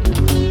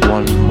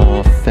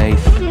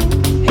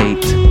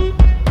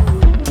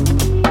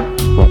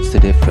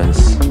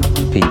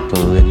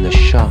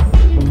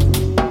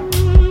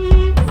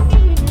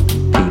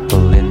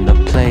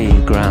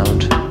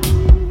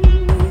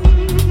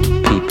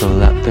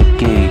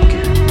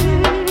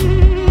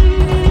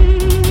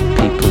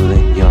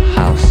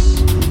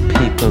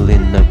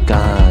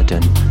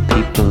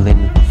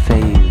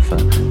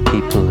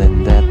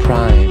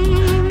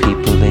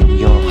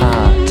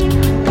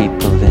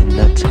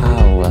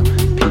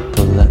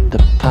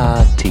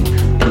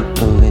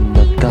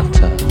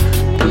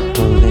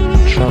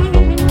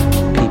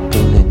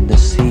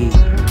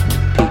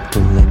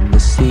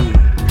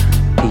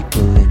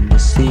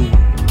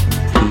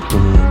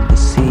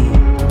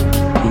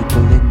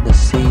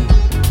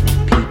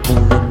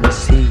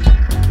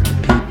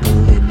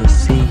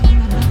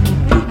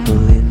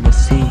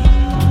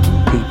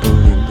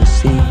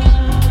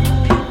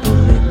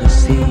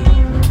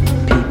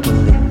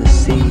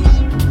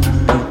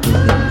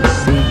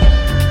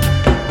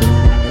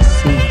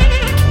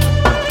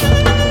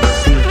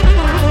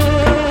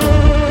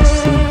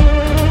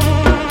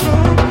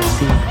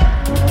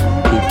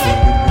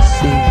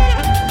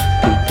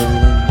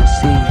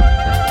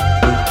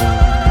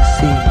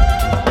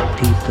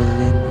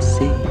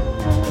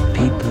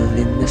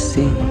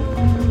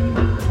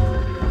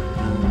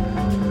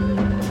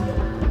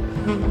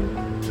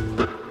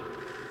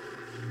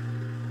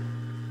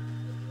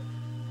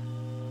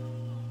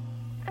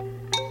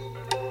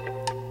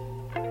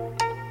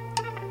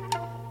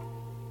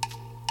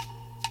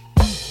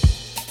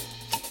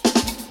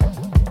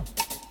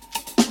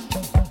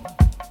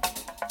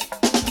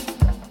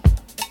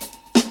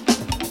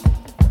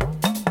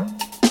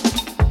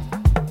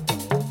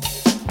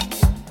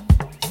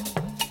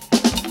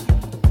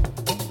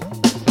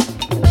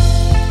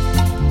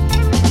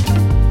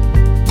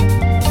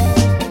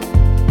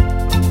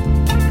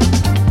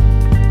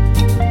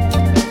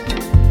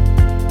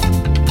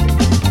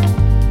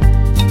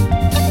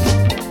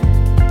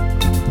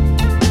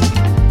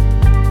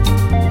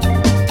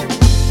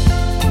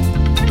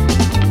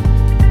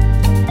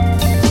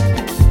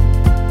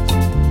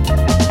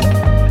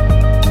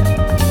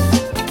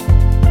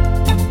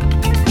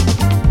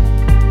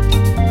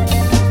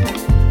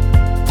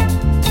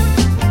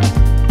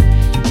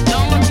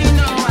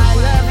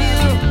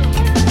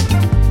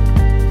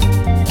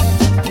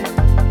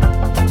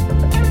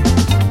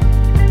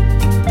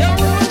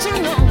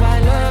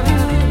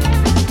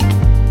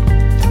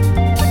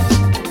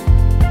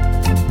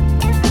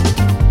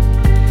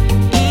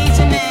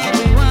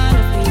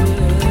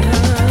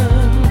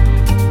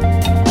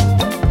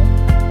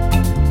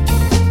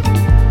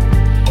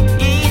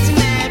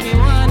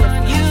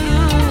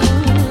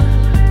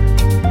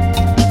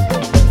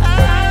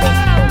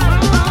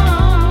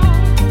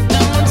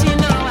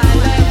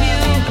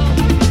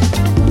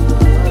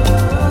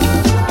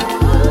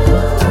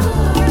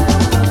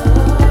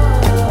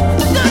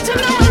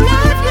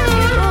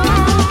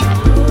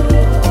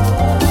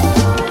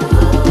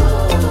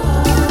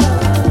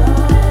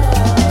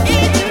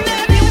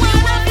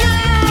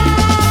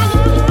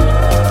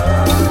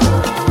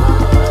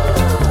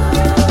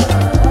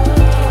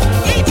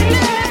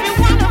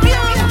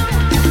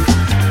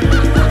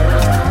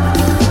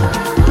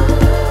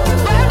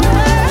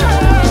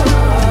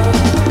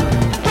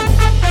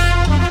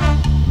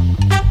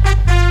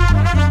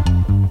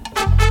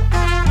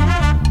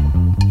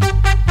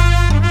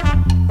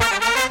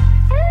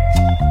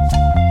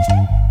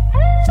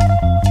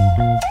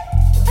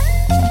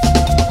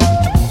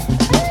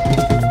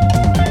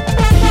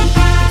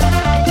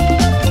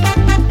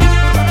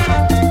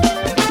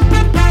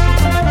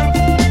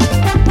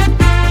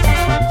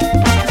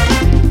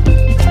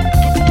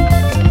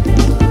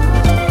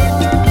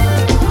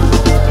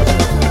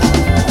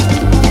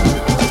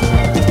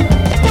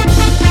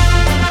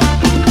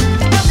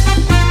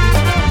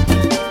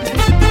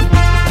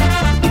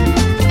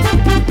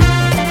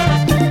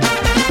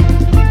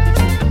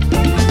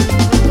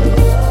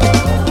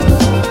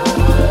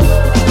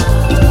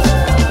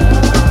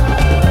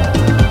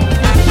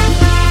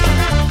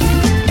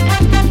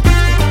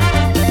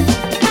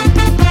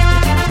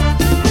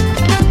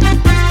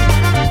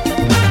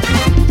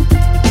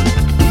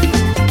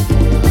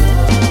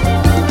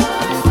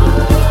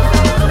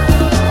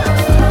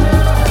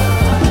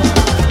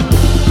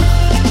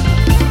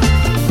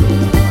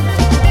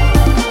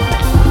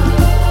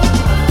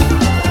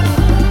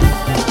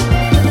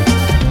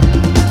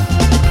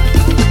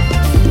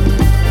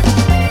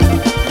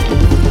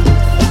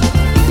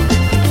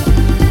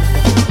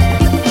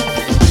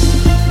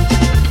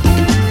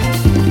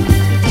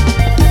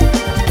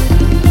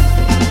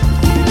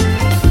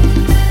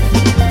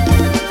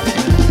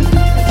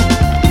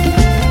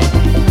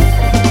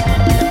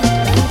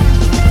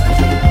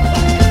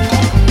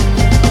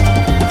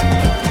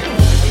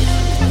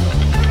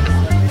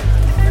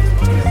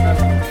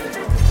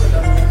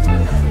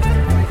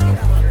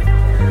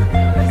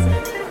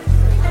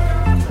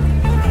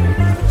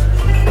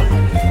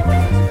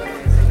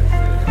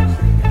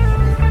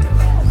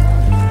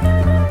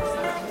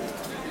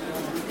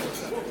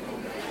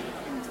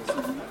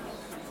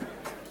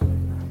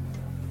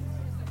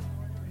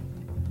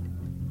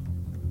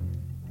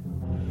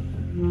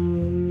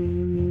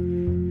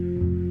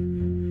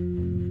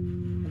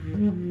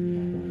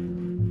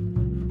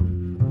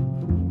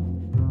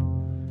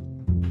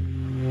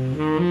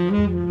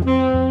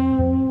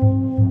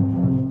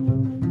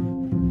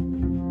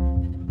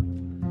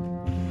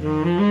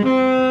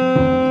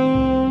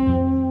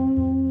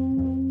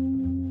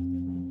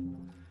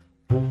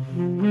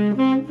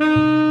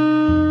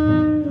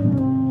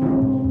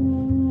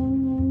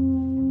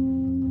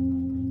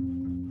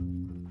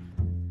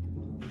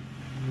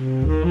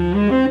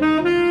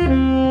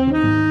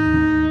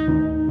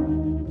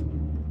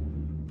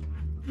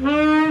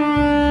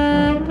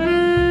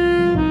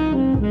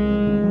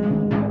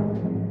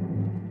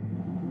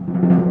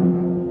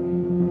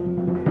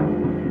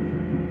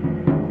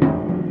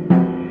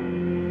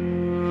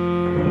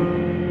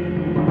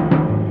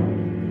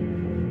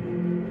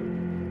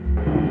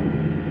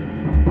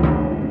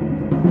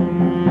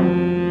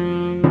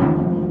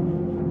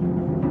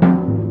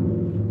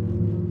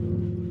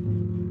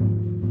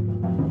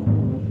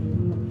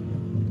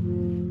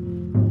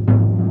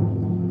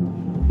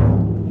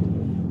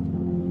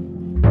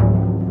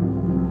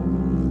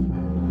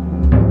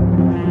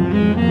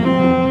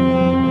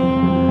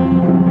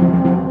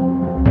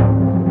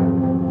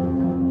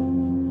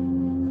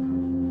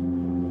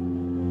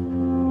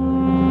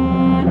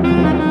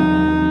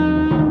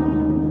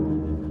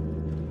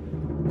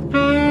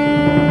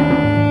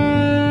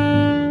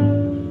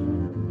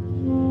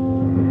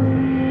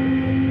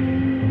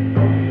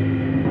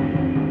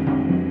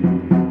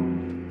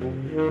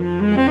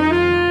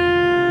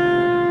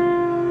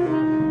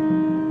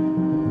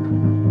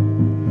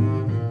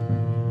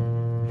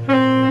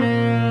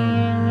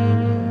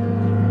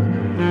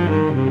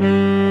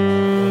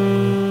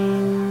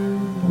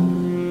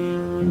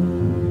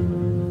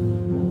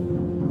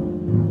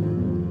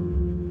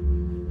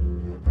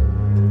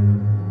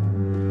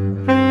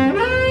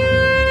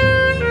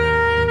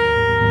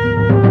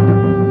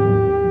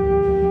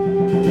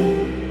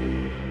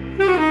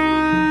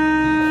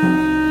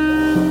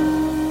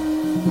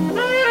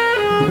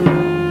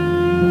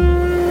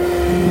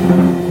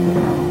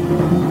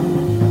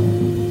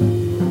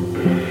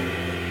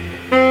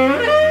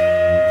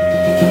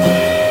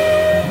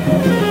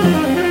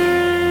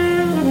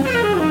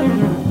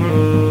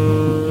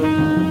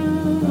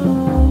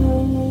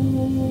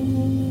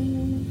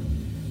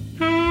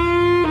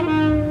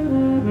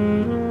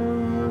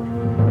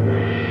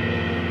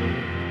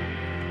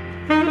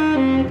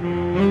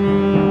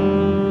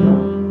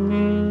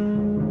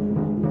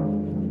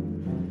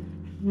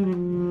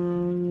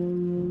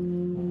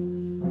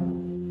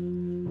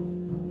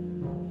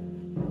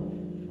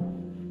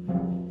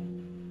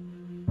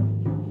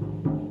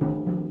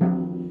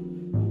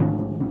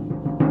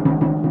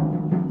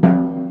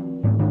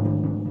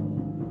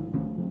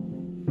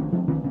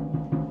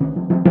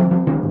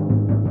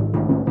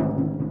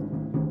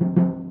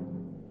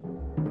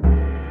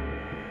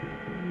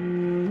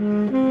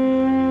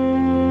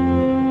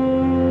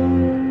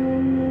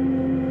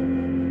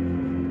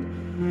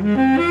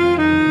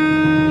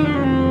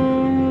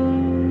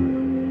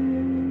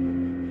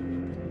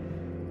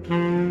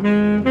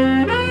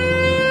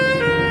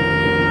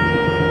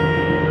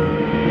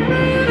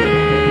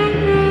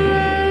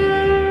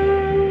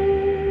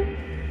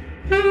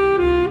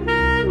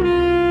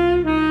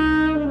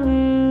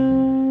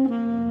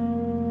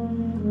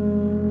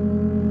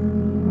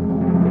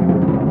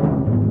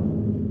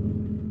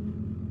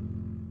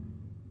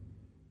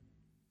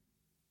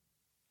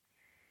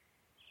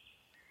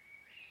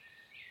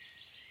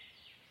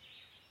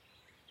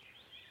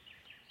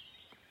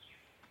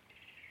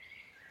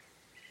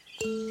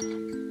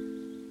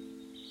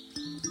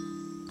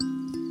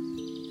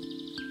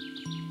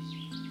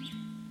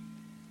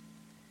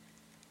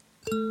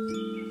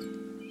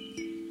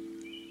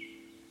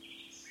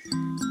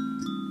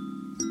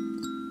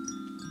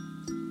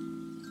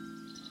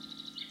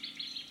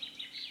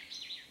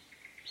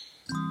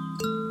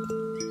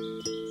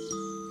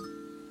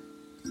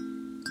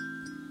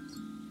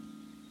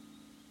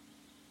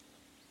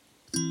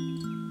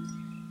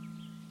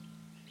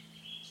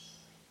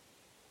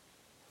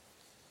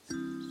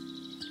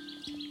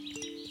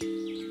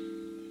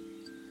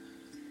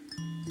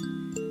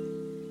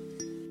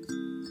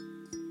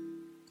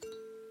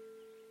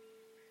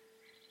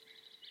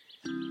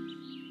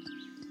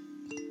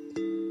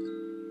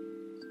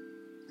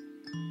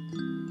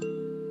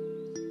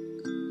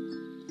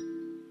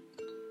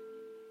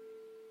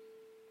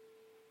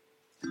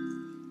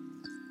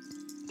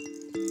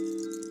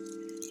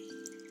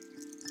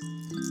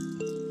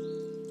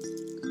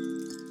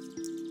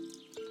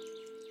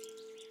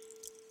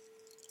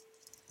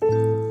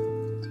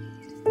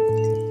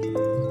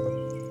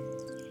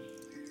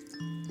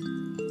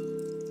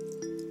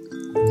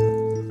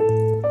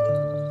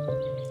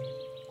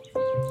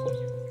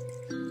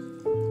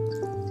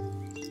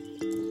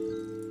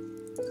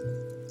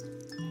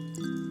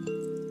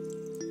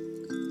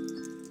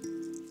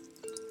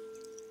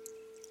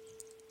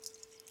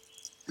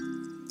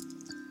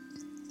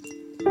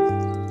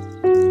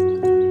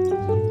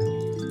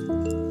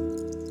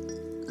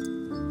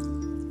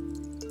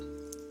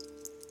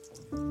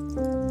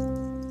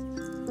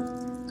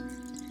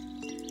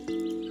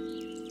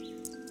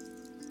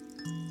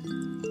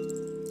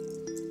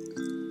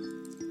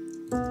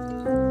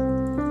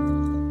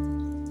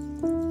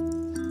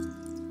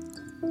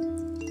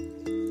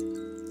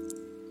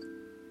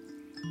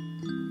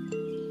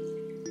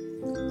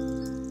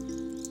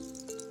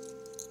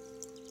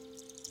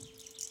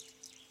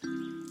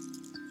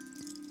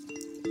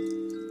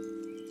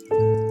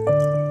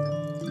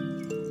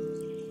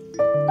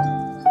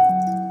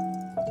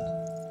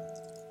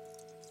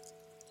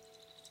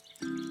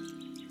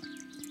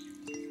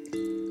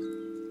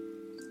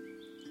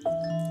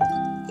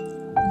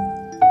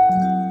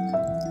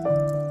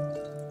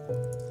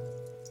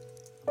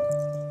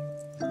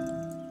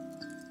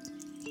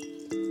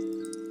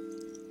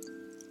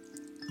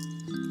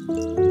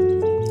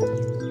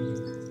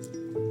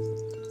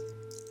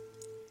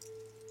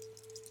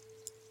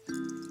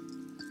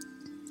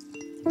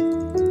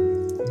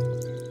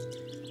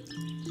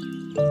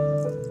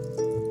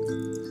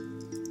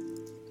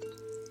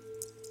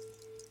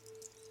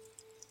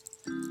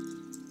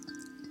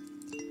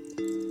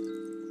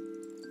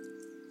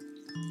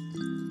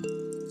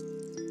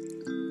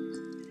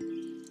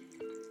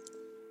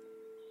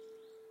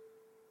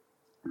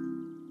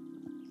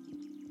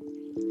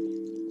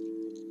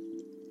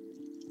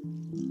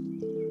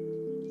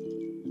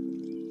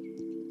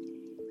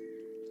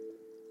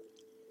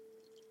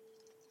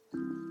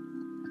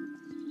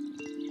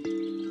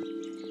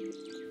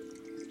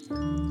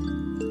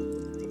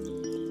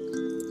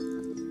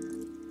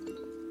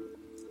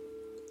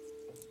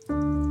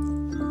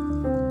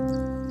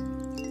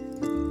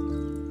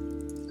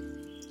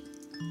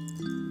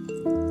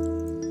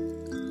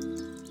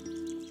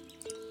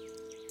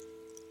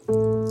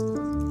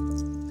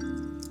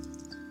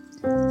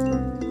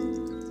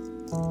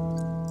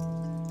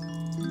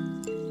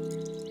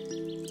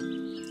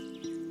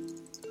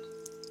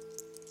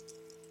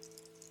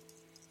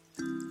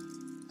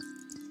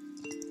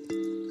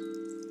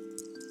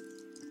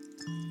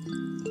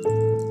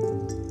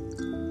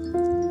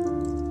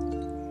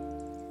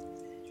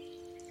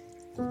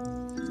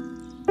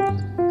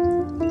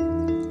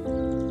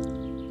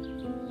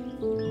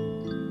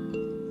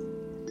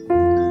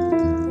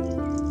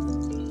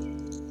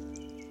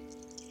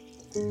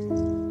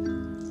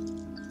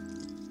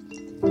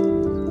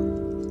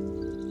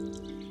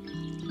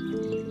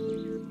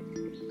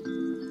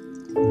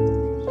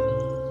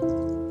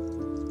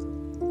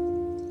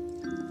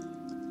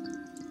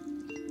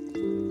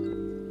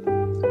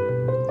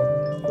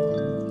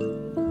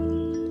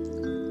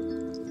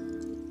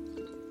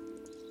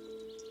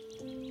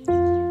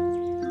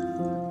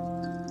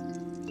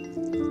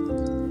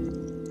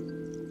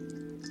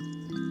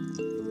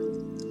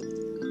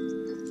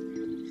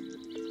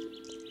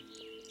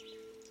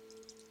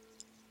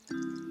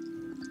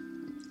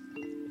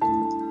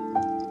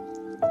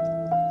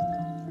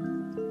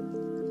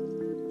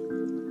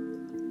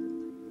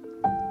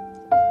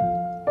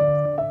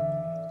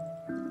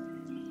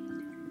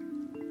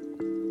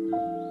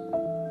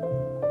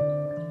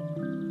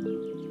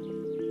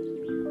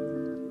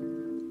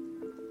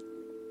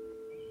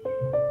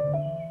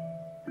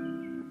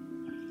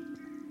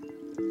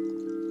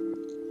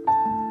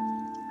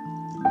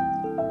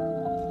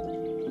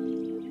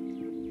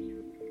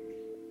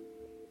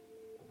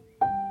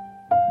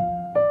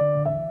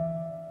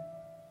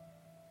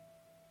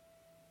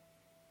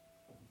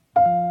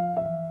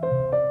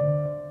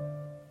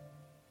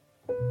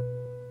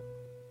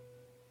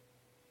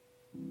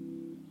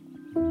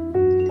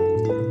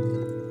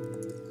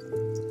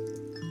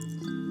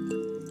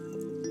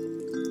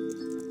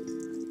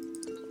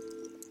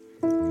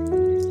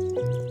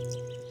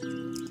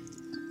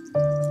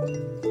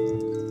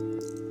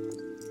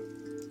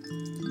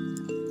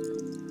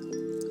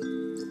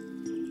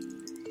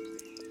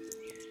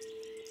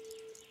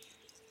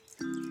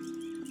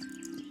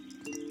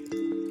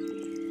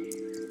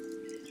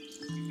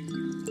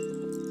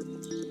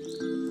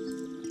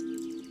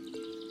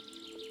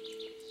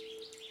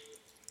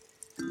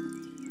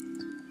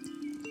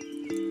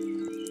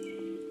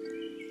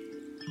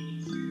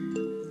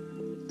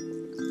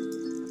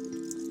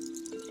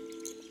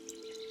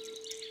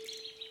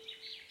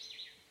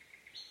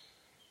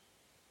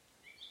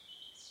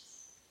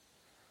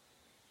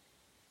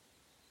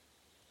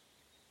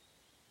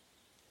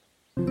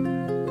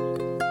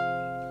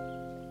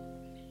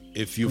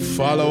 If you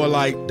follow a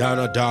light down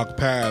a dark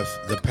path,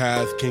 the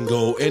path can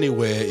go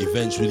anywhere,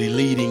 eventually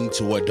leading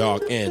to a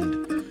dark end.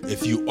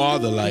 If you are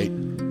the light,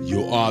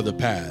 you are the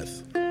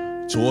path.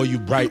 To all you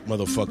bright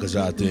motherfuckers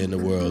out there in the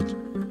world,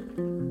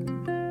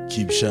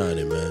 keep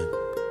shining, man.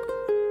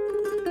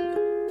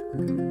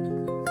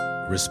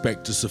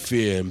 Respect to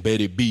Sophia and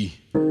Betty B.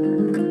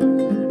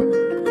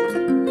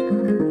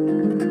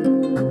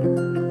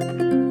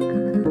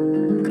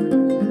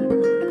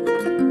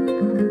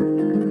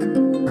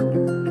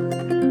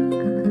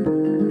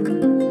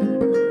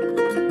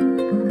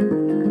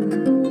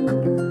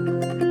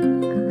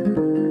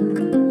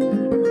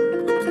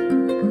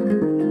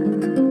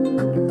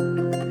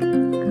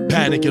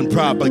 Panic and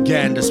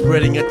propaganda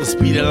spreading at the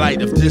speed of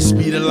light. If this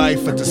speed of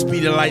life, at the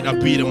speed of light, I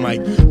beat a mic.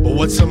 But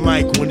what's a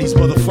mic when these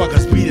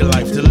motherfuckers beat a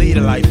life to lead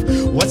a life?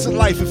 What's a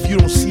life if you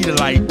don't see the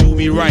light? Do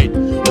me right,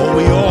 or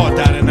we all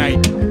die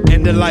tonight.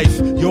 End of life,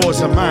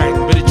 yours or mine,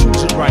 better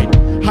choose it right.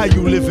 How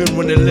you living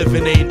when the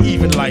living ain't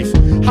even life?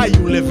 How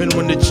you living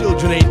when the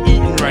children ain't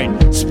eating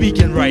right?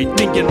 Speaking right,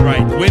 thinking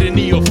right, we're the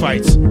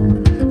neophytes.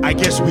 I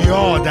guess we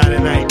all die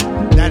tonight,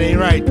 that ain't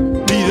right.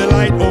 Be the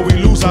light or we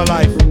lose our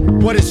life.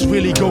 What it's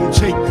really gonna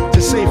take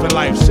to save a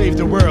life, save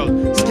the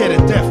world.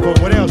 Scared of death, but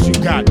what else you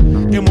got?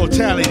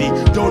 Immortality,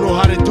 don't know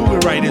how to do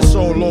it right. It's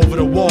all over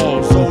the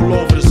walls, all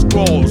over the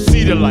scrolls.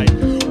 See the light,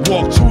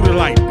 walk to the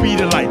light, be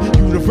the light.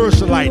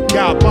 Universal light,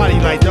 God body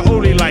light, the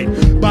only light.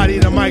 Body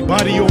the mic,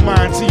 body your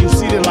mind, till you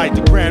see the light.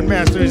 The Grand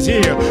Master is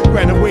here,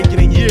 Grand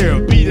Awakening year,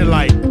 be the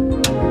light.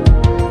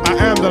 I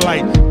am the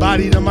light,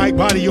 body the mic,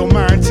 body your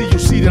mind, till you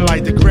see the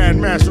light. The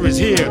Grand Master is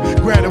here,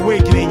 Grand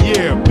Awakening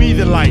year, be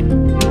the light.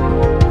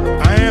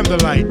 I am the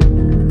light.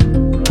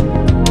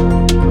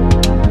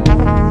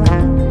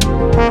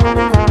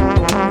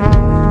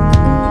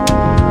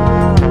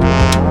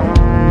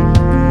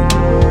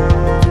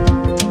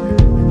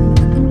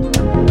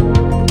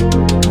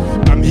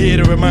 I'm here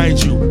to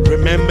remind you,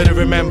 remember to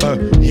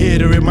remember, here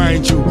to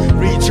remind you,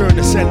 return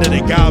to sender.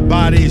 The God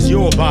body is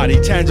your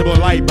body, tangible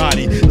light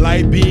body,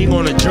 light being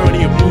on a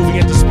journey of moving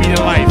at the speed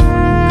of life.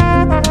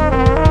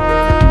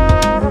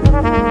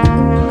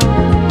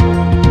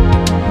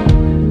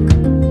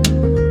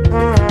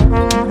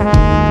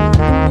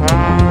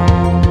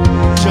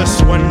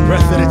 One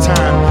breath at a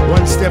time,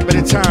 one step at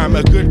a time,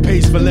 a good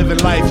pace for living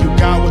life. You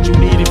got what you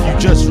need if you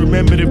just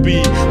remember to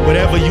be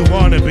whatever you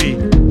wanna be.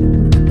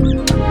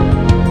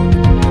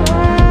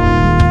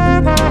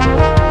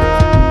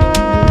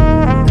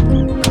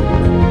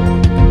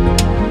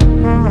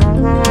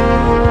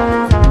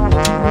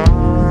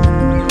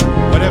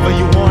 Whatever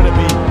you wanna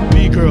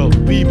be girl,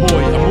 be boy,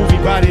 a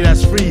moving body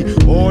that's free.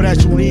 All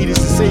that you need is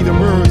to say the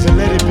words and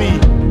let it be.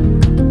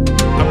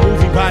 A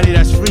moving body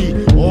that's free.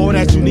 All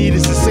that you need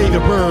is to say the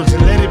words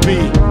and let it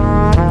be.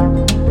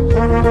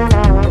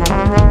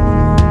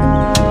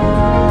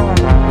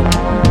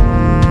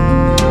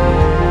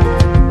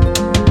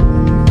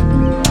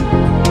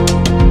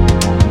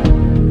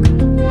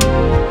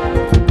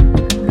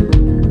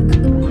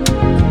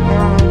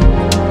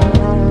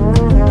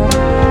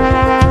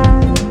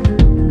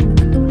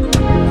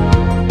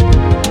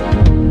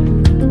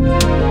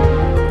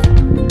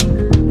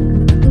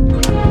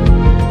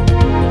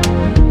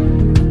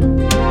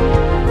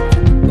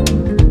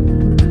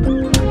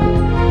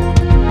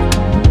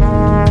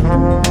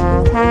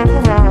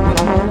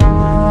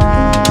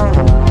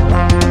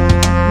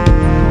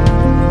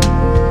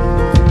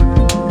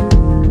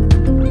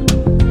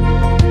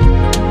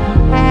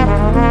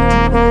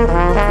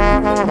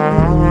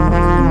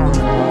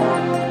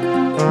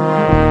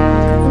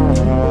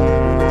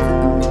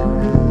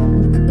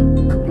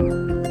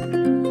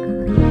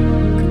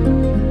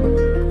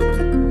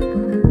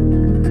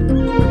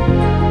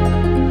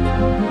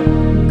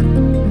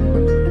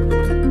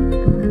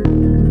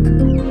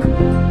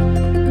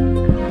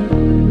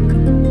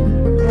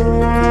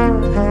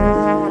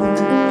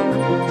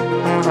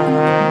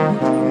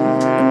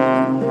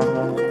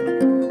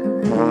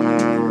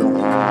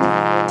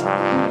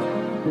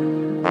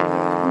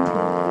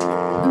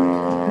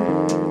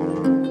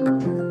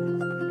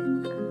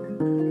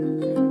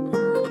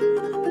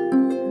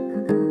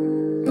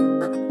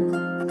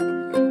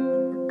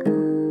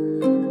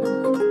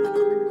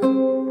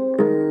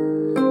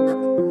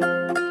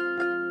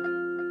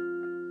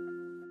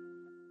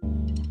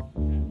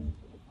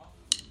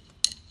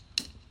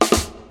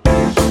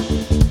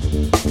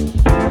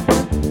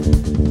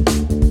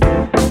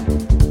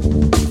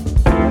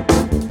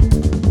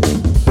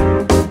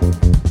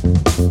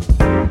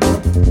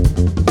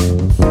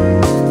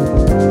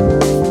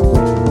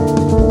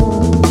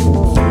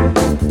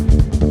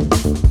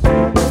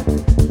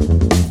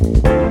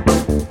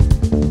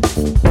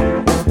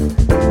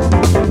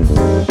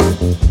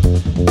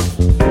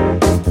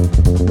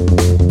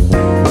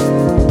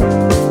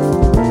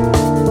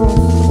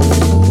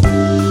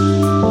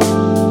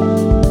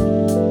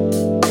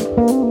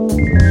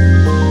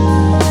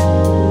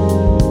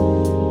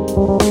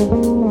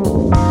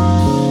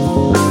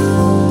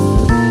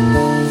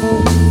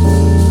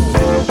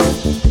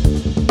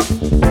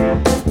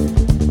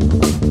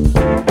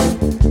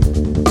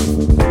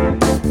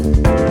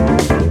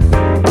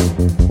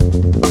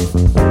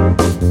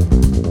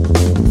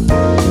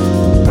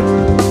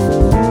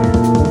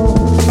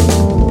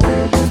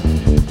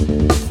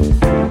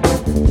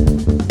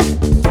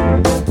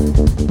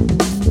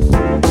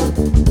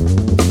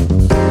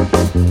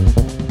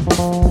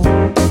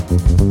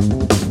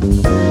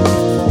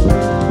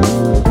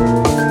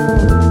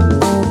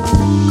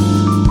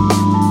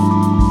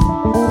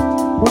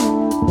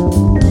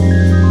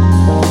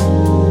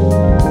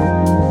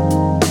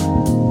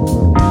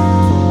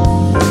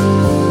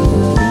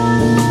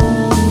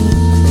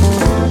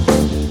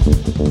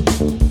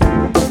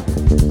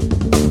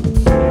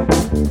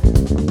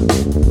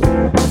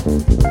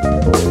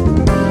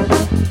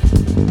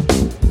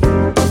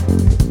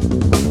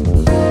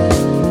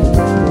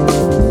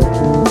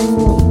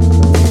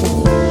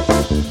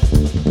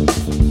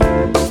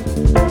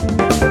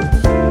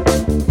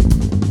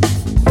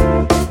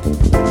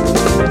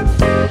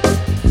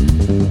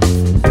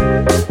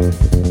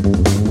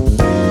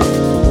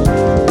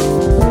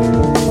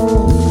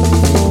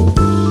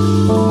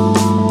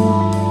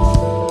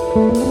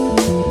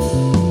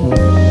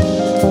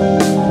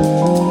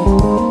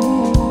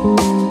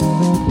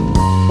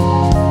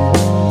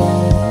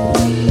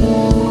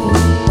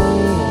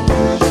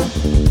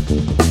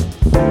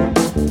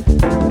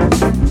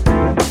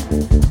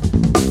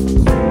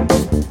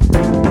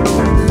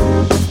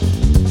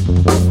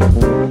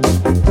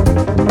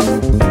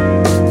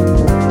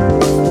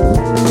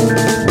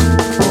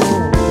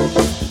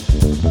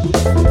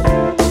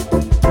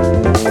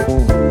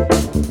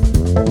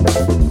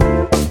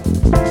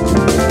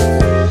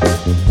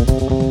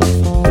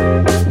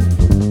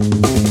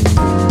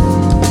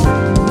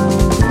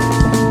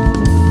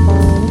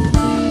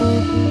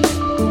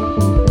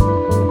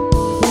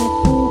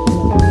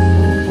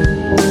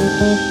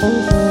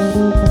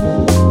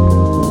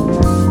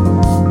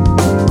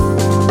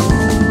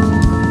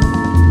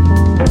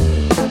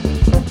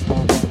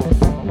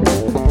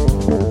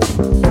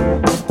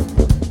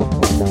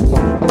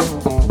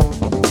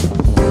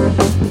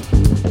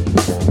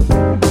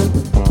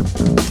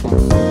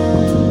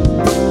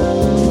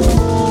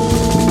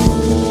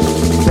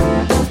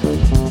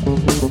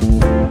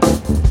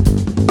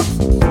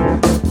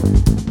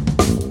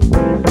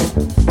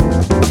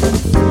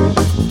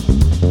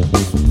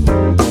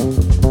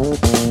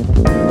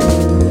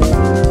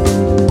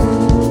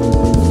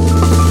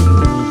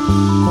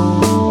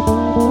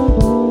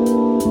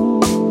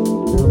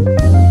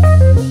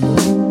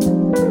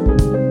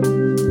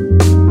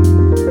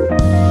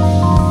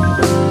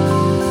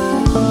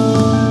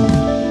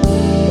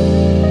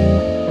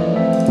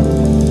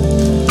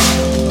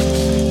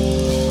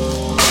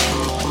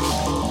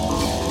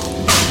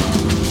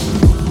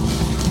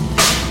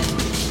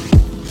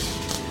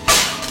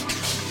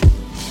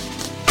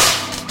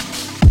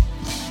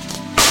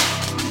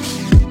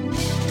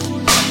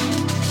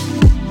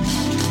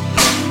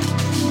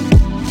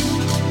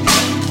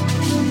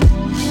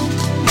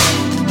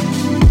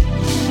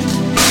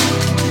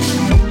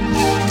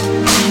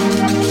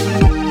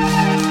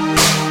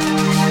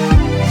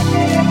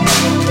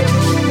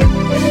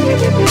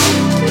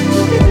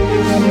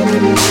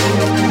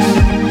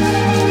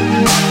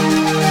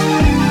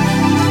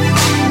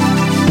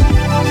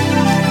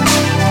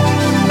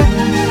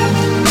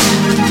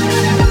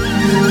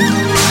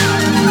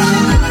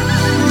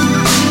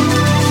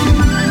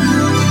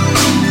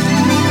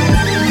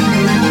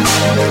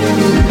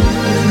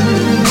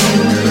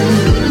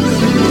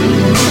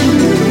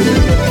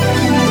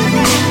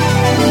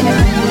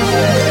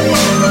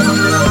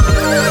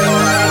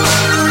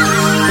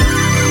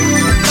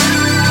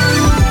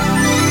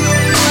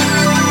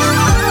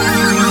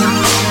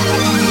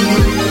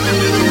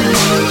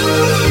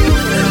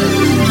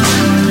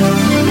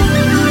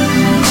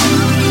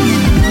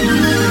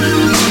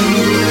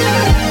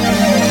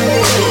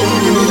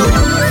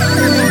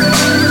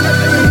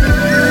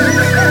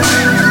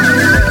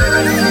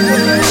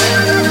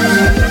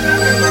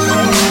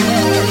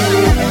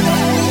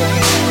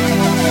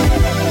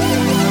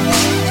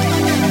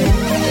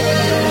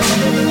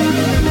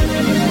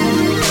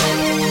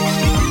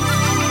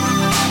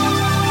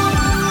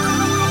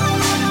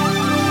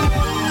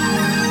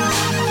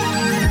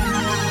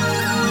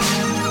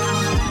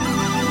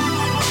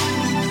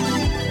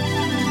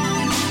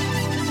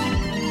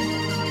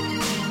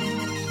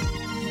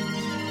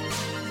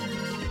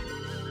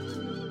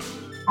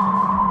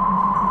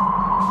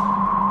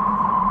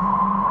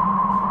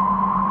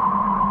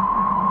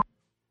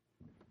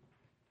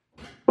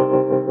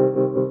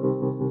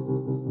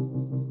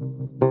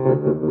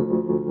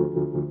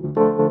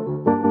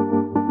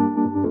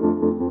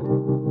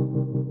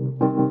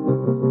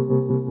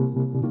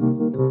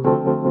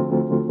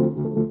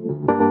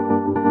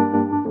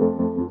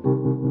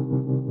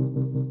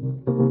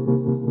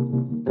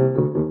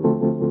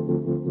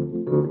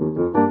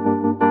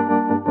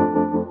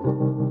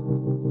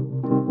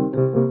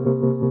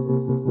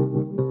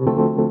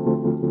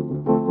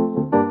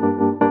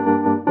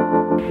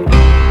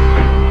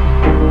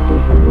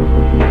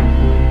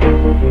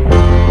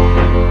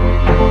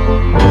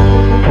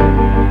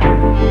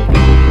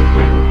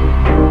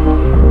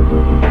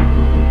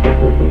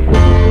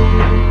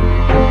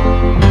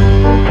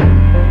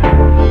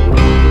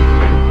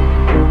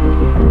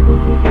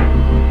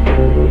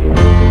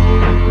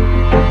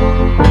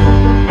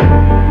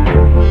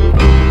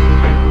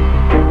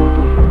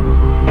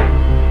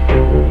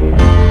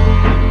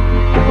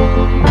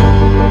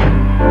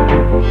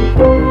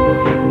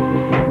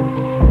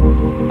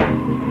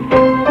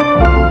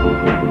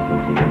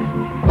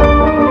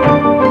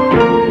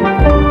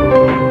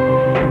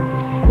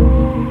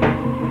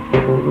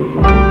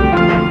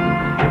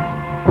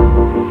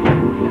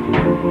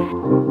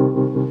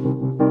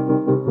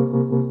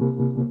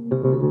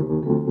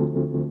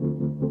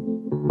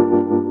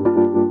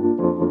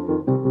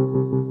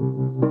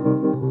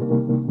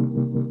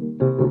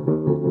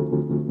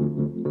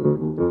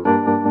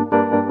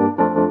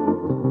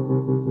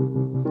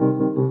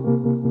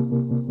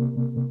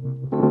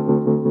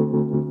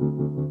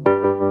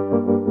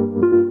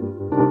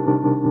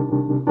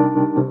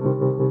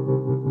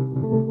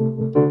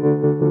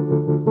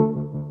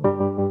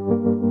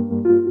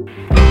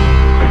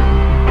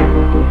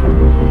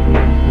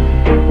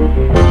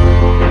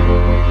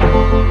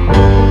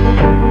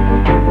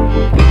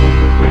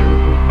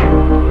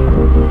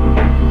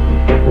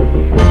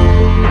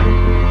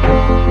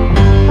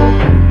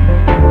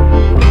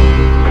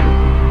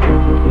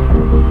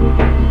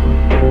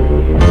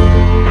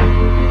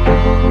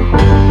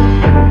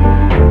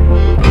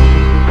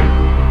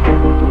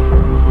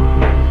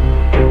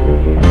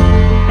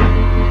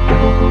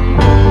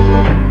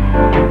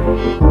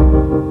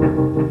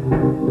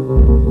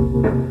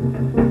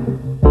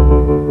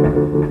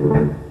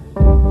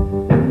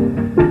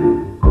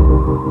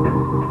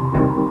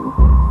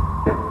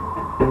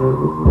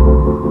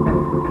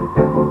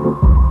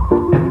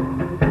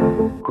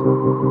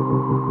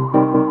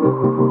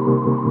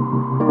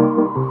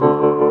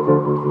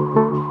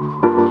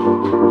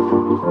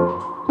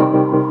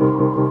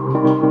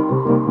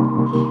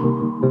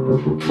 To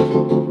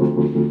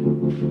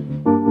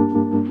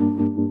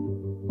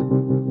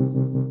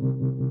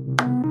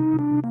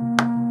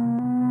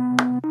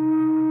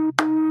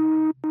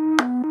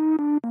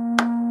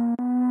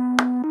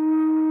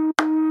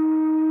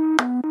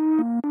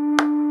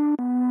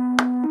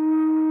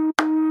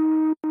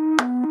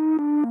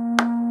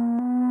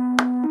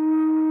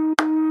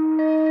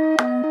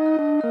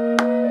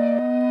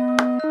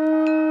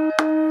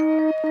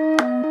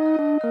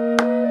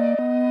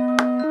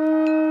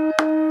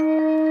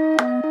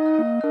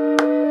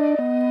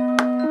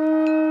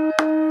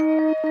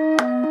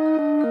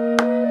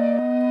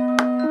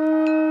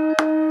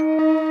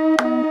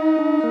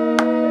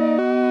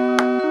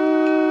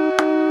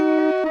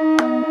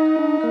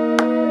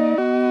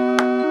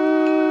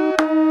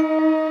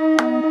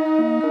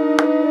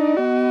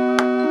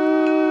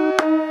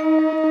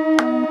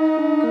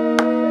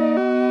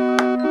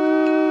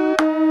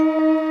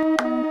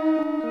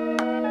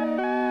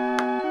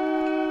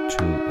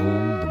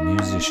all the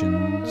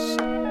musicians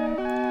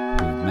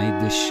who've made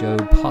this show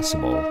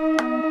possible,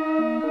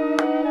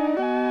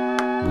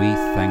 we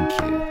thank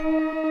you.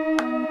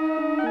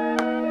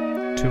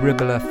 To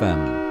Ribble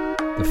FM,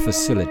 the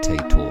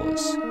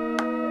facilitators,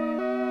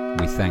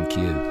 we thank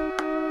you.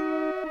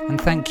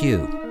 And thank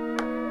you.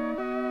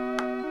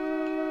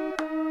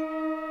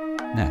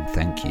 And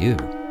thank you.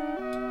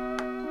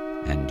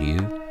 And you.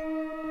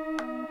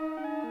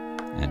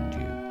 And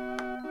you.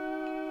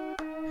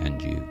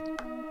 And you.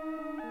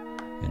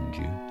 And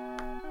you.